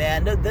Rubin,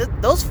 man,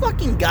 those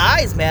fucking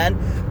guys, man,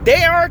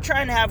 they are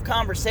trying to have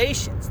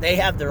conversations. They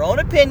have their own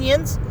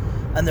opinions,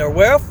 and they're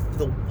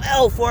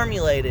well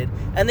formulated,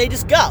 and they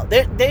just go.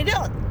 They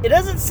don't. It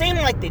doesn't seem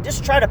like they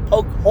just try to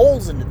poke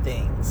holes into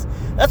things.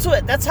 That's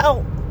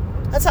how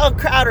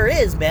Crowder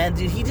is, man.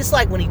 Dude, he just,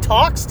 like, when he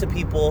talks to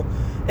people,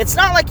 it's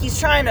not like he's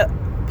trying to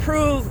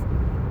prove.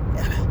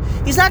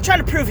 He's not trying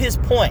to prove his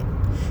point.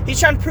 He's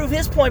trying to prove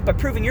his point by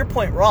proving your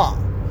point wrong,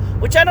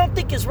 which I don't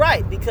think is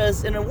right,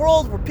 because in a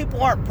world where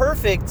people aren't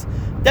perfect,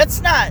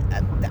 that's not.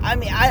 I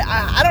mean,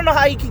 I don't know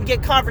how you can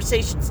get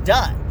conversations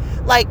done.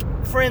 Like,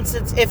 for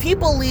instance, if he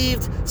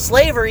believed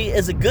slavery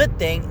is a good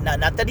thing,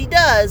 not that he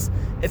does,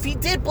 if he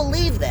did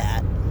believe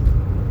that,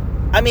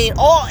 I mean,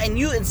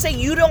 and say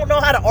you don't know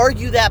how to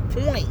argue that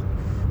point,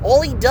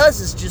 all he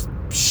does is just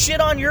shit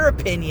on your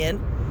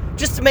opinion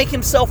just to make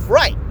himself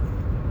right.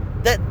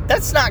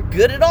 That's not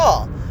good at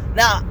all.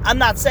 Now, I'm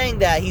not saying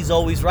that he's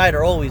always right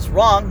or always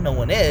wrong. No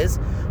one is.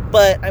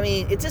 But, I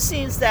mean, it just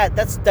seems that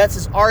that's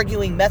his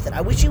arguing method.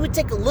 I wish he would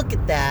take a look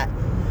at that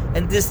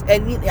and just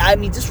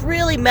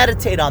really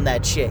meditate on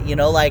that shit, you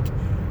know, like,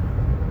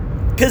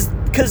 because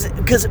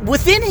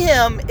within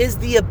him is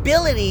the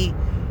ability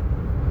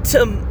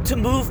to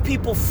move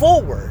people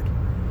forward,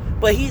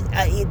 but he's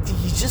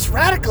just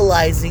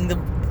radicalizing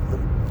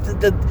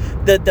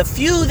the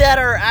few that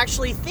are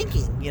actually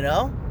thinking, you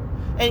know,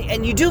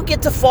 and you do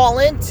get to fall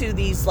into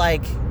these,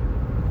 like,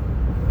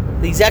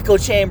 these echo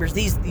chambers,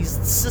 these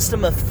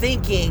system of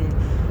thinking,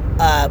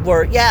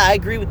 where, yeah, I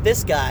agree with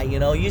this guy, you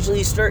know,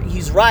 usually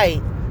he's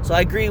right, so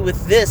I agree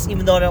with this,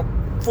 even though I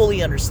don't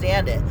fully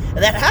understand it, and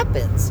that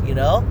happens, you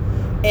know,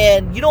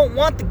 and you don't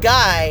want the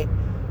guy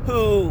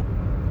who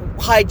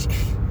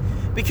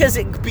because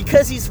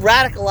he's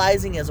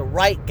radicalizing as a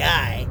right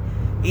guy,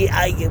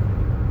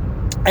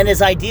 and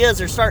his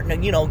ideas are starting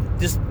to, you know,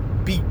 just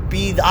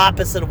be the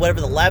opposite of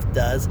whatever the left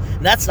does,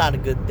 and that's not a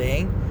good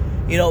thing.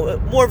 You know,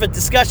 more of a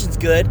discussion's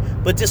good,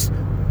 but just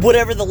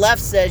whatever the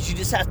left says, you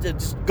just have to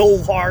just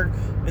go hard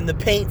in the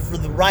paint for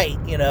the right,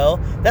 you know?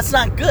 That's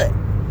not good.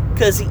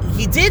 Because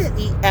he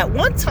at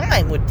one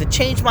time, to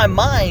change my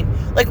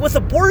mind, like with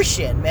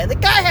abortion, man, the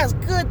guy has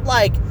good,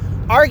 like,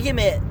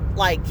 argument,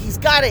 like, he's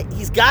got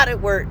it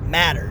where it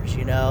matters,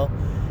 you know?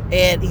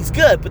 And he's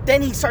good, but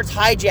then he starts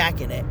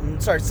hijacking it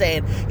and starts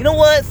saying, you know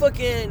what,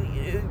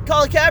 fucking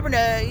Colin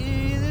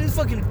Kaepernick, he's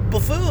fucking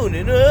buffoon,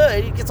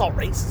 and he gets all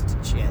racist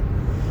and shit.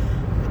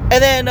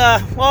 And then,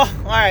 well,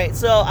 all right.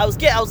 So I was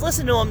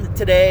listening to him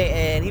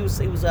today, and he was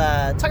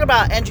talking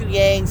about Andrew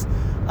Yang's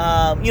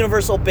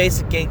universal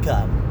basic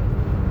income.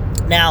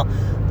 Now,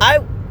 I,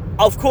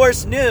 of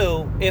course,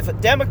 knew if a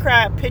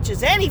Democrat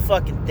pitches any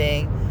fucking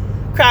thing,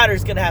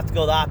 Crowder's gonna have to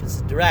go the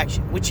opposite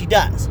direction, which he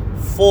does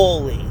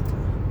fully.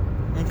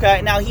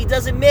 Okay. Now, he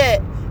does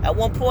admit at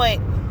one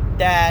point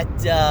that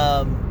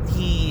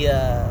he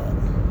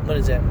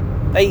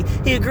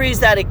agrees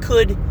that it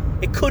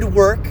could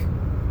work,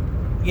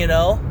 you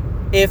know,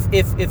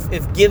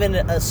 if given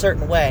a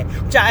certain way,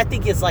 which I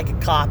think is like a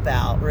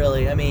cop-out,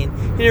 really. I mean,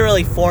 he didn't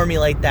really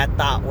formulate that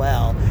thought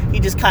well. He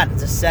just kind of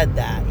just said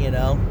that, you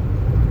know.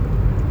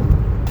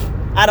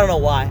 I don't know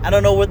why. I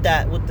don't know what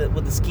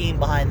the scheme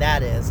behind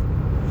that is.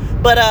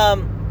 But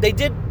they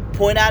did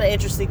point out an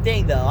interesting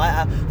thing, though.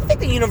 I think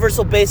the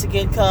universal basic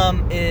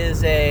income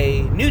is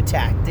a new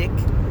tactic,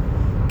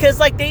 because,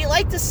 like, they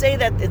like to say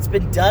that it's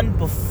been done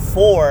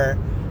before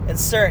in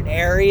certain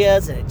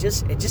areas, and it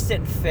just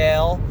didn't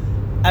fail.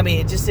 I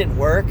mean, it just didn't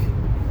work,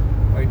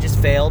 or it just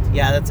failed.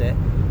 Yeah, that's it.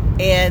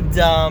 And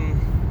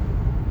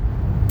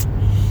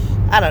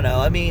I don't know.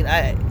 I mean,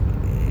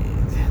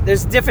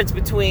 there's a difference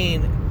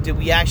between, did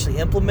we actually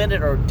implement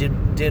it or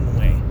didn't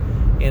we?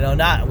 You know,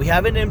 we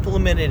haven't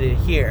implemented it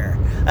here.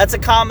 That's a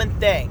common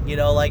thing. You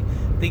know, like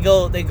they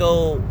go.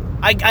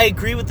 I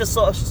agree with the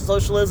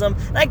socialism,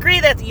 and I agree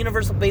that the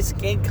universal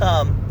basic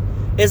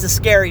income is a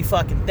scary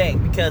fucking thing,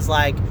 because,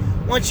 like,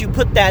 once you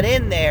put that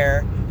in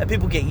there and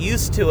people get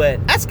used to it,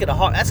 that's gonna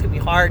be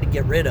hard to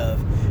get rid of.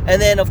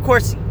 And then, of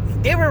course,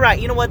 they were right.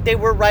 You know what? They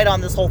were right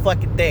on this whole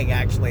fucking thing,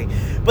 actually.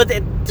 But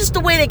just the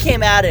way they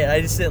came at it, I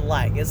just didn't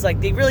like. It's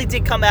like they really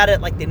did come at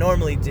it like they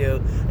normally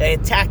do. They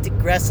attacked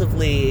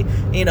aggressively,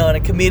 you know, in a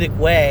comedic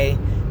way.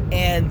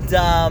 And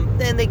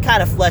then they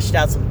kind of fleshed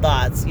out some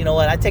thoughts. You know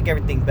what? I take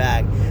everything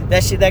back.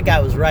 That guy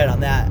was right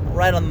on that.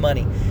 Right on the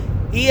money.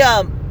 He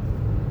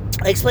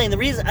explained the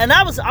reason, and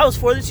I was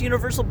for this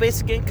universal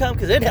basic income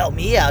because it helped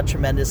me out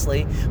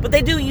tremendously. But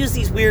they do use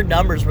these weird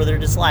numbers where they're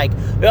just like,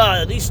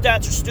 oh, these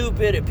stats are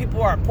stupid and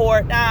people aren't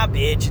poor. Nah,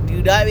 bitch,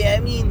 dude. I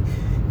mean,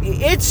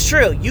 it's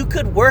true. You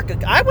could work.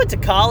 I went to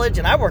college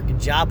and I work a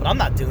job, but I'm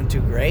not doing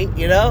too great.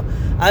 You know,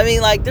 I mean,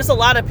 like, there's a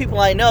lot of people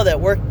I know that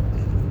work,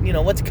 you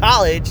know, went to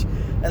college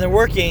and they're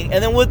working,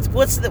 and then what's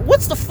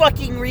the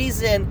fucking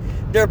reason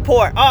they're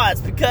poor? Oh,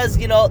 it's because,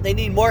 you know, they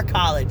need more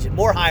college and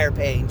more higher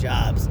paying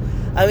jobs.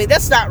 I mean,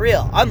 that's not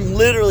real. I'm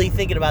literally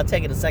thinking about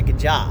taking a second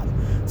job.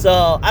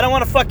 So I don't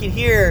want to fucking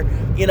hear,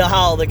 you know,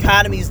 how the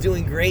economy's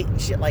doing great and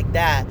shit like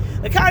that.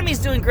 The economy's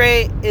doing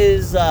great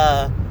is,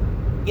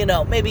 you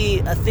know,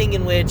 maybe a thing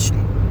in which,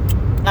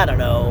 I don't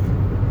know,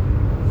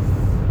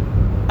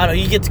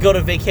 you get to go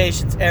to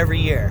vacations every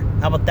year.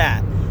 How about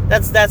that?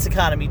 That's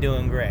economy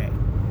doing great.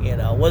 You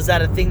know, was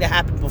that a thing that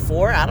happened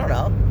before? I don't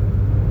know.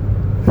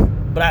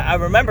 But I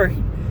remember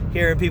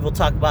hearing people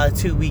talk about a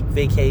 2-week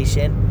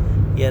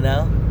vacation, you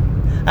know.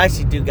 I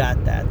actually do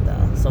got that,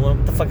 though. So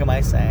what the fuck am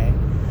I saying?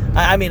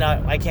 I mean,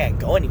 I can't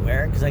go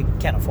anywhere because I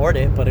can't afford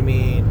it. But, I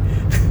mean,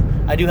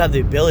 I do have the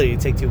ability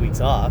to take 2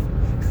 weeks off.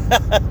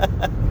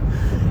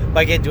 But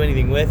I can't do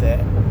anything with it.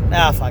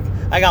 Ah, fuck.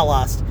 I got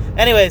lost.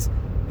 Anyways,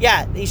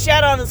 yeah, he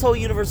shat on this whole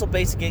universal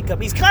basic income.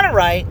 He's kind of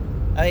right.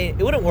 I mean,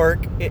 it wouldn't work.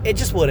 It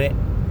just wouldn't.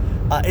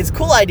 It's a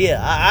cool idea.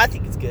 I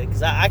think it's good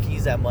because I can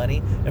use that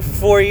money. And for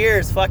 4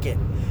 years, fuck it.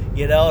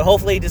 You know, and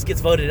hopefully it just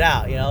gets voted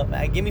out. You know,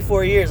 give me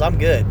 4 years, I'm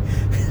good.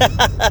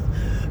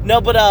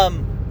 No, but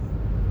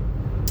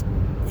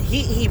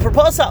he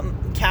proposed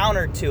something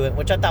counter to it,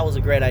 which I thought was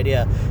a great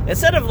idea.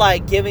 Instead of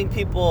like giving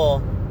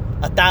people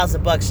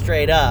 $1,000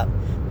 straight up,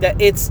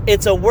 that it's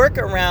a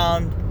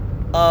workaround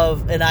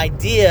of an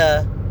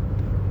idea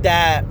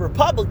that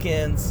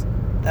Republicans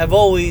have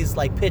always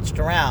like pitched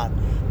around,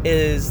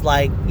 is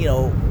like, you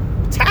know,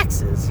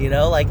 taxes. You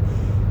know, like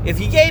if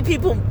you gave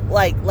people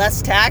like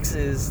less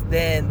taxes,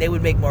 then they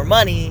would make more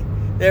money.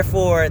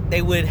 Therefore,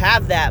 they would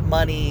have that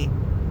money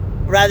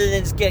rather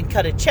than just getting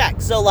cut a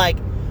check. So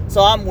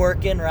I'm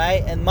working,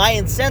 right? And my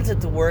incentive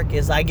to work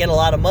is I get a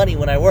lot of money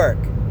when I work.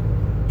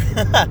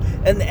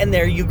 and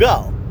there you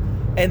go.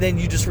 And then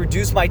you just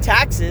reduce my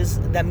taxes.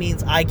 That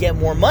means I get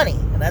more money.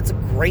 And that's a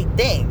great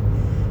thing.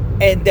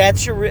 And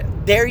that's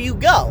there you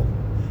go.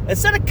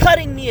 Instead of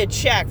cutting me a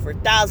check for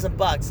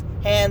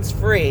 $1,000, hands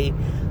free,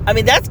 I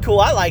mean, that's cool.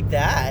 I like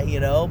that, you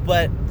know,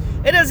 but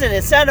it doesn't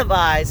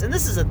incentivize, and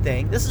this is a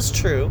thing, this is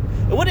true,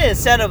 it wouldn't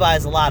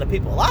incentivize a lot of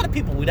people. A lot of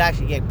people would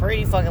actually get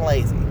pretty fucking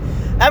lazy.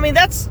 I mean,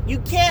 you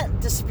can't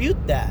dispute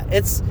that.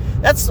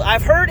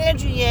 I've heard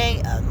Andrew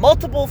Yang on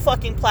multiple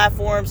fucking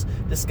platforms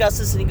discuss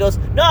this, and he goes,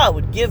 no, I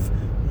would give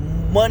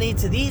money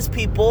to these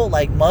people,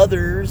 like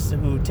mothers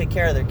who take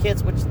care of their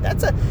kids, which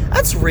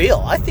that's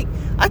real. I think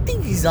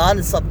he's on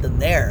to something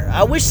there.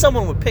 I wish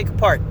someone would pick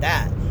apart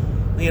that.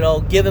 You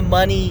know, giving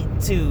money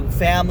to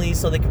families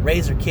so they can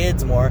raise their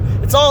kids more.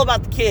 It's all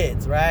about the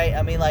kids, right?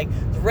 I mean, like,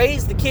 to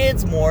raise the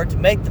kids more, to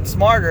make them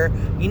smarter,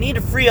 you need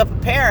to free up a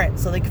parent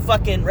so they can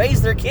fucking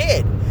raise their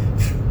kid.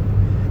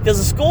 Because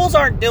the schools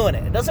aren't doing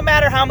it. It doesn't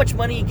matter how much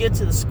money you give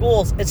to the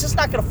schools. It's just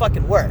not going to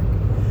fucking work.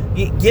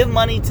 You give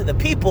money to the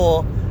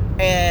people,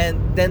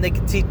 and then they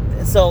can teach.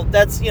 So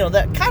that's, you know,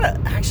 that kind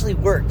of actually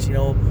works, you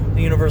know,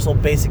 the universal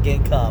basic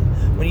income.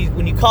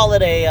 When you call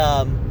it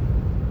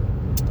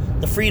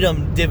the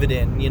freedom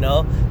dividend, you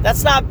know,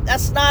 that's not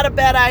a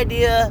bad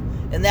idea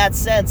in that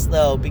sense,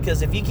 though,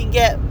 because if you can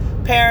get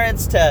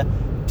parents to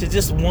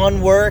just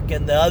one work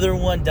and the other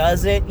one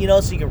doesn't, you know,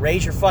 so you can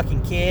raise your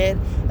fucking kid,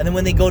 and then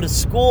when they go to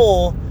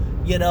school,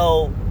 you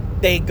know,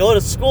 they go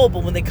to school,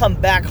 but when they come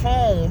back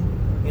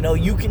home, you know,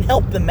 you can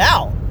help them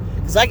out.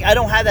 Because I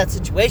don't have that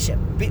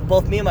situation.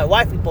 Both me and my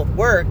wife, we both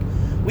work.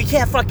 We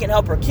can't fucking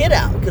help our kid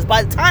out, because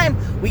by the time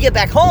we get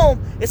back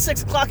home, it's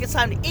 6 o'clock, it's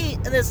time to eat,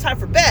 and then it's time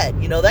for bed,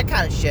 you know, that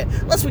kind of shit.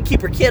 Unless we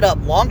keep our kid up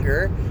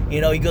longer,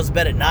 you know, he goes to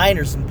bed at 9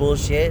 or some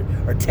bullshit,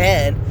 or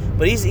 10,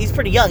 but he's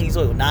pretty young. He's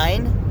what,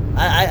 9?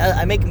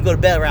 I make him go to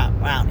bed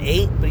around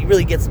 8, but he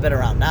really gets to bed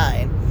around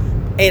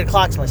 9. 8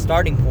 o'clock's my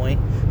starting point.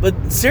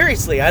 But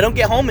seriously, I don't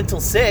get home until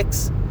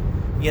 6,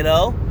 you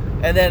know,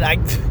 and then I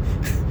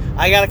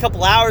got a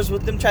couple hours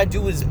with them, trying to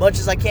do as much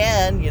as I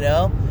can, you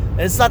know,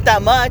 and it's not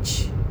that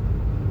much.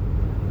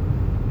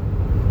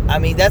 I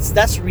mean,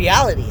 that's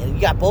reality, and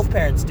you got both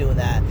parents doing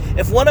that.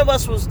 If one of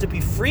us was to be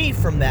free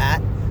from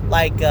that,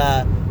 like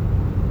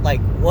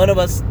one of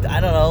us, I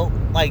don't know,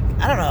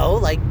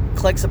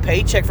 collects a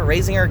paycheck for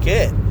raising our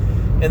kid,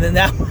 and then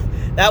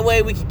that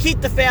way we can keep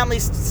the family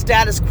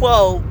status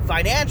quo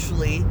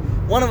financially.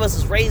 One of us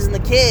is raising the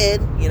kid,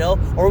 you know,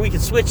 or we can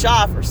switch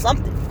off or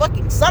something,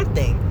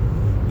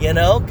 you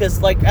know,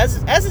 because like as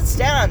it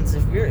stands,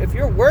 if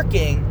you're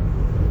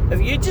working, if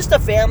you're just a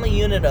family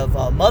unit of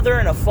a mother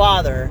and a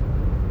father,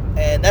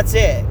 and that's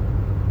it,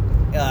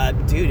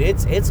 dude,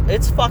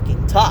 it's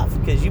fucking tough,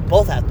 because you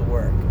both have to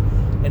work.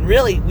 And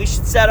really, we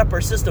should set up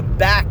our system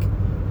back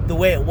the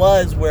way it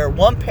was, where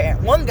one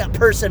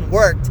person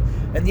worked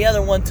and the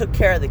other one took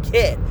care of the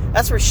kid.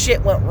 That's where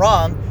shit went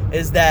wrong,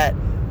 is that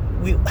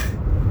we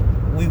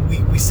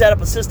set up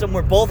a system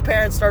where both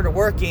parents started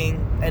working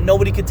and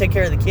nobody could take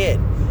care of the kid.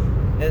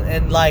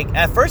 And like,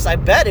 at first, I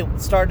bet it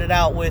started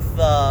out with,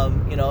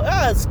 you know,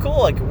 it's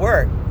cool, I could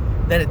work.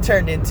 Then it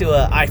turned into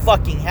I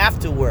fucking have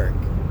to work.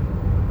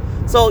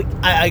 So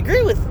I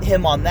agree with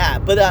him on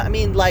that. But I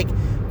mean, like,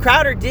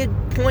 Crowder did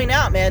point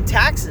out, man,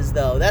 taxes,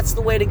 though, that's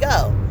the way to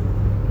go.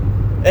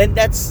 And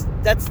that's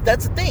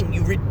the thing.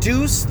 You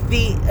reduce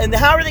and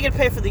how are they going to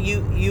pay for the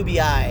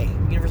UBI,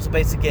 Universal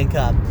Basic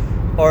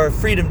Income, or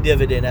freedom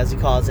dividend, as he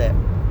calls it?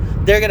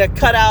 They're going to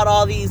cut out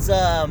all these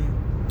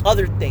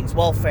other things,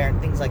 welfare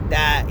and things like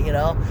that, you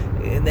know,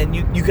 and then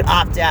you can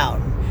opt out.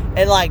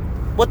 And like,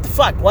 what the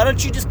fuck? Why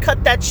don't you just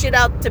cut that shit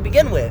out to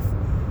begin with?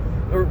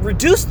 Or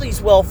reduce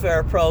these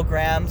welfare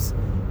programs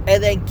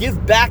and then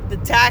give back the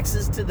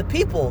taxes to the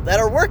people that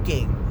are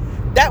working.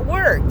 That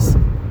works.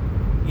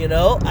 You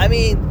know, I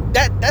mean,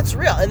 that's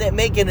real. And then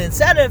make an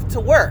incentive to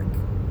work.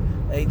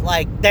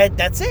 Like,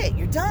 that's it.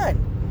 You're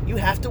done. You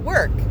have to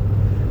work.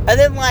 And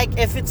then, like,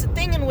 if it's a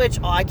thing in which,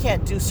 I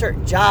can't do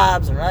certain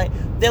jobs, right,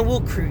 then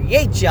we'll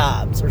create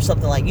jobs or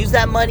something like, use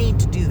that money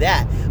to do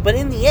that. But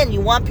in the end, you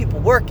want people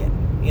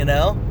working, you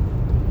know,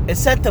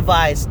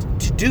 incentivized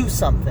to do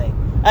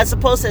something, as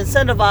opposed to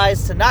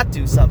incentivized to not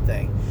do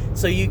something.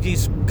 So you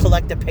just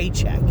collect a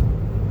paycheck,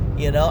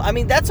 you know. I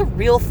mean, that's a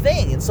real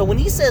thing. And so when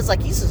he says,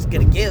 like, he's just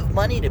going to give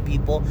money to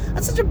people,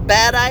 that's such a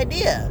bad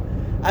idea.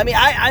 I mean,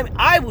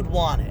 I would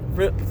want it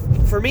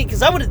for me,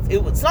 because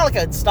it's not like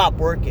I'd stop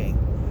working.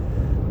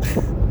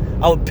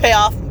 I would pay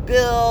off my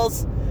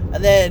bills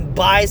and then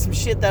buy some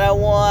shit that I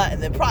want,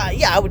 and then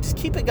probably, I would just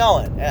keep it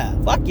going. Yeah,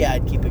 fuck yeah,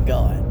 I'd keep it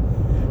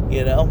going,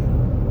 you know.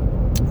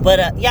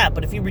 But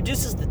but if he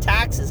reduces the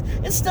taxes,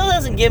 it still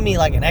doesn't give me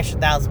like an extra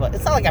 $1,000.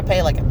 It's not like I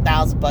pay like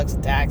 $1,000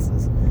 in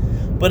taxes.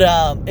 But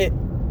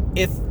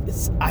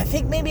I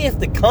think maybe if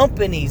the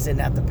companies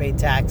didn't have to pay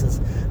taxes,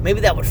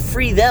 maybe that would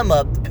free them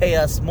up to pay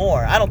us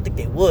more. I don't think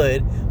they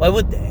would. Why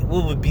would they?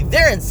 What would be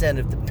their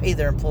incentive to pay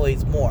their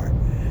employees more?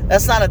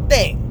 That's not a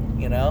thing,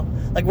 you know?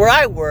 Like where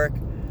I work,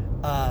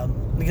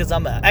 because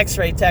I'm an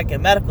x-ray tech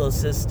and medical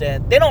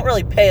assistant, they don't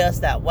really pay us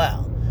that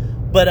well.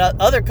 But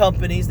other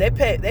companies, they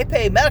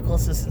pay medical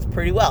assistants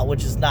pretty well,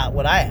 which is not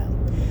what I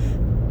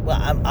am. Well,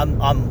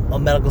 I'm a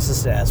medical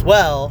assistant as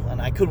well,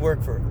 and I could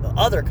work for the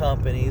other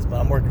companies, but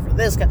I'm working for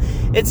this guy.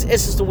 It's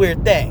just a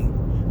weird thing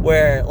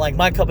where, like,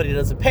 my company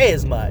doesn't pay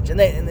as much, and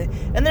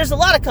there's a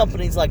lot of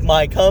companies like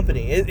my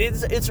company.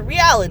 It's a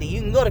reality. You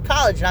can go to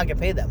college and not get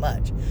paid that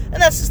much, and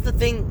that's just the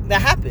thing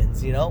that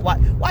happens. You know,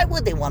 why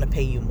would they want to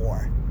pay you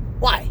more?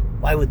 Why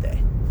would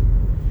they?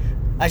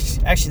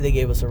 Actually, they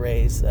gave us a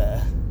raise.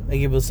 They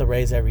give us a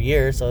raise every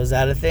year. So is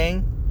that a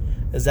thing?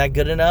 Is that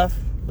good enough?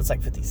 It's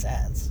like 50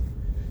 cents.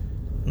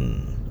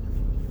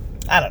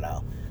 I don't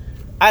know.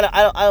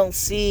 I don't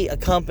see a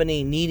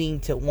company needing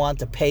to want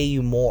to pay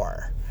you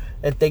more.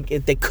 If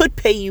they could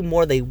pay you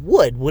more, they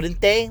would,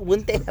 wouldn't they?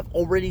 Wouldn't they have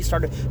already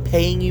started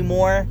paying you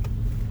more?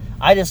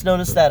 I just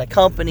noticed that a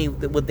company,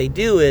 what they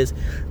do is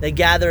they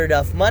gather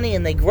enough money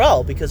and they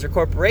grow because they're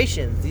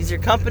corporations. These are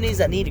companies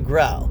that need to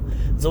grow.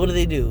 So what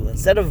do?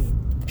 Instead of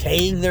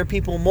paying their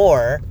people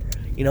more,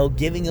 you know,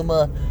 giving them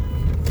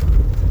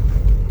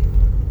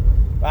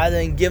rather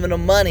than giving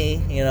them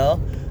money, you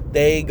know,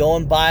 they go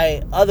and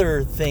buy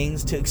other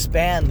things to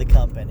expand the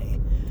company,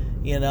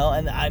 you know,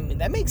 and I mean,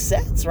 that makes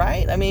sense,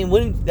 right? I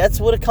mean, that's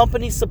what a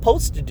company's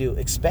supposed to do,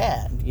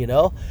 expand, you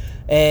know,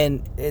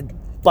 and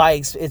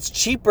it's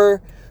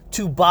cheaper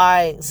to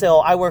buy. So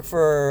I work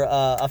for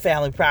a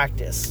family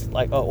practice,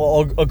 like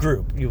a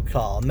group, you would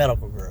call a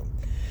medical group.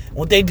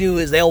 What they do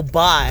is they'll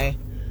buy,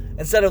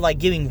 instead of like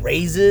giving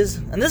raises,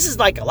 and this is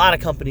like a lot of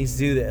companies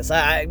do this.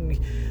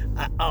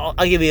 I'll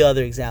give you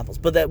other examples,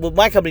 but what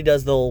my company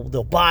does,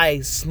 they'll buy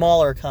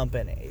smaller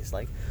companies,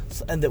 like,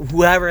 and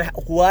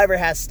whoever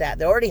has staff,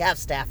 they already have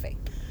staffing,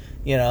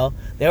 you know,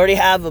 they already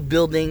have a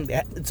building,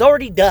 it's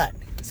already done,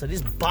 so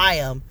just buy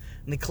them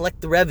and they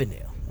collect the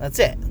revenue. That's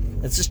it.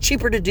 It's just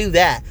cheaper to do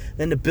that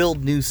than to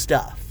build new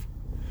stuff.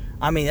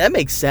 I mean, that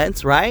makes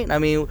sense, right? I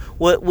mean,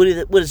 what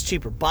is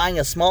cheaper, buying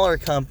a smaller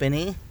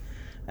company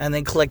and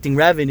then collecting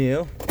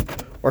revenue,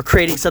 or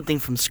creating something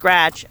from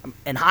scratch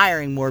and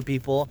hiring more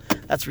people?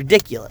 That's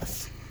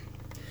ridiculous.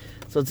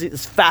 So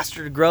it's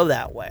faster to grow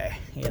that way,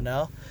 you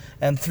know?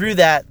 And through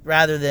that,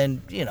 rather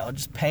than, you know,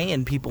 just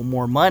paying people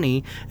more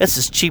money, it's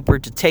just cheaper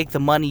to take the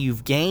money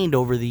you've gained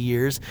over the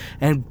years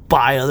and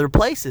buy other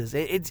places.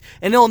 And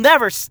it'll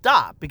never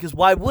stop, because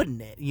why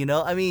wouldn't it? You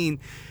know, I mean,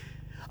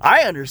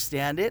 I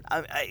understand it.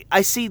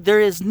 I see there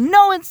is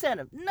no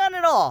incentive, none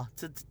at all,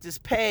 to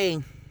just pay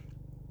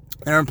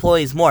their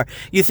employees more.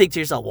 You think to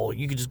yourself, well,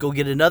 you could just go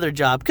get another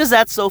job, because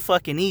that's so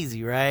fucking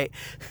easy, right?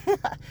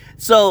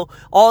 So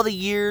all the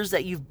years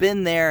that you've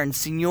been there and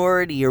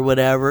seniority or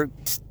whatever,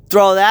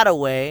 throw that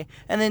away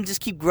and then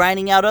just keep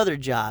grinding out other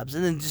jobs,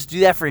 and then just do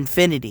that for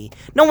infinity.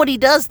 Nobody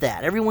does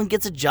that. Everyone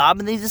gets a job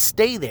and they just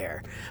stay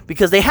there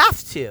because they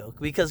have to,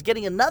 because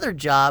getting another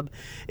job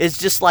is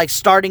just like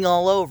starting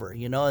all over,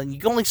 you know, and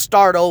you can only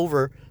start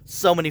over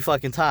so many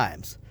fucking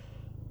times.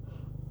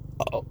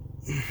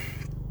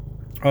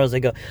 Or as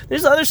they go,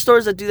 there's other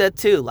stores that do that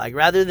too. Like,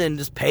 rather than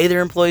just pay their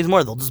employees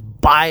more, they'll just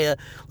buy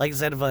like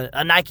instead of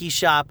a Nike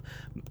shop,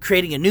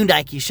 creating a new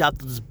Nike shop,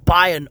 they'll just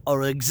buy an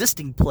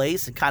existing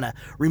place and kind of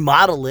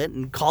remodel it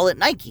and call it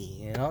Nike.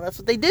 You know, that's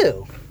what they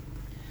do.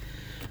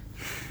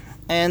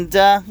 And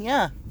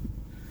that's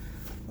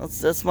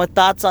my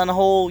thoughts on the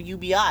whole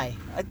UBI. I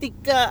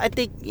think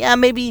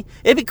maybe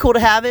it'd be cool to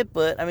have it,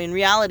 but I mean, in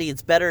reality,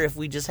 it's better if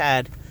we just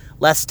had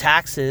less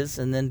taxes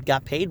and then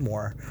got paid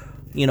more,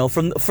 you know,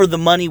 for the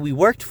money we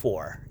worked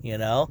for, you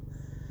know.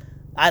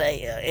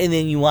 And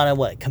then you want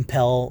to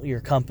compel your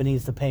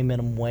companies to pay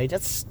minimum wage?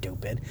 That's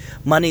stupid.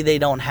 Money they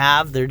don't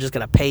have, they're just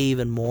gonna pay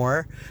even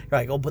more. You're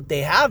like, oh, but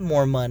they have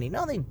more money.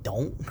 No, they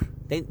don't.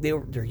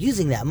 They're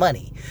using that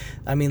money.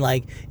 I mean,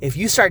 like, if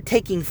you start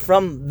taking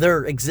from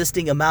their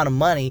existing amount of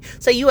money,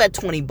 say you had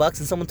 $20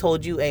 and someone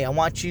told you, hey,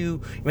 you're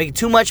making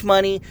too much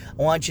money,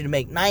 I want you to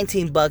make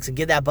 $19 and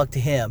give that buck to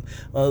him.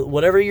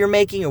 Whatever you're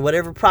making or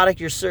whatever product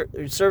your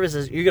service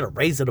is, you're going to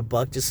raise it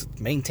 $1, just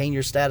maintain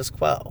your status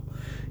quo,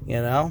 you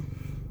know?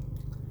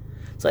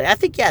 So I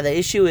think, the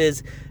issue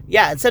is,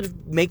 instead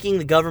of making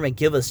the government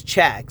give us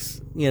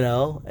checks, you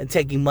know, and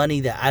taking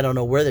money that I don't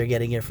know where they're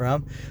getting it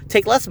from,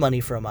 take less money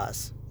from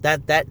us.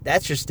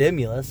 That's your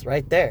stimulus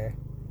right there.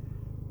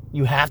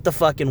 You have to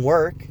fucking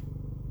work,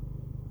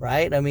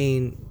 right? I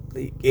mean,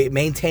 it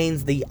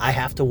maintains the I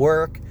have to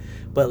work,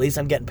 but at least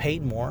I'm getting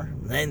paid more.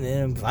 And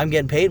if I'm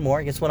getting paid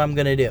more, guess what I'm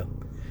going to do?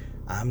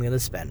 I'm going to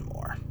spend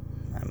more.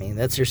 I mean,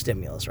 that's your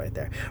stimulus right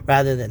there.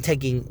 Rather than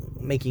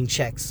making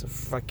checks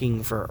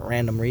fucking for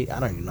random I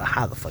don't even know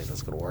how the fuck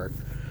that's going to work.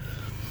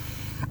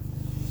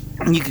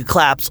 You could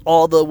collapse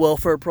all the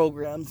welfare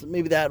programs, and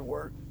maybe that'd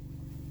work.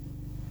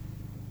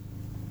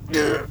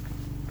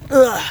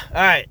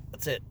 Alright,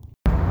 that's it.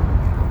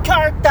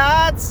 Car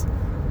thoughts.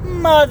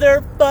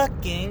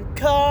 Motherfucking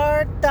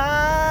car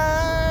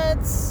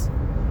thoughts.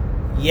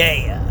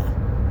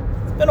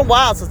 Yeah. It's been a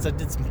while since I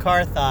did some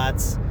car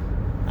thoughts.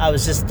 I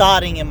was just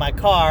thoughting in my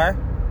car.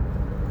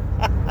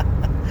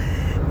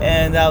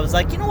 And I was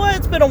like, you know what?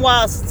 It's been a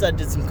while since I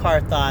did some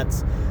car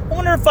thoughts. I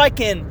wonder if I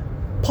can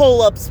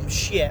pull up some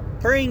shit.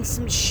 Bring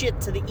some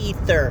shit to the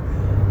ether.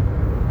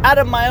 Out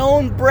of my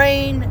own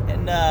brain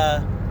and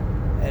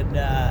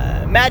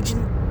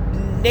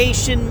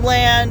imagination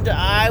land,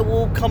 I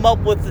will come up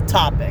with the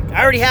topic.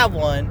 I already have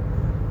one,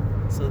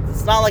 so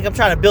it's not like I'm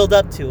trying to build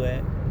up to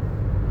it.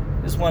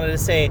 Just wanted to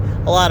say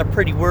a lot of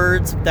pretty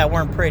words that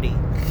weren't pretty.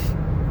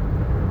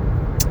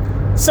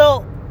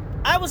 So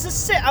I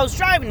was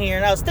driving here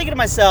and I was thinking to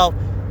myself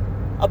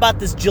about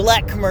this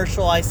Gillette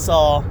commercial I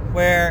saw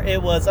where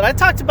it was, and I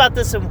talked about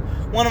this in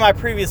one of my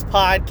previous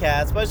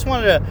podcasts, but I just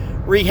wanted to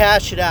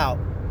rehash it out.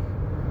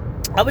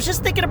 I was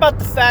just thinking about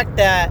the fact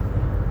that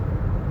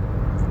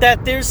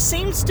there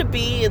seems to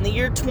be, in the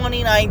year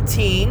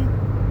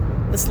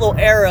 2019, this little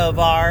era of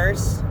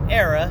ours,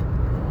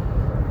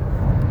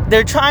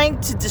 they're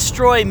trying to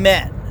destroy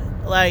men.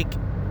 Like,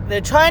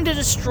 they're trying to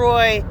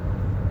destroy,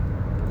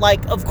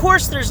 like, of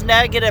course there's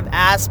negative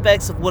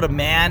aspects of what a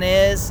man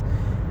is,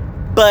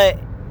 but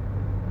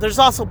there's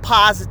also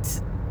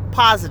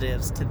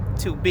positives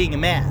to being a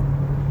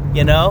man,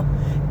 you know?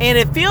 And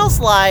it feels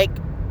like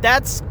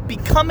that's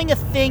becoming a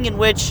thing in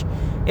which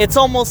it's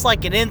almost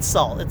like an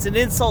insult. It's an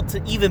insult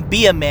to even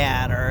be a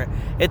man, or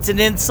it's an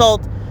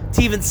insult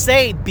to even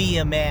say be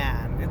a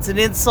man. It's an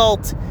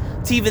insult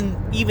to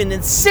even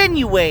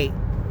insinuate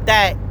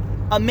that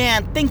a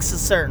man thinks a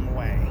certain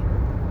way.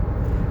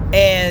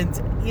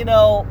 And, you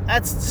know,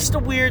 that's just a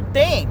weird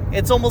thing.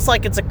 It's almost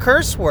like it's a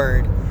curse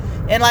word.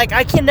 And, like,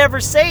 I can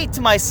never say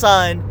to my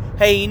son,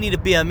 hey, you need to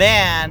be a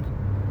man,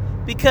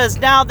 because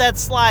now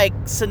that's, like,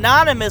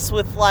 synonymous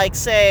with, like,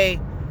 say,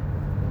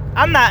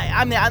 I'm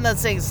not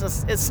saying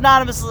it's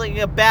synonymous with like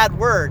a bad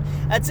word.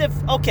 As if,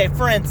 okay,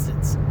 for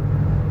instance,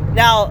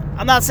 now,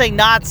 I'm not saying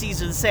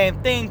Nazis are the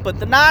same thing, but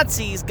the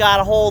Nazis got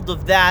a hold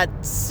of that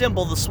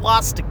symbol, the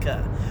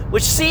swastika,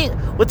 which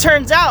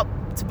turns out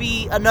to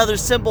be another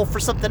symbol for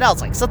something else,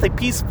 like something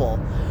peaceful.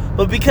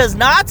 But because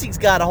Nazis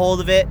got a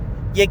hold of it,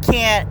 you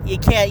can't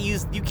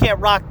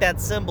rock that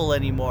symbol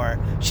anymore.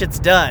 Shit's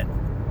done.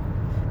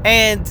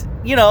 And,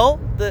 you know,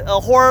 a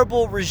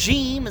horrible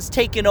regime has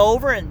taken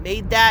over and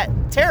made that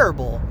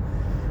terrible.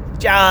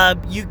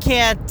 You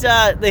can't,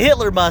 the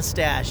Hitler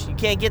mustache, you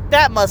can't get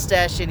that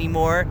mustache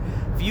anymore.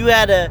 If you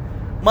had a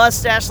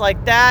mustache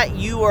like that,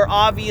 you are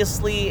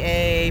obviously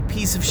a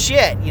piece of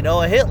shit, you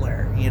know, a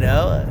Hitler, you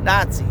know, a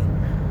Nazi.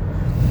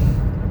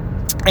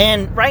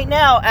 And right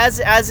now, as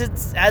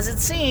it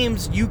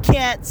seems, you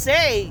can't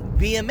say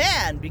be a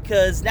man,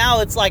 because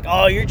now it's like,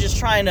 oh, you're just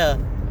trying to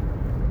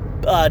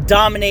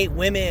dominate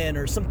women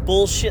or some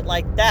bullshit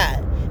like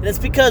that. And it's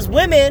because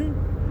women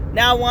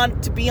now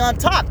want to be on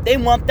top. They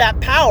want that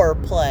power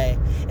play.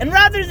 And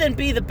rather than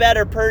be the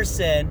better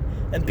person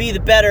and be the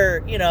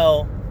better, you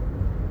know,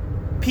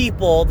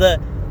 people,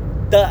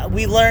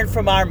 we learn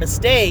from our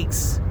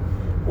mistakes,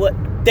 what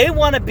they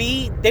want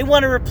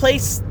to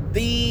replace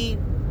the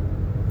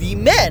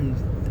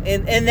men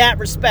in that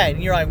respect.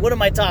 And you're like, what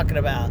am I talking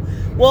about?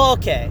 Well,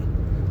 okay.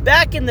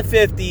 Back in the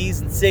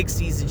 50s and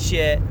 60s and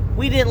shit,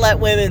 we didn't let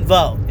women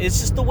vote. It's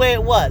just the way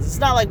it was. It's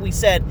not like we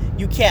said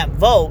you can't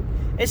vote.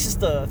 It's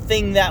just a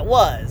thing that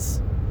was.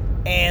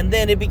 And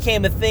then it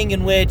became a thing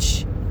in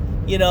which,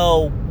 you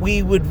know,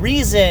 we would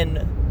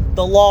reason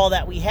the law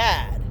that we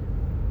had.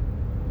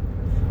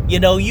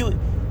 You know, you'll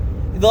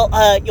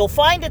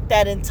find it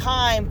that in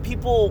time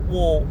people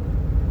will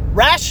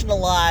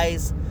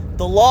rationalize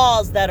the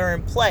laws that are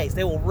in place.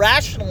 They will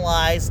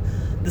rationalize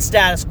the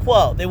status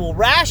quo. They will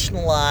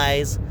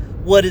rationalize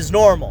what is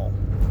normal.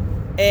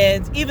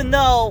 And even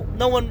though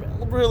no one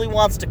really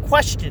wants to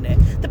question it,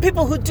 the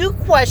people who do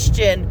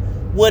question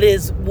what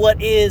is,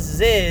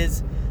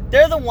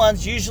 they're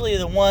usually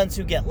the ones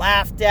who get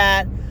laughed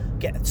at,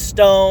 get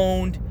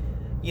stoned,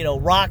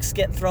 rocks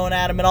getting thrown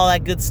at them and all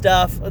that good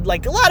stuff.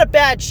 Like, a lot of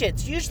bad shit.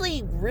 It's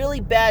usually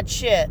really bad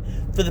shit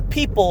for the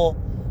people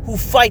who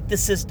fight the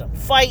system,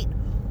 fight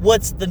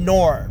what's the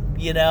norm,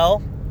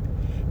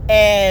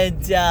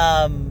 and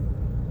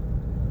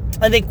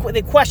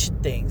they question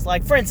things.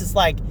 Like, for instance,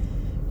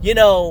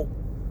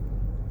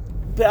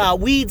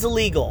 weed's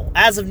illegal.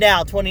 As of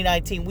now,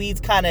 2019,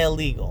 weed's kind of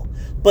illegal,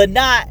 but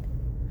not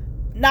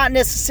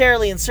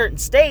necessarily in certain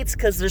states,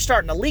 because they're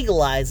starting to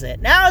legalize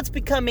it. Now it's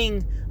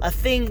becoming a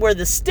thing where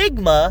the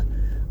stigma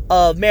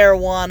of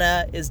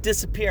marijuana is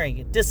disappearing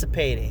and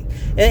dissipating.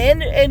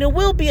 And it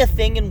will be a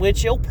thing in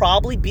which it'll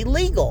probably be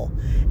legal.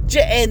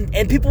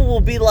 And people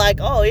will be like,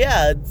 oh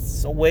yeah,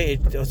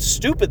 it's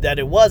stupid that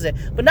it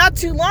wasn't. But not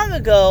too long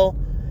ago,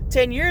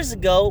 10 years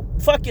ago,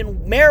 fucking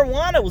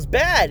marijuana was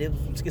bad. It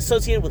was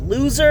associated with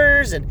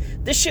losers, and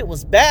this shit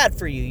was bad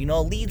for you. It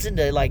leads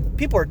into, like,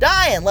 people are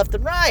dying left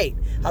and right.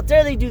 How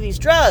dare they do these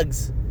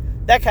drugs?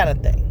 That kind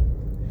of thing.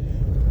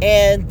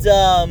 And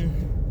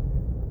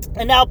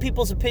now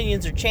people's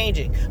opinions are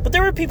changing. But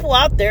there were people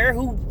out there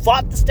who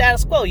fought the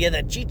status quo. Yeah,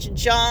 that Cheech and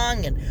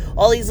Chong and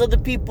all these other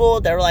people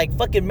that were like,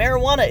 fucking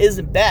marijuana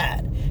isn't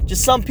bad.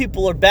 Just some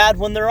people are bad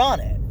when they're on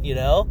it,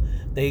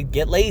 They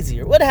get lazy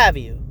or what have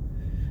you.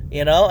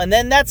 And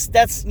then that's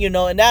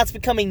and that's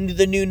becoming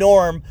the new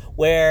norm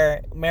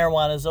where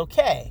marijuana is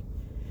okay.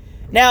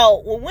 Now,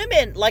 when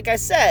women, like I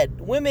said,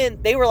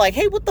 they were like,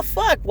 hey, what the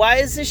fuck? Why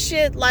is this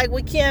shit like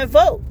we can't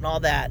vote and all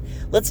that?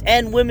 Let's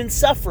end women's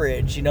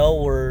suffrage,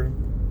 or,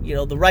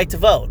 the right to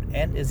vote.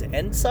 And is it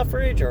end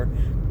suffrage or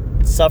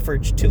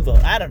suffrage to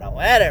vote? I don't know.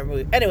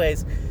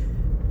 Anyways,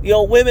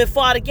 women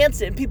fought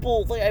against it, and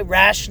people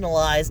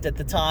rationalized at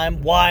the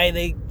time why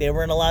they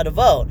weren't allowed to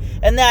vote.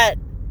 And that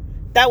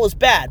was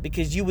bad,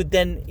 because you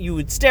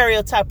would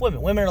stereotype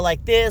women. Women are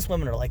like this,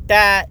 women are like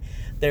that.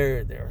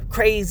 They're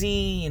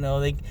crazy,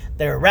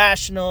 they're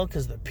irrational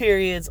because of their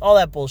periods, all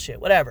that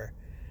bullshit, whatever.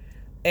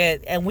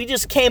 And we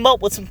just came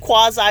up with some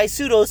quasi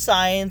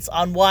pseudoscience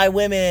on why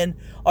women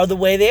are the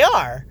way they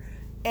are.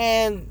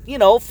 And,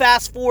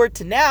 fast forward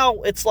to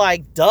now, it's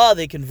like, duh,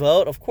 they can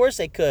vote. Of course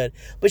they could.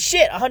 But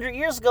shit, 100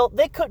 years ago,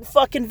 they couldn't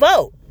fucking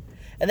vote.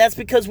 And that's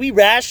because we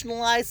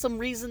rationalized some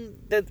reason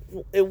that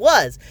it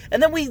was.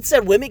 And then we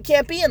said women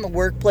can't be in the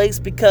workplace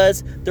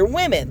because they're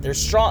women. They're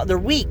strong. They're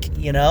weak,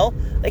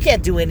 They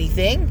can't do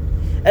anything.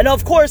 And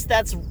of course,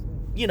 that's,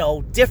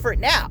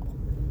 different now.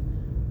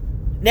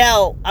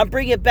 Now, I'm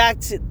bringing it back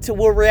to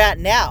where we're at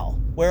now,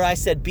 where I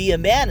said be a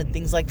man and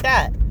things like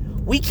that.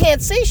 We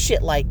can't say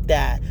shit like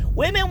that.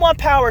 Women want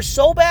power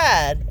so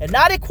bad, and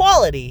not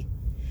equality,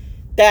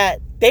 that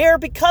they are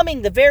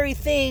becoming the very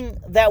thing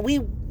that we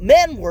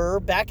men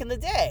were back in the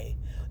day.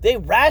 They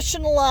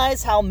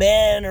rationalize how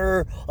men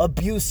are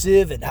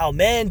abusive and how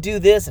men do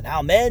this and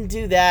how men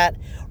do that,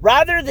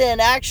 rather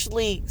than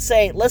actually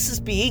saying, let's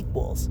just be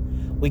equals.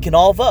 We can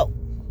all vote.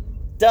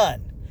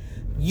 Done.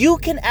 You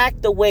can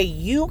act the way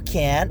you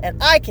can,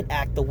 and I can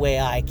act the way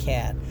I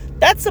can.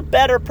 That's a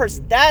better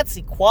person. That's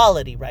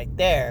equality right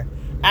there.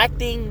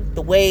 Acting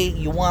the way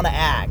you want to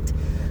act.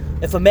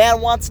 If a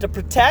man wants to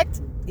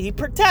protect, he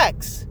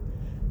protects.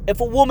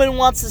 If a woman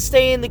wants to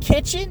stay in the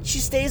kitchen, she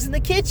stays in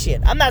the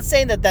kitchen. I'm not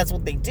saying that that's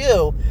what they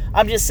do.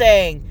 I'm just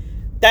saying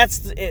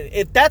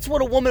if that's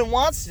what a woman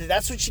wants to do,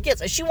 that's what she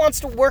gets. If she wants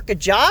to work a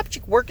job,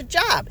 she can work a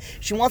job. If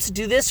she wants to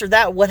do this or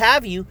that, what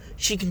have you,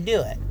 she can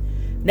do it.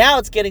 Now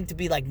it's getting to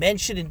be like men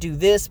shouldn't do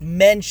this,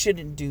 men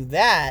shouldn't do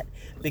that,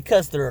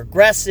 because they're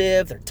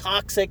aggressive, they're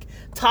toxic.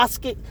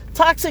 Toxic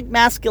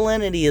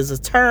masculinity is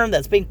a term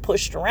that's being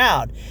pushed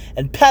around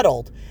and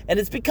peddled. And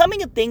it's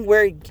becoming a thing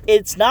where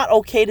it's not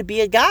okay to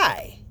be a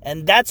guy.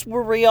 And that's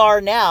where we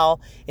are now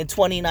in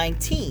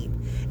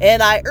 2019.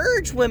 And I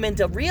urge women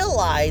to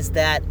realize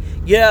that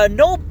you're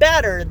no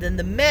better than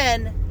the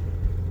men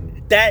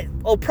that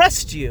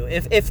oppressed you,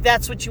 if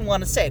that's what you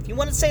want to say. If you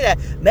want to say that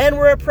men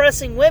were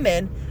oppressing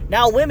women,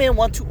 now women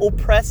want to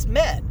oppress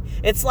men.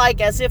 It's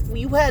like as if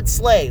you had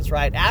slaves,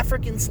 right?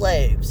 African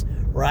slaves,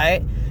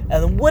 right? And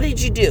then what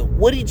did you do?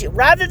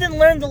 Rather than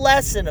learn the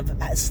lesson of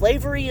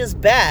slavery is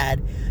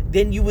bad,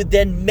 then you would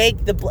then make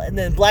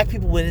then black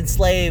people would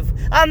enslave.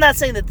 I'm not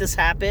saying that this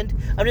happened.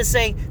 I'm just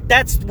saying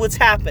that's what's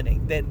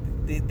happening. That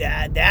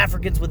the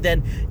Africans would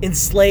then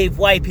enslave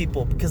white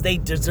people because they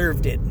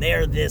deserved it. And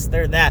they're this,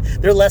 they're that.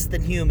 They're less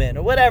than human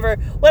or whatever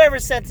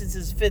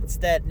sentences fits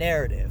that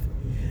narrative.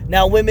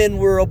 Now women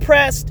were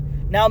oppressed.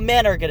 Now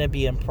men are going to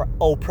be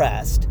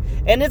oppressed.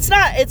 And it's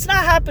not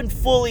happened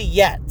fully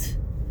yet.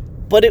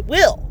 But it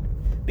will.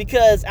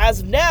 Because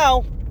as of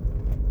now,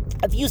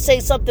 if you say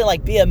something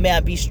like be a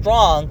man, be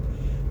strong,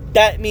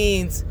 that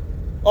means,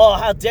 oh,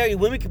 how dare you,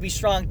 women could be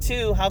strong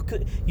too,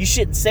 you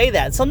shouldn't say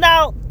that. So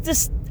now,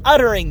 just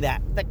uttering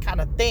that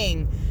kind of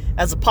thing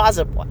as a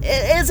positive one,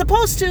 as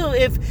opposed to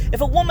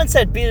if a woman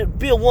said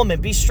be a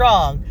woman, be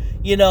strong,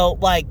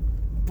 like,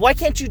 why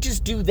can't you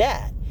just do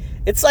that?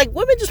 It's like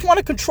women just want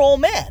to control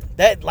men,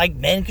 that like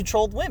men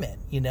controlled women,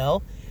 and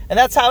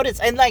that's how it is.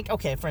 And like,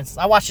 okay, for instance,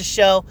 I watched a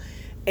show,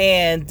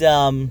 and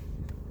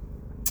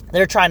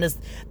they're trying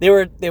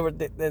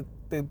to,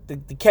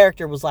 the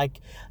character was like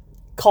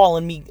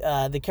calling me,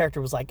 the character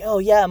was like, oh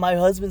yeah, my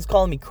husband's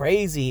calling me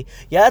crazy.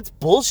 Yeah, that's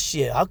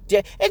bullshit.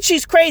 And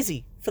she's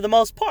crazy for the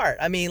most part.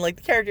 I mean, like,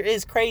 the character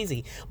is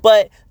crazy,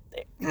 but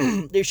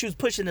she was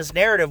pushing this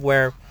narrative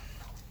where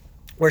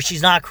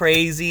she's not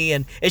crazy,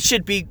 and it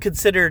should be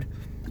considered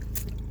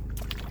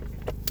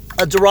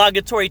a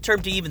derogatory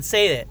term to even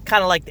say it.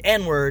 Kind of like the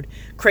N-word,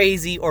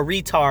 crazy or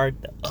retard.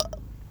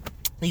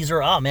 These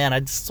are, oh man, I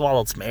just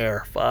swallowed some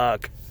air.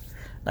 Fuck.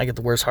 I get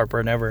the worst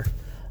heartburn ever.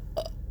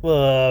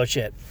 Oh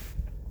shit.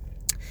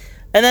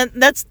 And then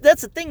that's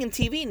the thing in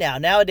TV now.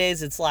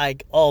 Nowadays, it's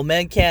like, oh,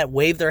 men can't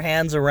wave their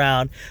hands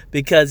around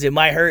because it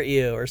might hurt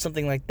you or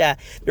something like that.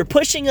 They're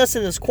pushing us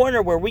in this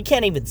corner where we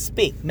can't even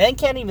speak. Men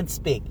can't even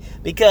speak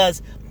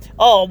because,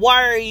 oh,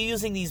 why are you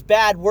using these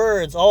bad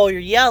words? Oh, you're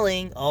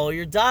yelling. Oh,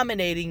 you're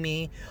dominating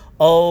me.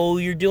 Oh,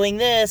 you're doing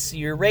this.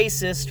 You're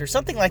racist or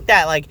something like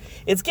that. Like,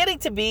 it's getting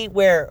to be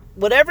where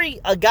whatever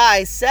a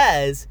guy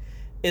says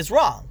is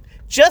wrong.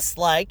 Just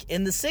like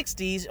in the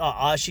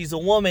 60s, she's a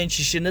woman,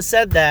 she shouldn't have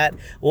said that.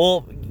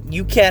 Well,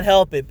 you can't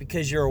help it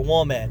because you're a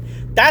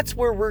woman. That's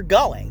where we're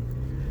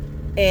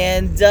going.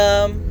 And,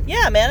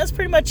 yeah, man, that's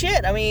pretty much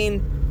it. I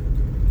mean,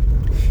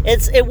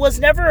 it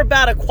was never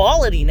about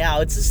equality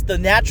now. It's just the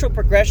natural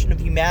progression of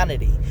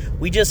humanity.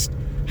 We just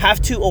have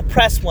to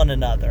oppress one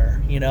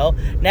another, you know?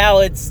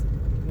 Now it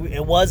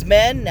was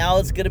men, now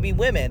it's going to be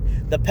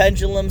women. The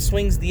pendulum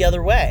swings the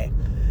other way.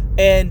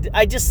 And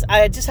I just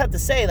have to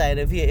say that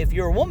if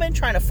you're a woman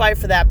trying to fight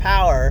for that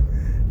power,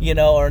 you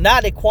know, or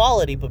not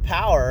equality, but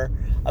power,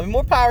 I mean,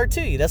 more power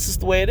to you. That's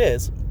just the way it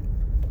is.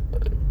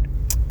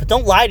 But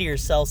don't lie to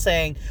yourself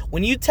saying,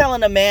 when you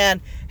telling a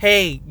man,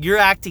 hey, you're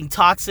acting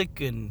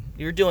toxic and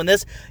you're doing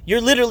this,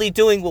 you're literally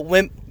doing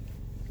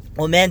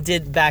what men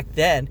did back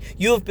then.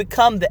 You have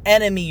become the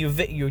enemy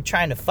you're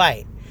trying to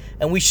fight.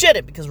 And we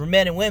shouldn't, because we're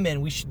men and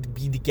women. We should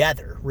be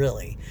together,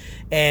 really.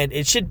 And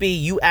it should be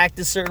you act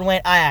a certain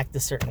way, I act a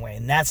certain way.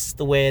 And that's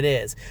the way it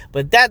is.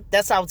 But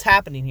that's how it's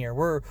happening here.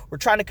 We're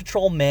trying to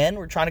control men.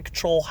 We're trying to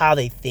control how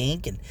they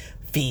think and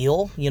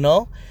feel, you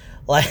know?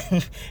 Like,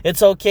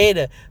 it's okay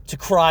to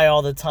cry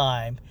all the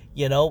time,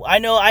 you know? I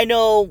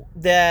know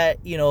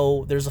that, you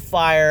know, there's a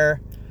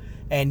fire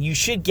and you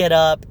should get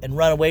up and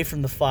run away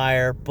from the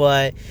fire,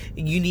 but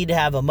you need to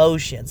have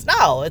emotions.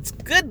 No, it's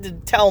good to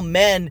tell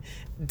men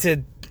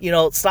to, you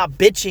know, stop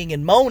bitching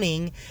and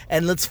moaning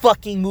and let's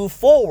fucking move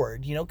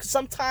forward, you know, because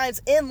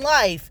sometimes in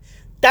life,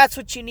 that's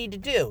what you need to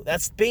do.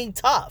 That's being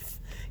tough.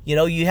 You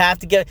know, you have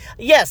to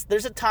yes,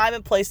 there's a time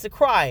and place to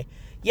cry.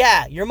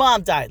 Yeah, your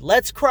mom died.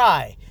 Let's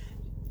cry.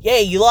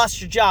 Yay, you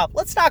lost your job.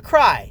 Let's not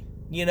cry.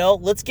 You know,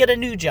 let's get a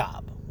new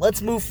job.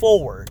 Let's move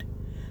forward.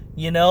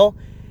 You know,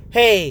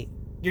 hey,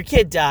 your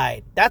kid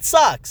died. That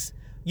sucks.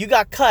 You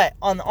got cut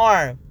on the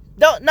arm.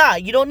 No,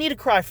 you don't need to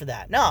cry for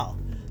that. No.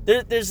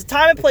 There's a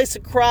time and place to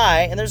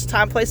cry, and there's a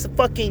time and place to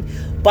fucking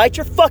bite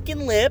your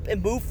fucking lip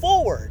and move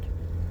forward.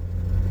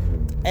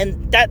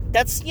 And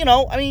that's, you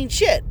know, I mean,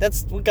 shit,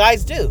 that's what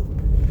guys do.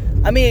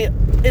 I mean,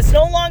 it's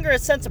no longer a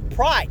sense of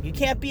pride. You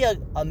can't be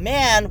a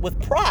man with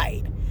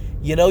pride.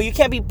 You know, you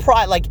can't be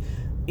pride, like,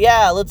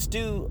 yeah, let's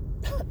do,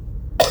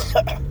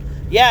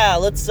 yeah,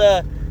 let's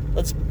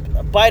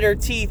bite our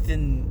teeth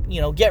and, you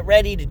know, get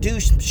ready to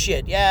do some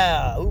shit.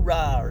 Yeah,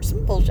 hoorah, or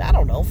some bullshit. I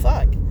don't know,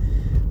 fuck.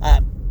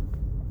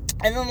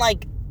 And then,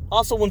 like,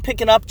 also when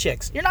picking up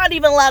chicks, you're not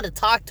even allowed to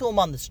talk to them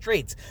on the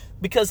streets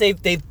because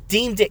they've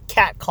deemed it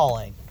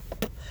catcalling.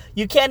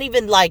 You can't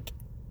even, like,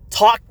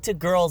 talk to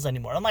girls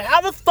anymore. I'm like, how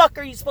the fuck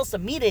are you supposed to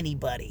meet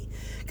anybody?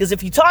 Because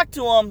if you talk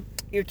to them,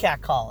 you're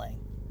catcalling.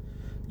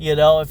 You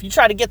know, if you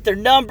try to get their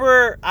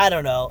number, I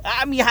don't know.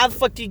 I mean, how the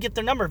fuck do you get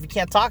their number if you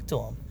can't talk to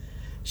them?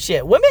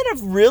 Shit, women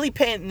have really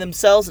painted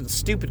themselves in a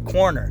stupid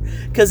corner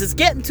because it's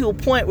getting to a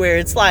point where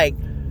it's like,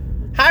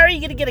 how are you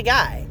going to get a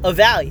guy of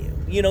value?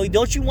 You know,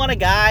 don't you want a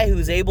guy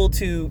who's able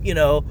to, you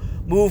know,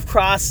 move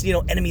across, you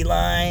know, enemy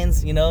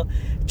lines, you know,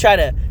 try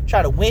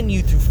to win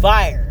you through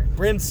fire,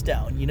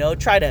 brimstone, you know,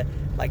 try to,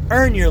 like,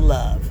 earn your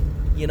love.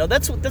 You know,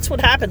 that's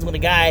what happens when a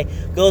guy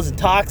goes and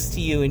talks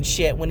to you and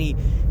shit. When he,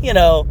 you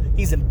know,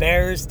 he's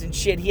embarrassed and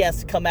shit, he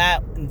has to come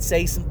out and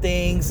say some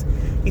things.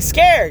 He's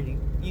scared,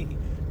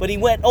 but he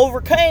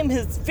overcame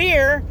his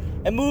fear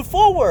and moved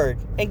forward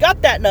and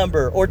got that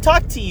number, or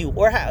talked to you,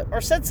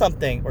 or said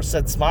something, or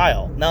said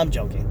smile. No, I'm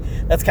joking.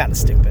 That's kind of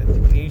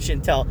stupid. You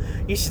should tell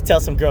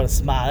some girl to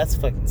smile. That's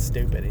fucking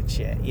stupid and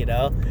shit, you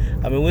know?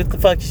 I mean, what the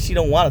fuck, she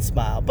don't want to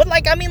smile? But,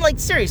 like, I mean, like,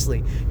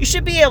 seriously, you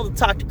should be able to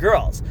talk to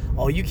girls.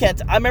 Oh, you can't.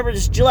 I remember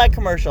this Gillette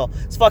commercial.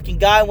 This fucking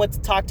guy went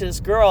to talk to this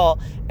girl,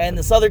 and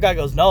this other guy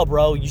goes, no,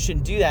 bro, you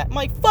shouldn't do that. I'm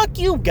like, fuck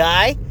you,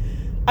 guy.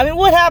 I mean,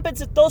 what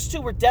happens if those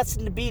two were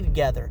destined to be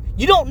together?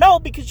 You don't know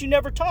because you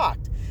never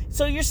talked.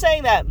 So you're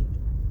saying that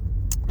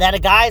a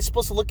guy is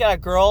supposed to look at a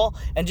girl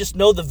and just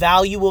know the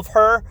value of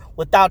her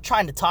without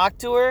trying to talk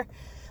to her?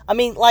 I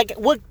mean, like,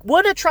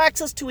 what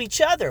attracts us to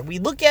each other? We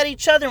look at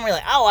each other and we're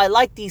like, oh, I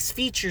like these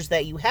features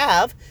that you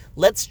have.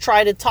 Let's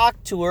try to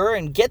talk to her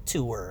and get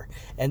to her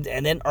and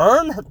then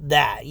earn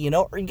that, you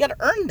know, or you got to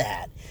earn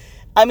that.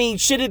 I mean,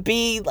 should it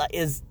be,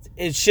 is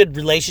should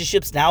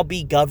relationships now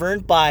be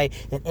governed by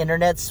an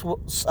internet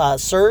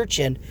search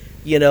and,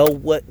 you know,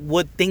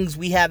 what things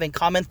we have in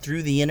common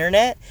through the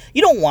internet?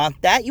 You don't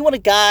want that. You want a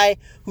guy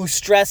who's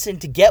stressing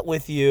to get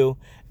with you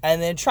and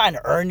then trying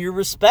to earn your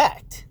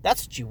respect.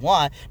 That's what you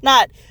want.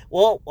 Not,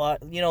 well,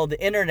 you know, the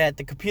internet,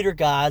 the computer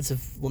gods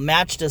have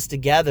matched us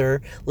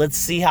together. Let's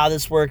see how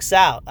this works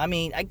out. I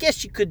mean, I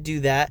guess you could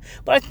do that.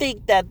 But I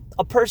think that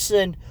a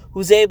person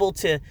who's able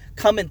to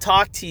come and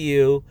talk to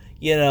you,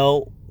 you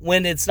know,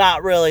 when it's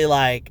not really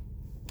like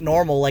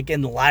normal, like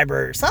in the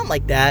library or something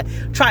like that,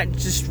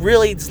 just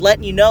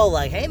letting you know,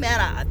 like, hey man,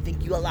 I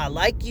think I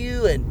like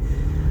you and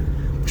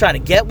trying to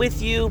get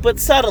with you, but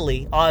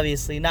subtly,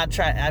 obviously, not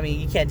trying. I mean,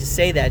 you can't just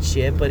say that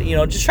shit, but you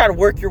know, just try to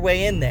work your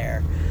way in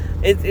there.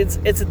 It's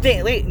a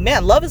thing. Like,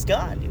 man, love is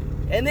gone, dude.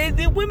 And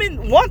the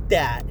women want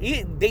that.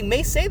 They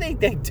may say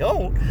they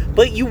don't,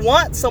 but you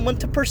want someone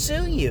to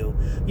pursue you.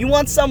 You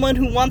want someone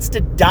who wants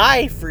to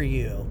die for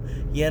you.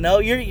 You know,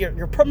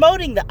 you're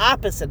promoting the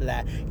opposite of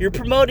that. You're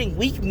promoting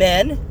weak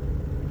men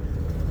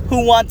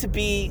who want to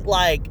be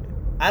like,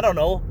 I don't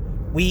know,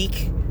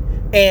 weak,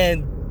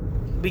 and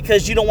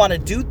because you don't want to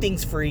do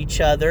things for each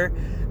other,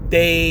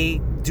 they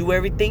do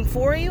everything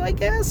for you, I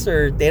guess,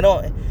 or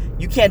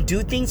you can't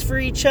do things for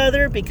each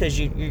other because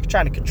you're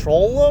trying to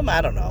control them. I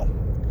don't know.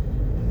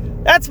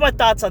 That's my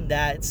thoughts on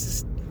that. It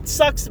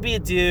sucks to be a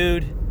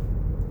dude.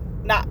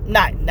 Not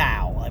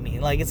now. I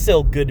mean, like, it's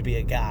still good to be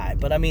a guy,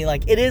 but I mean,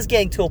 like, it is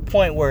getting to a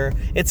point where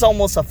it's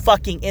almost a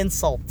fucking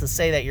insult to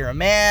say that you're a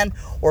man,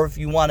 or if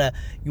you want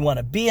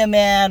to be a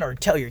man, or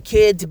tell your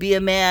kid to be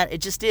a man. It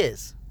just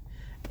is.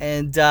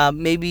 And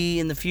maybe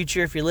in the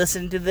future, if you're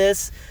listening to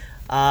this,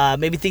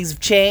 maybe things have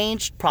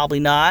changed. Probably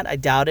not. I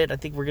doubt it. I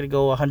think we're going to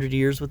go 100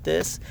 years with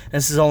this. And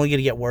this is only going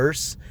to get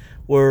worse.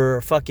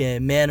 Where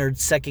fucking men are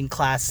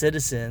second-class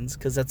citizens.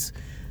 Because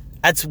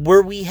that's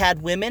where we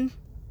had women.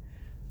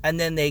 And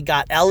then they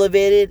got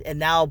elevated. And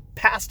now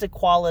past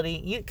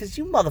equality. Because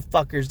you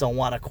motherfuckers don't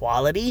want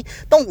equality.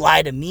 Don't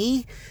lie to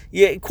me.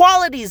 Yeah,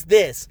 equality is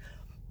this.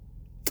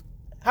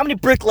 How many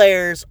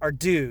bricklayers are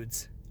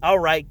dudes? All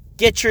right.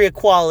 Get your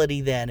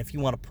equality then if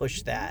you want to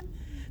push that.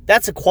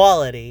 That's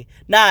equality,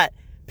 not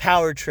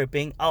power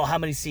tripping. Oh, how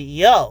many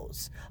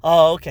CEOs?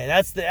 Oh, okay,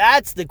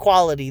 that's the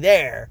quality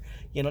there.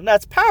 You know,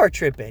 that's power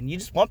tripping. You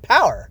just want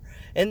power.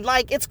 And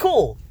like, it's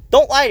cool.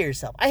 Don't lie to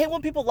yourself. I hate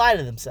when people lie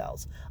to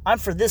themselves. I'm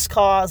for this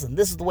cause and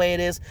this is the way it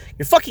is.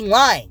 You're fucking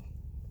lying,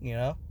 you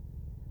know?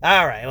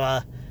 All right,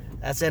 well,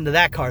 that's the end of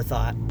that car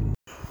thought.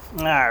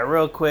 All right,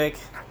 real quick,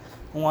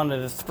 I wanted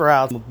to throw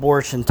out some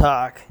abortion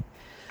talk.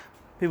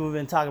 People have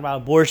been talking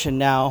about abortion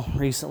now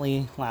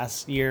recently,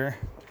 last year.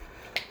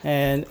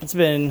 And it's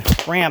been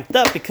ramped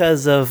up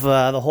because of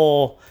the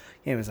whole...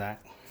 What was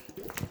that?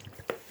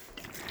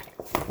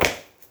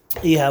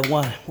 You have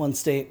one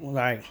state,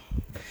 like,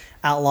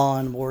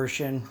 outlawing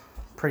abortion,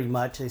 pretty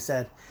much. They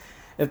said,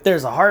 if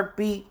there's a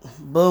heartbeat,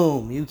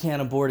 boom, you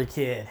can't abort a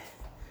kid.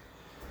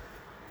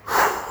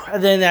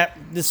 And then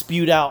that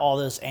dispute out all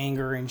this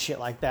anger and shit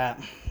like that.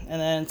 And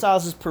then so I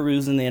was just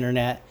perusing the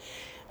internet.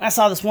 And I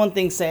saw this one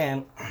thing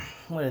saying...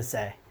 What did it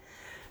say? It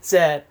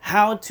said,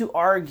 was it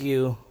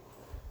argue,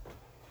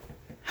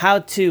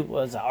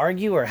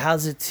 or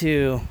how's it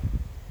to,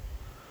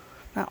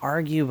 not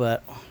argue,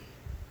 but,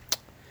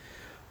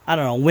 I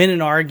don't know, win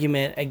an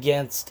argument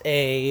against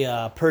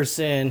a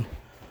person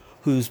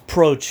who's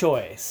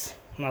pro-choice.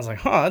 And I was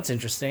like, that's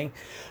interesting.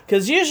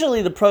 Because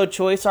usually the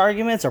pro-choice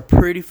arguments are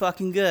pretty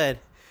fucking good.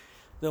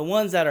 The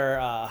ones that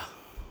are,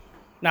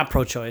 not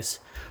pro-choice,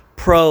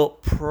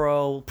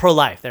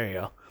 pro-life, there you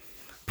go.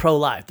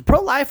 Pro-life. The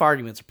pro-life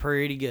arguments are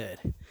pretty good.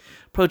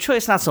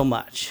 Pro-choice, not so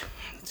much.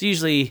 It's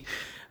usually,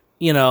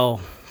 you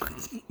know,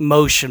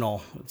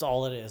 emotional. That's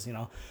all it is, you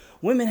know.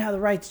 Women have the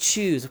right to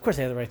choose. Of course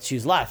they have the right to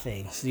choose a lot of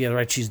things. You have the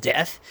right to choose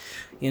death,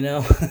 you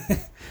know.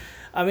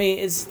 I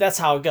mean, that's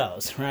how it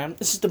goes, right?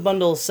 It's just a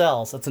bundle of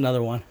cells. That's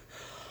another one.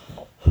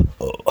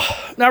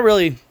 Not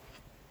really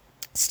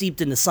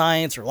steeped into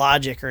science or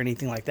logic or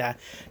anything like that.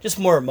 Just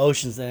more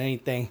emotions than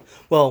anything.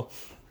 Well,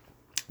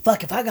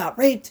 fuck, if I got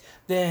raped,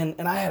 then,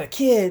 and I had a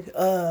kid,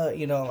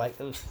 you know, like,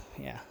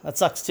 yeah, that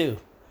sucks too.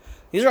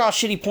 These are all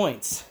shitty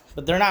points,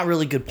 but they're not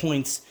really good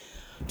points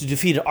to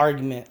defeat an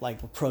argument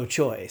like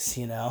pro-choice,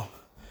 you know.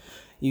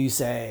 You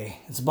say,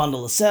 it's a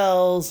bundle of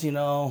cells, you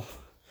know,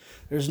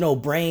 there's no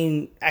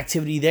brain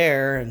activity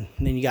there, and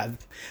then you got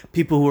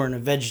people who are in a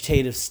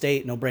vegetative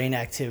state, no brain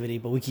activity,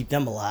 but we keep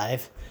them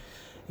alive.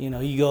 You know,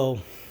 you go,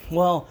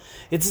 well,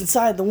 it's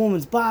inside the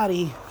woman's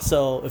body,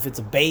 so if it's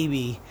a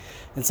baby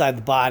inside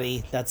the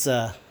body, that's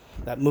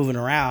that moving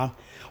around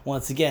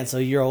once again, so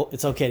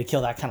it's okay to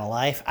kill that kind of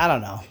life. I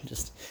don't know,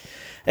 just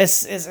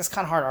it's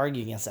kind of hard to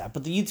argue against that.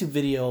 But the YouTube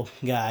video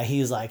guy, he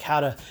was like,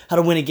 how to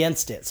win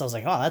against it. So I was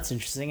like, oh, that's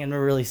interesting. I've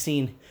never really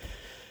seen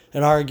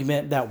an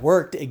argument that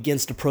worked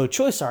against a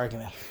pro-choice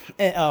argument,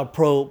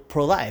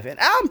 pro-life. And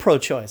I'm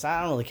pro-choice.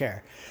 I don't really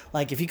care.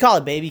 Like, if you call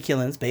it baby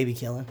killing, it's baby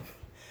killing.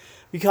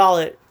 If you call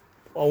it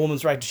a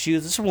woman's right to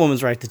choose, it's a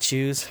woman's right to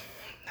choose.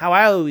 How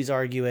I always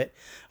argue it,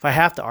 if I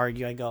have to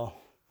argue, I go,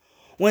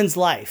 when's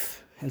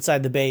life?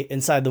 inside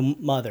the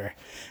mother.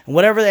 And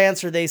whatever the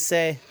answer they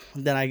say,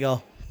 then I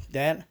go,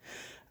 Dad,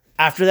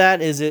 after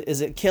that, is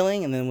it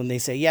killing? And then when they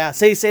say, yeah,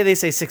 say they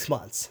say 6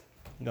 months.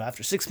 I go,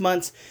 after 6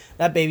 months,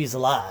 that baby's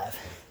alive.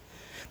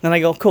 Then I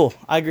go, cool,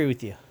 I agree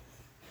with you.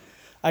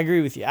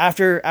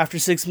 After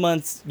 6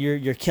 months,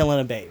 you're killing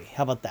a baby.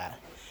 How about that?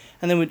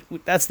 And then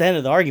that's the end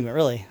of the argument,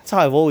 really. That's how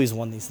I've always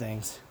won these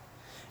things.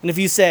 And if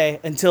you say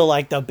until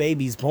like the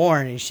baby's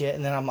born and shit,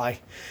 and then I'm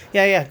like,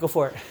 yeah, go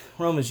for it.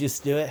 Romans used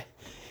to do it.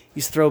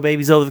 Used to throw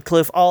babies over the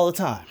cliff all the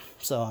time.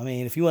 So, I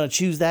mean, if you want to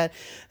choose that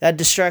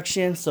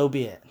destruction, so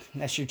be it.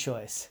 That's your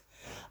choice.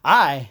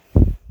 I'm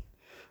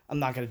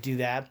not going to do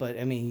that, but,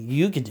 I mean,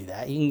 you can do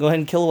that. You can go ahead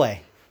and kill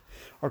away.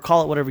 Or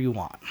call it whatever you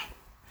want.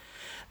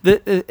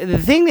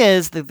 The thing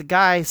is that the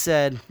guy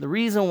said the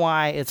reason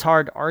why it's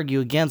hard to argue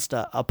against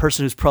a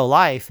person who's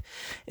pro-life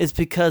is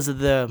because of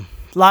the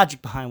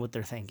logic behind what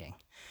they're thinking.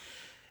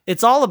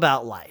 It's all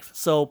about life.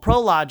 So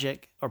pro-choice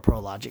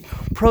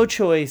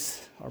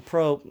or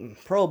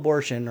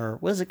pro-abortion, or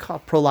what is it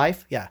called?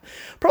 Pro-life? Yeah.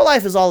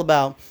 Pro-life is all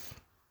about,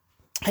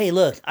 hey,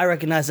 look, I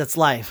recognize that's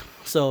life.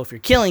 So if you're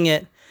killing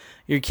it,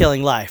 you're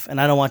killing life, and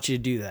I don't want you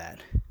to do that.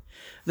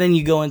 Then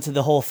you go into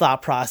the whole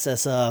thought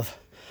process of,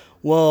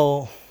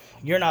 well,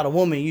 you're not a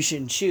woman, you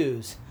shouldn't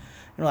choose.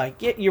 You're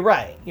like, yeah, you're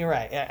right.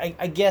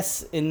 I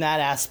guess in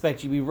that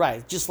aspect, you'd be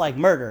right. Just like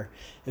murder.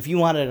 If you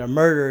wanted to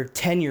murder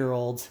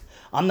 10-year-olds,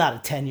 I'm not a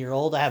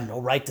 10-year-old. I have no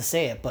right to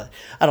say it, but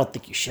I don't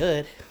think you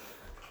should.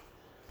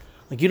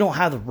 Like, you don't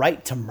have the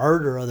right to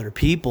murder other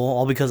people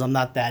all because I'm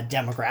not that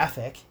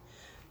demographic,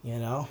 you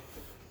know?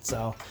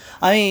 So,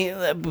 I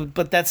mean,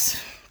 but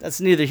that's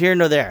neither here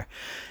nor there.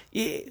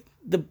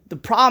 The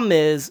problem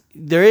is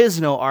there is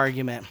no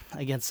argument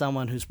against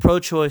someone who's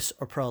pro-choice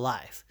or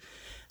pro-life.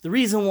 The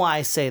reason why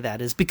I say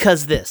that is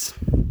because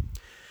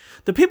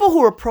the people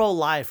who are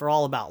pro-life are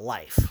all about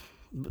life.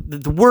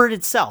 The word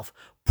itself,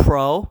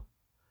 pro-life,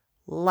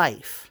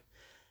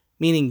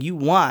 meaning you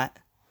want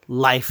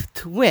life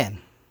to win,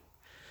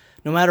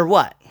 no matter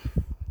what.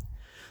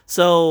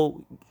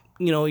 So,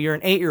 you're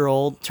an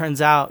 8-year-old,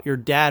 turns out your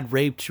dad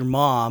raped your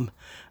mom,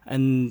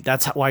 and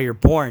that's why you're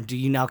born. Do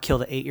you now kill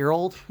the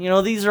 8-year-old?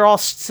 These are all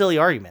silly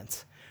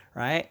arguments,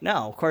 right?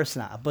 No, of course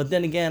not. But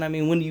then again, I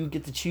mean, when do you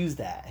get to choose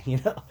that?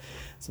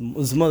 It's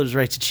the mother's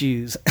right to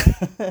choose.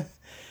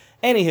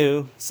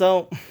 Anywho,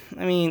 so,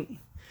 I mean,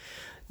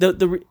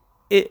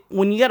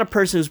 when you got a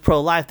person who's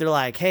pro-life, they're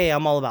like, hey,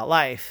 I'm all about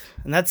life.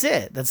 And that's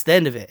it. That's the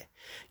end of it.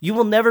 You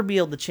will never be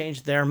able to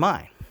change their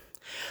mind.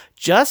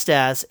 Just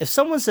as if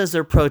someone says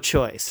they're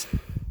pro-choice,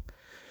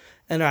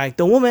 and all right,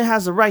 the woman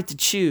has the right to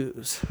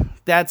choose.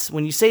 That's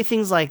when you say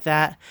things like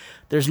that,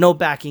 there's no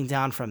backing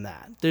down from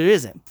that. There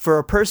isn't. For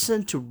a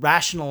person to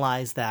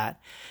rationalize that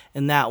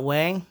in that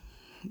way,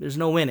 there's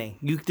no winning.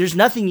 There's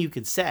nothing you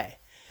could say.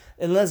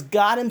 Unless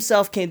God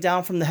himself came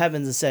down from the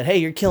heavens and said, hey,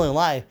 you're killing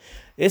life,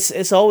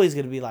 it's always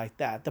going to be like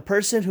that. The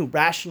person who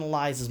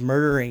rationalizes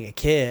murdering a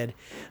kid,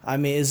 I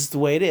mean, is the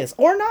way it is.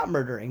 Or not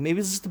murdering. Maybe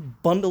it's just a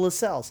bundle of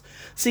cells.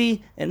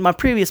 See, in my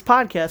previous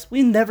podcast,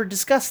 we never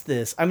discussed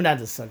this. I mean, not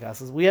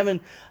discussed this. We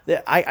haven't,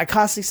 I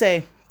constantly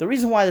say, the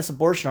reason why this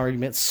abortion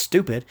argument is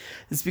stupid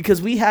is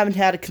because we haven't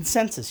had a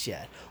consensus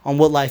yet on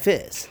what life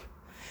is.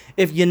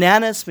 If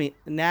unanimously,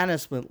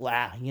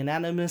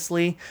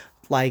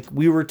 like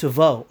we were to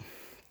vote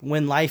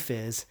when life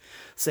is,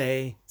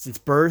 say, since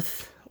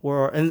birth,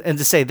 and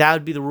to say that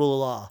would be the rule of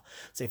law.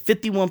 Say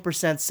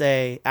 51%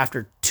 say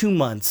after 2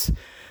 months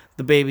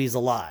the baby's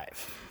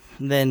alive.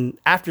 And then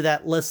after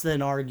that, let's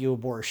then argue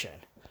abortion.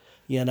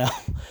 You're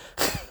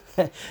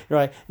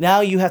right.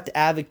 Now you have to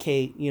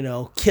advocate,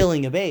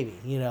 killing a baby,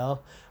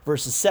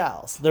 versus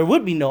cells. There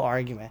would be no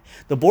argument.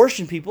 The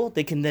abortion people,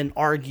 they can then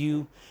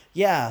argue,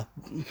 yeah,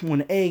 when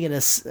an egg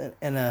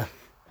and a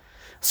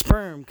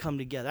sperm come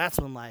together, that's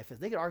when life is.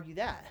 They could argue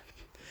that.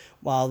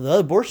 While the other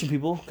abortion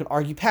people could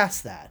argue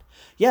past that.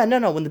 Yeah,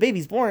 no, when the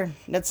baby's born,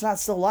 that's not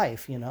still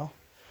life,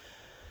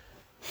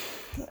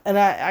 And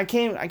I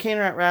came to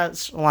that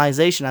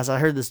rationalization as I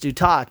heard this dude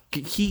talk.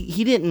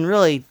 He didn't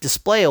really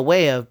display a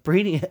way of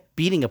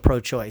beating a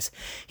pro-choice.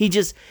 He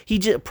just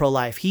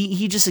pro-life.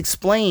 He just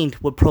explained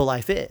what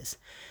pro-life is.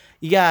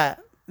 You got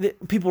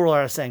people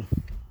are saying,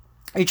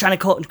 are you trying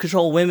to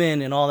control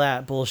women and all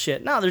that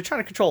bullshit? No, they're trying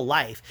to control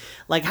life.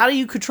 Like, how do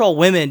you control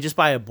women just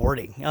by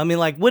aborting? I mean,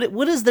 like,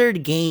 what is there to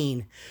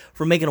gain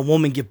from making a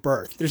woman give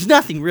birth? There's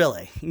nothing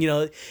really.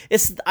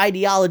 It's the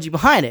ideology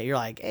behind it. You're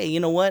like, hey, you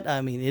know what?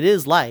 I mean, it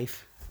is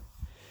life.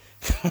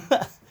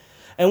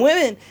 And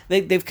women,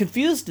 they've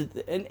confused,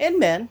 and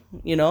men,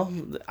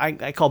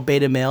 I call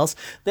beta males,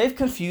 they've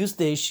confused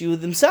the issue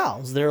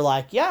themselves. They're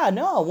like, yeah,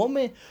 no, a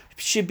woman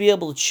should be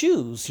able to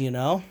choose,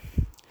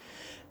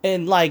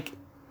 And like,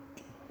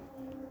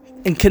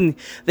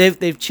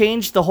 they've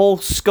changed the whole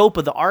scope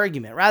of the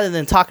argument rather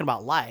than talking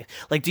about life.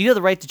 Like, do you have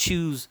the right to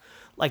choose,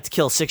 like, to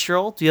kill a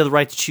 6-year-old? Do you have the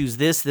right to choose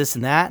this,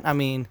 and that? I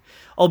mean,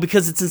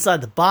 because it's inside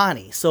the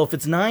body. So if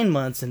it's 9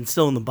 months and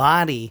still in the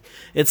body,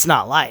 it's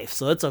not life.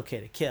 So it's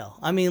okay to kill.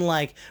 I mean,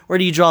 like, where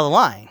do you draw the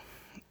line?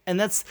 And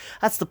that's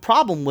the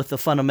problem with the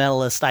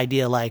fundamentalist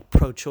idea like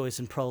pro-choice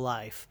and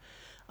pro-life.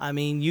 I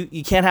mean,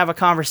 you can't have a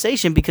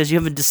conversation because you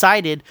haven't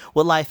decided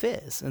what life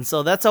is. And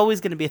so that's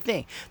always going to be a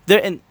thing.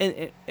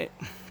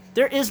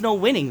 There is no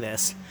winning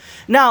this.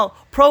 Now,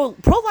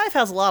 pro-life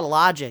has a lot of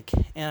logic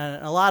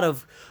and a lot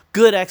of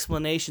good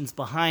explanations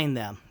behind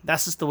them.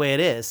 That's just the way it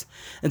is.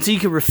 And so you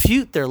can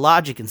refute their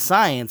logic and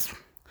science.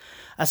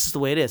 That's just the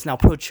way it is. Now,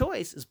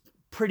 pro-choice is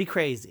pretty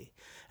crazy.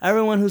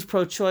 Everyone who's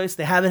pro-choice,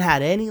 they haven't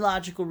had any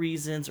logical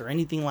reasons or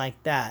anything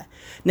like that.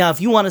 Now,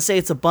 if you want to say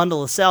it's a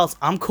bundle of cells,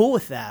 I'm cool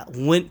with that.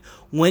 When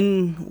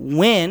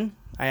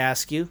I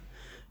ask you,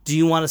 do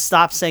you want to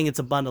stop saying it's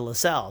a bundle of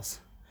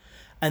cells?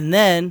 And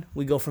then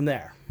we go from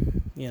there,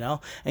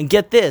 And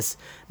get this,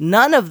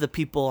 none of the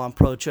people on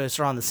pro-choice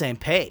are on the same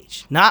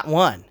page. Not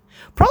one.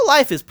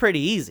 Pro-life is pretty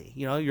easy.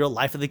 Your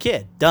life of the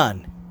kid,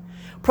 done.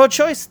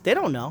 Pro-choice, they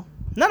don't know.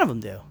 None of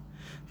them do.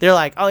 They're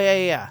like, oh,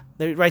 yeah.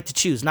 They right to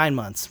choose 9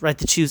 months, right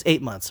to choose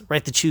 8 months,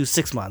 right to choose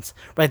 6 months,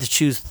 right to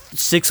choose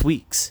 6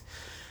 weeks.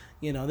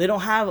 They don't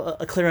have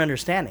a clear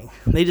understanding.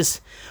 They just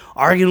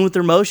arguing with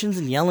their emotions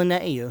and yelling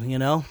at you,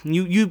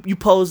 You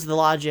pose the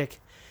logic,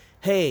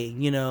 hey,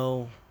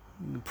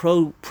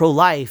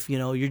 pro-life,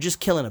 you're just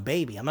killing a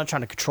baby. I'm not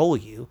trying to control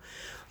you.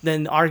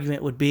 Then the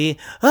argument would be,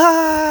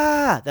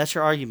 that's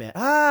your argument.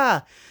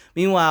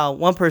 Meanwhile,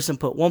 one person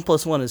put 1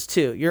 + 1 is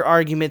 2. Your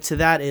argument to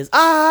that is,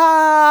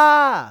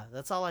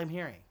 that's all I'm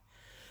hearing.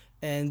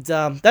 And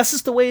that's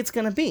just the way it's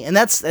going to be. And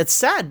that's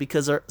sad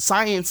because our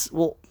science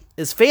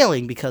is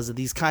failing because of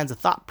these kinds of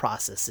thought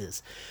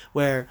processes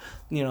where,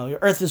 your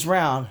earth is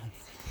round,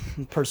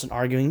 person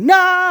arguing,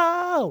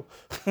 no!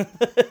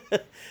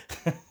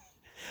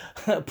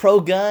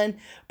 Pro-gun,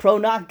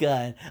 pro-not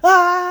gun.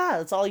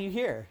 That's all you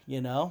hear,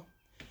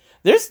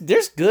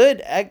 There's good,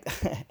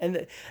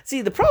 and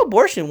see, the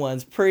pro-abortion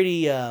one's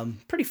pretty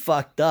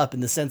fucked up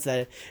in the sense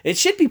that it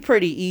should be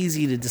pretty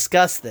easy to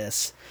discuss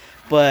this,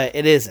 but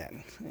it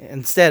isn't.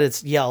 Instead,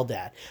 it's yelled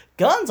at.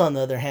 Guns, on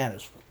the other hand,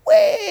 is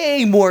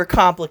way more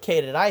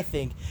complicated, I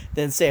think,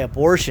 than, say,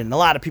 abortion. A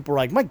lot of people are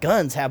like, my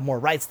guns have more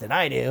rights than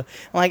I do.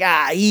 I'm like,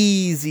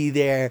 easy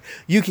there.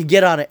 You can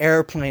get on an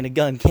airplane, a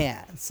gun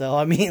can't. So,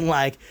 I mean,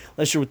 like,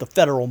 unless you're with the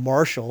federal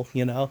marshal,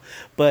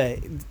 but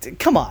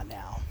come on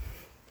now.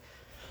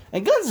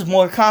 And guns is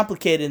more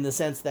complicated in the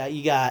sense that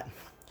you got,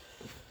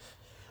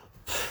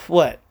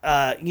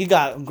 you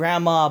got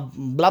grandma,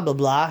 blah, blah,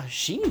 blah.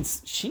 She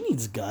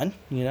needs a gun,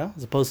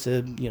 as opposed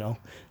to,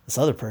 this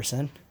other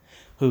person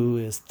who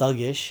is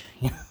thuggish,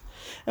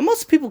 And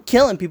most people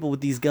killing people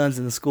with these guns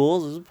in the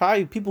schools is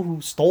probably people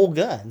who stole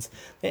guns.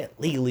 They didn't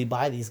legally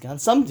buy these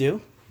guns. Some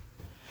do.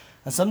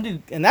 And some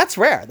do. And that's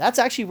rare. That's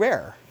actually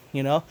rare,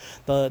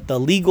 The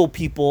legal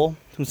people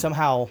who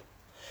somehow...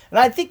 And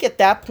I think at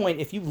that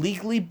point, if you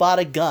legally bought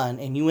a gun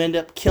and you end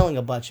up killing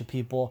a bunch of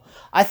people,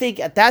 I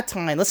think at that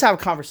time, let's have a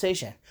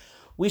conversation.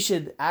 We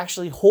should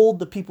actually hold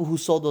the people who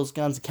sold those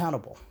guns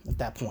accountable at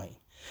that point.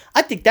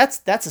 I think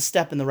that's a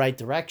step in the right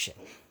direction.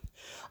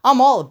 I'm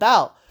all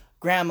about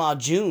Grandma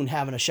June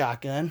having a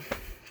shotgun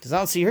because I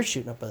don't see her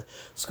shooting up a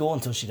school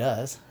until she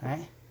does,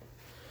 right?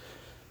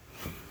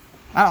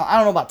 I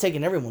don't know about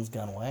taking everyone's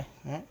gun away,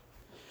 right?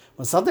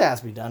 Well, something has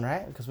to be done,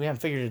 right? Because we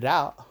haven't figured it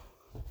out.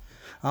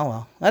 Oh,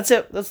 well, that's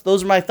it.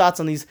 Those are my thoughts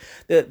on these.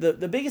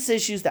 The biggest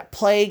issues that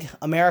plague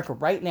America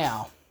right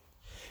now,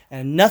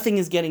 and nothing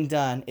is getting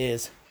done,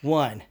 is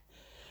 1,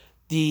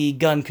 the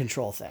gun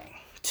control thing.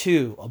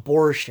 2,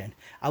 abortion.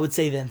 I would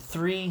say then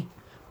 3,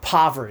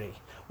 poverty.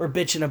 We're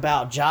bitching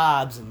about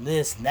jobs and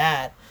this and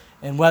that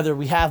and whether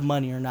we have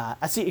money or not.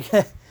 I see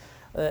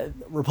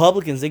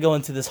Republicans, they go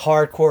into this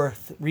hardcore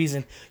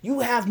reason.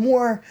 You have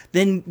more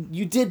than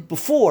you did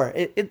before.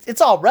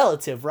 It's all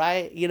relative,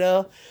 right?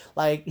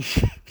 Like...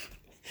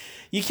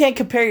 You can't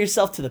compare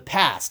yourself to the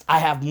past. I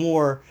have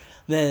more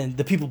than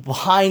the people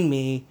behind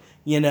me,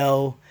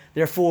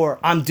 therefore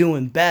I'm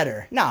doing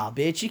better. Nah,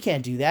 bitch, you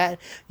can't do that.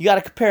 You got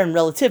to compare in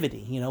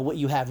relativity, what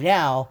you have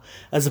now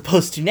as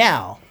opposed to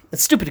now.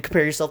 It's stupid to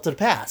compare yourself to the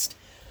past,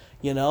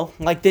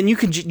 Like then you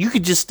could just, you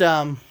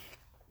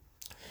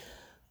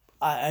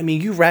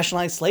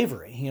rationalize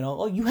slavery,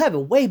 Oh, you have it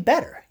way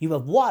better. You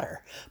have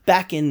water.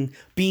 Back in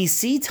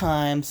BC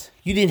times,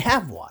 you didn't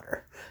have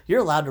water.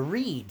 You're allowed to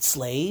read,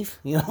 slave.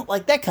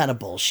 Like that kind of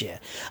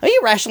bullshit.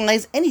 You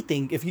rationalize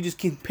anything if you just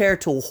compare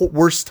to a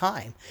worse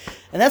time.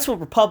 And that's what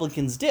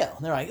Republicans do.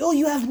 They're like, oh,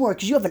 you have more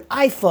because you have an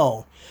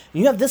iPhone.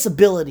 And you have this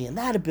ability and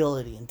that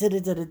ability and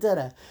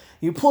da-da-da-da-da.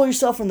 You pull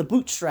yourself from the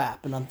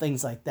bootstrap and on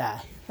things like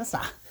that. That's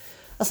not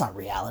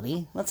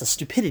reality. That's a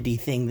stupidity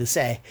thing to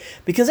say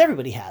because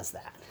everybody has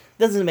that.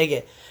 Doesn't make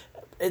it...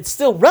 It's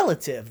still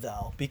relative,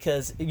 though,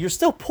 because you're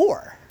still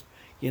poor.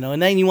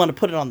 And then you want to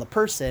put it on the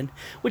person,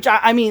 which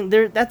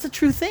that's a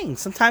true thing.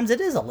 Sometimes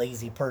it is a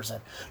lazy person.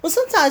 But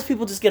sometimes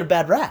people just get a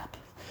bad rap.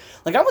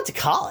 Like I went to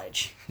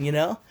college,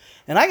 and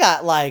I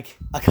got like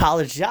a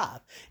college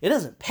job. It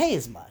doesn't pay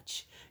as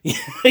much.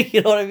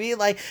 You know what I mean?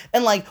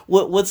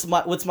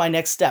 What's my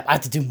next step? I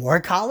have to do more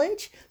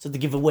college? So I have to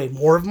give away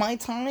more of my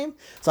time?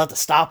 So I have to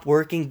stop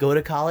working, go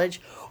to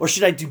college? Or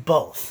should I do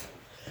both?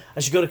 I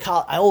should go to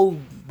college.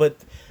 But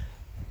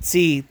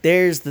see,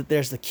 there's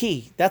the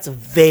key. That's a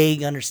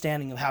vague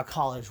understanding of how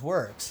college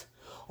works.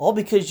 All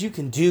because you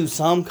can do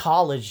some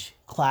college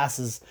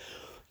classes,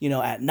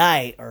 at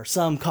night, or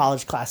some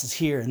college classes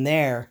here and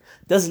there,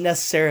 doesn't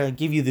necessarily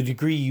give you the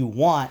degree you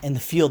want in the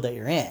field that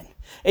you're in.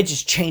 It's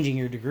just changing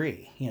your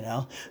degree,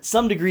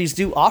 Some degrees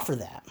do offer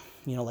that,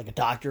 like a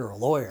doctor or a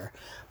lawyer.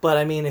 But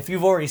I mean, if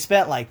you've already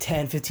spent like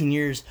 10, 15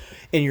 years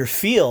in your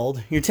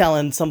field, you're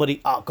telling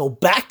somebody, go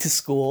back to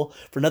school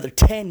for another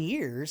 10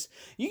 years.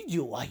 You can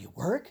do it while you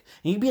work,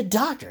 and you can be a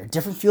doctor, a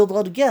different field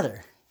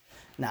altogether.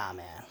 Nah,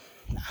 man.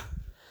 Nah.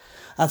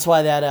 That's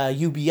why that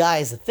UBI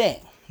is a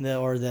thing,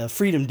 or the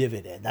freedom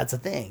dividend. That's a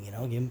thing,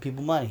 giving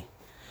people money.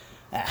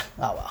 Oh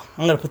well,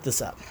 I'm going to put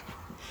this up.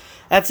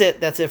 That's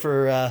it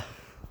for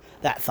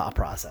that thought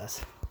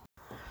process.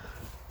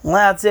 Well,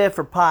 that's it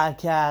for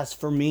podcast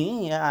for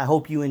me. I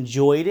hope you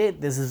enjoyed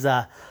it. This is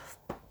a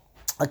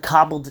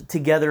cobbled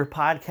together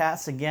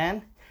podcast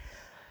again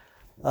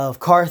of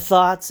car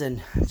thoughts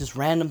and just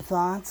random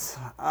thoughts.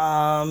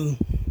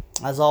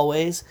 As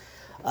always,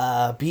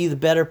 be the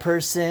better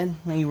person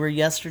than you were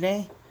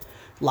yesterday.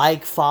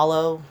 Like,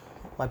 follow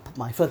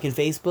my fucking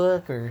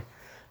Facebook, or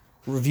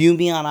review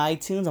me on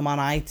iTunes. I'm on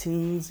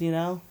iTunes,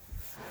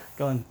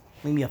 Go and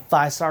leave me a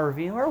 5-star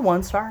review or a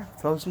 1-star.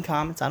 Throw some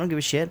comments. I don't give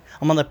a shit.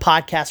 I'm on the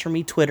Podcast For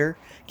Me Twitter.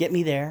 Get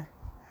me there.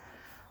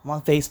 I'm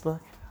on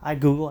Facebook. I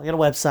got a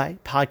website.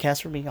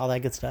 Podcast For Me. All that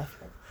good stuff.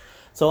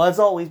 So as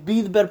always,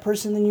 be the better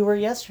person than you were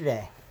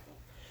yesterday.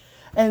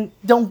 And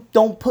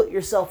don't put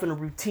yourself in a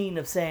routine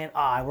of saying,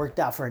 I worked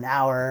out for an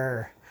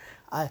hour.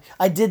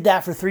 I did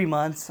that for 3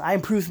 months. I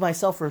improved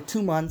myself for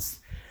 2 months.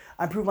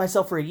 I improved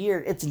myself for a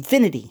year. It's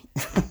infinity.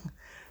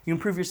 You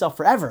improve yourself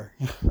forever.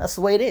 That's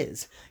the way it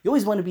is. You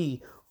always want to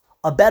be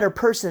a better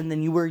person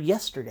than you were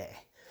yesterday.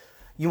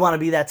 You want to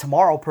be that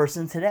tomorrow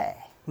person today.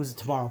 Who's a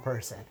tomorrow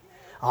person?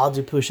 I'll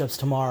do push-ups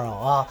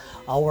tomorrow.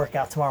 I'll work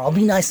out tomorrow. I'll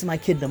be nice to my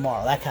kid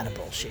tomorrow. That kind of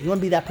bullshit. You want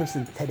to be that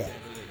person today.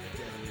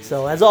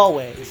 So as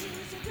always,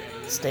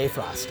 stay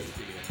frosty.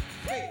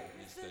 Hey,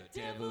 it's the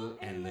devil,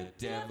 and the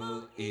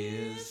devil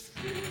is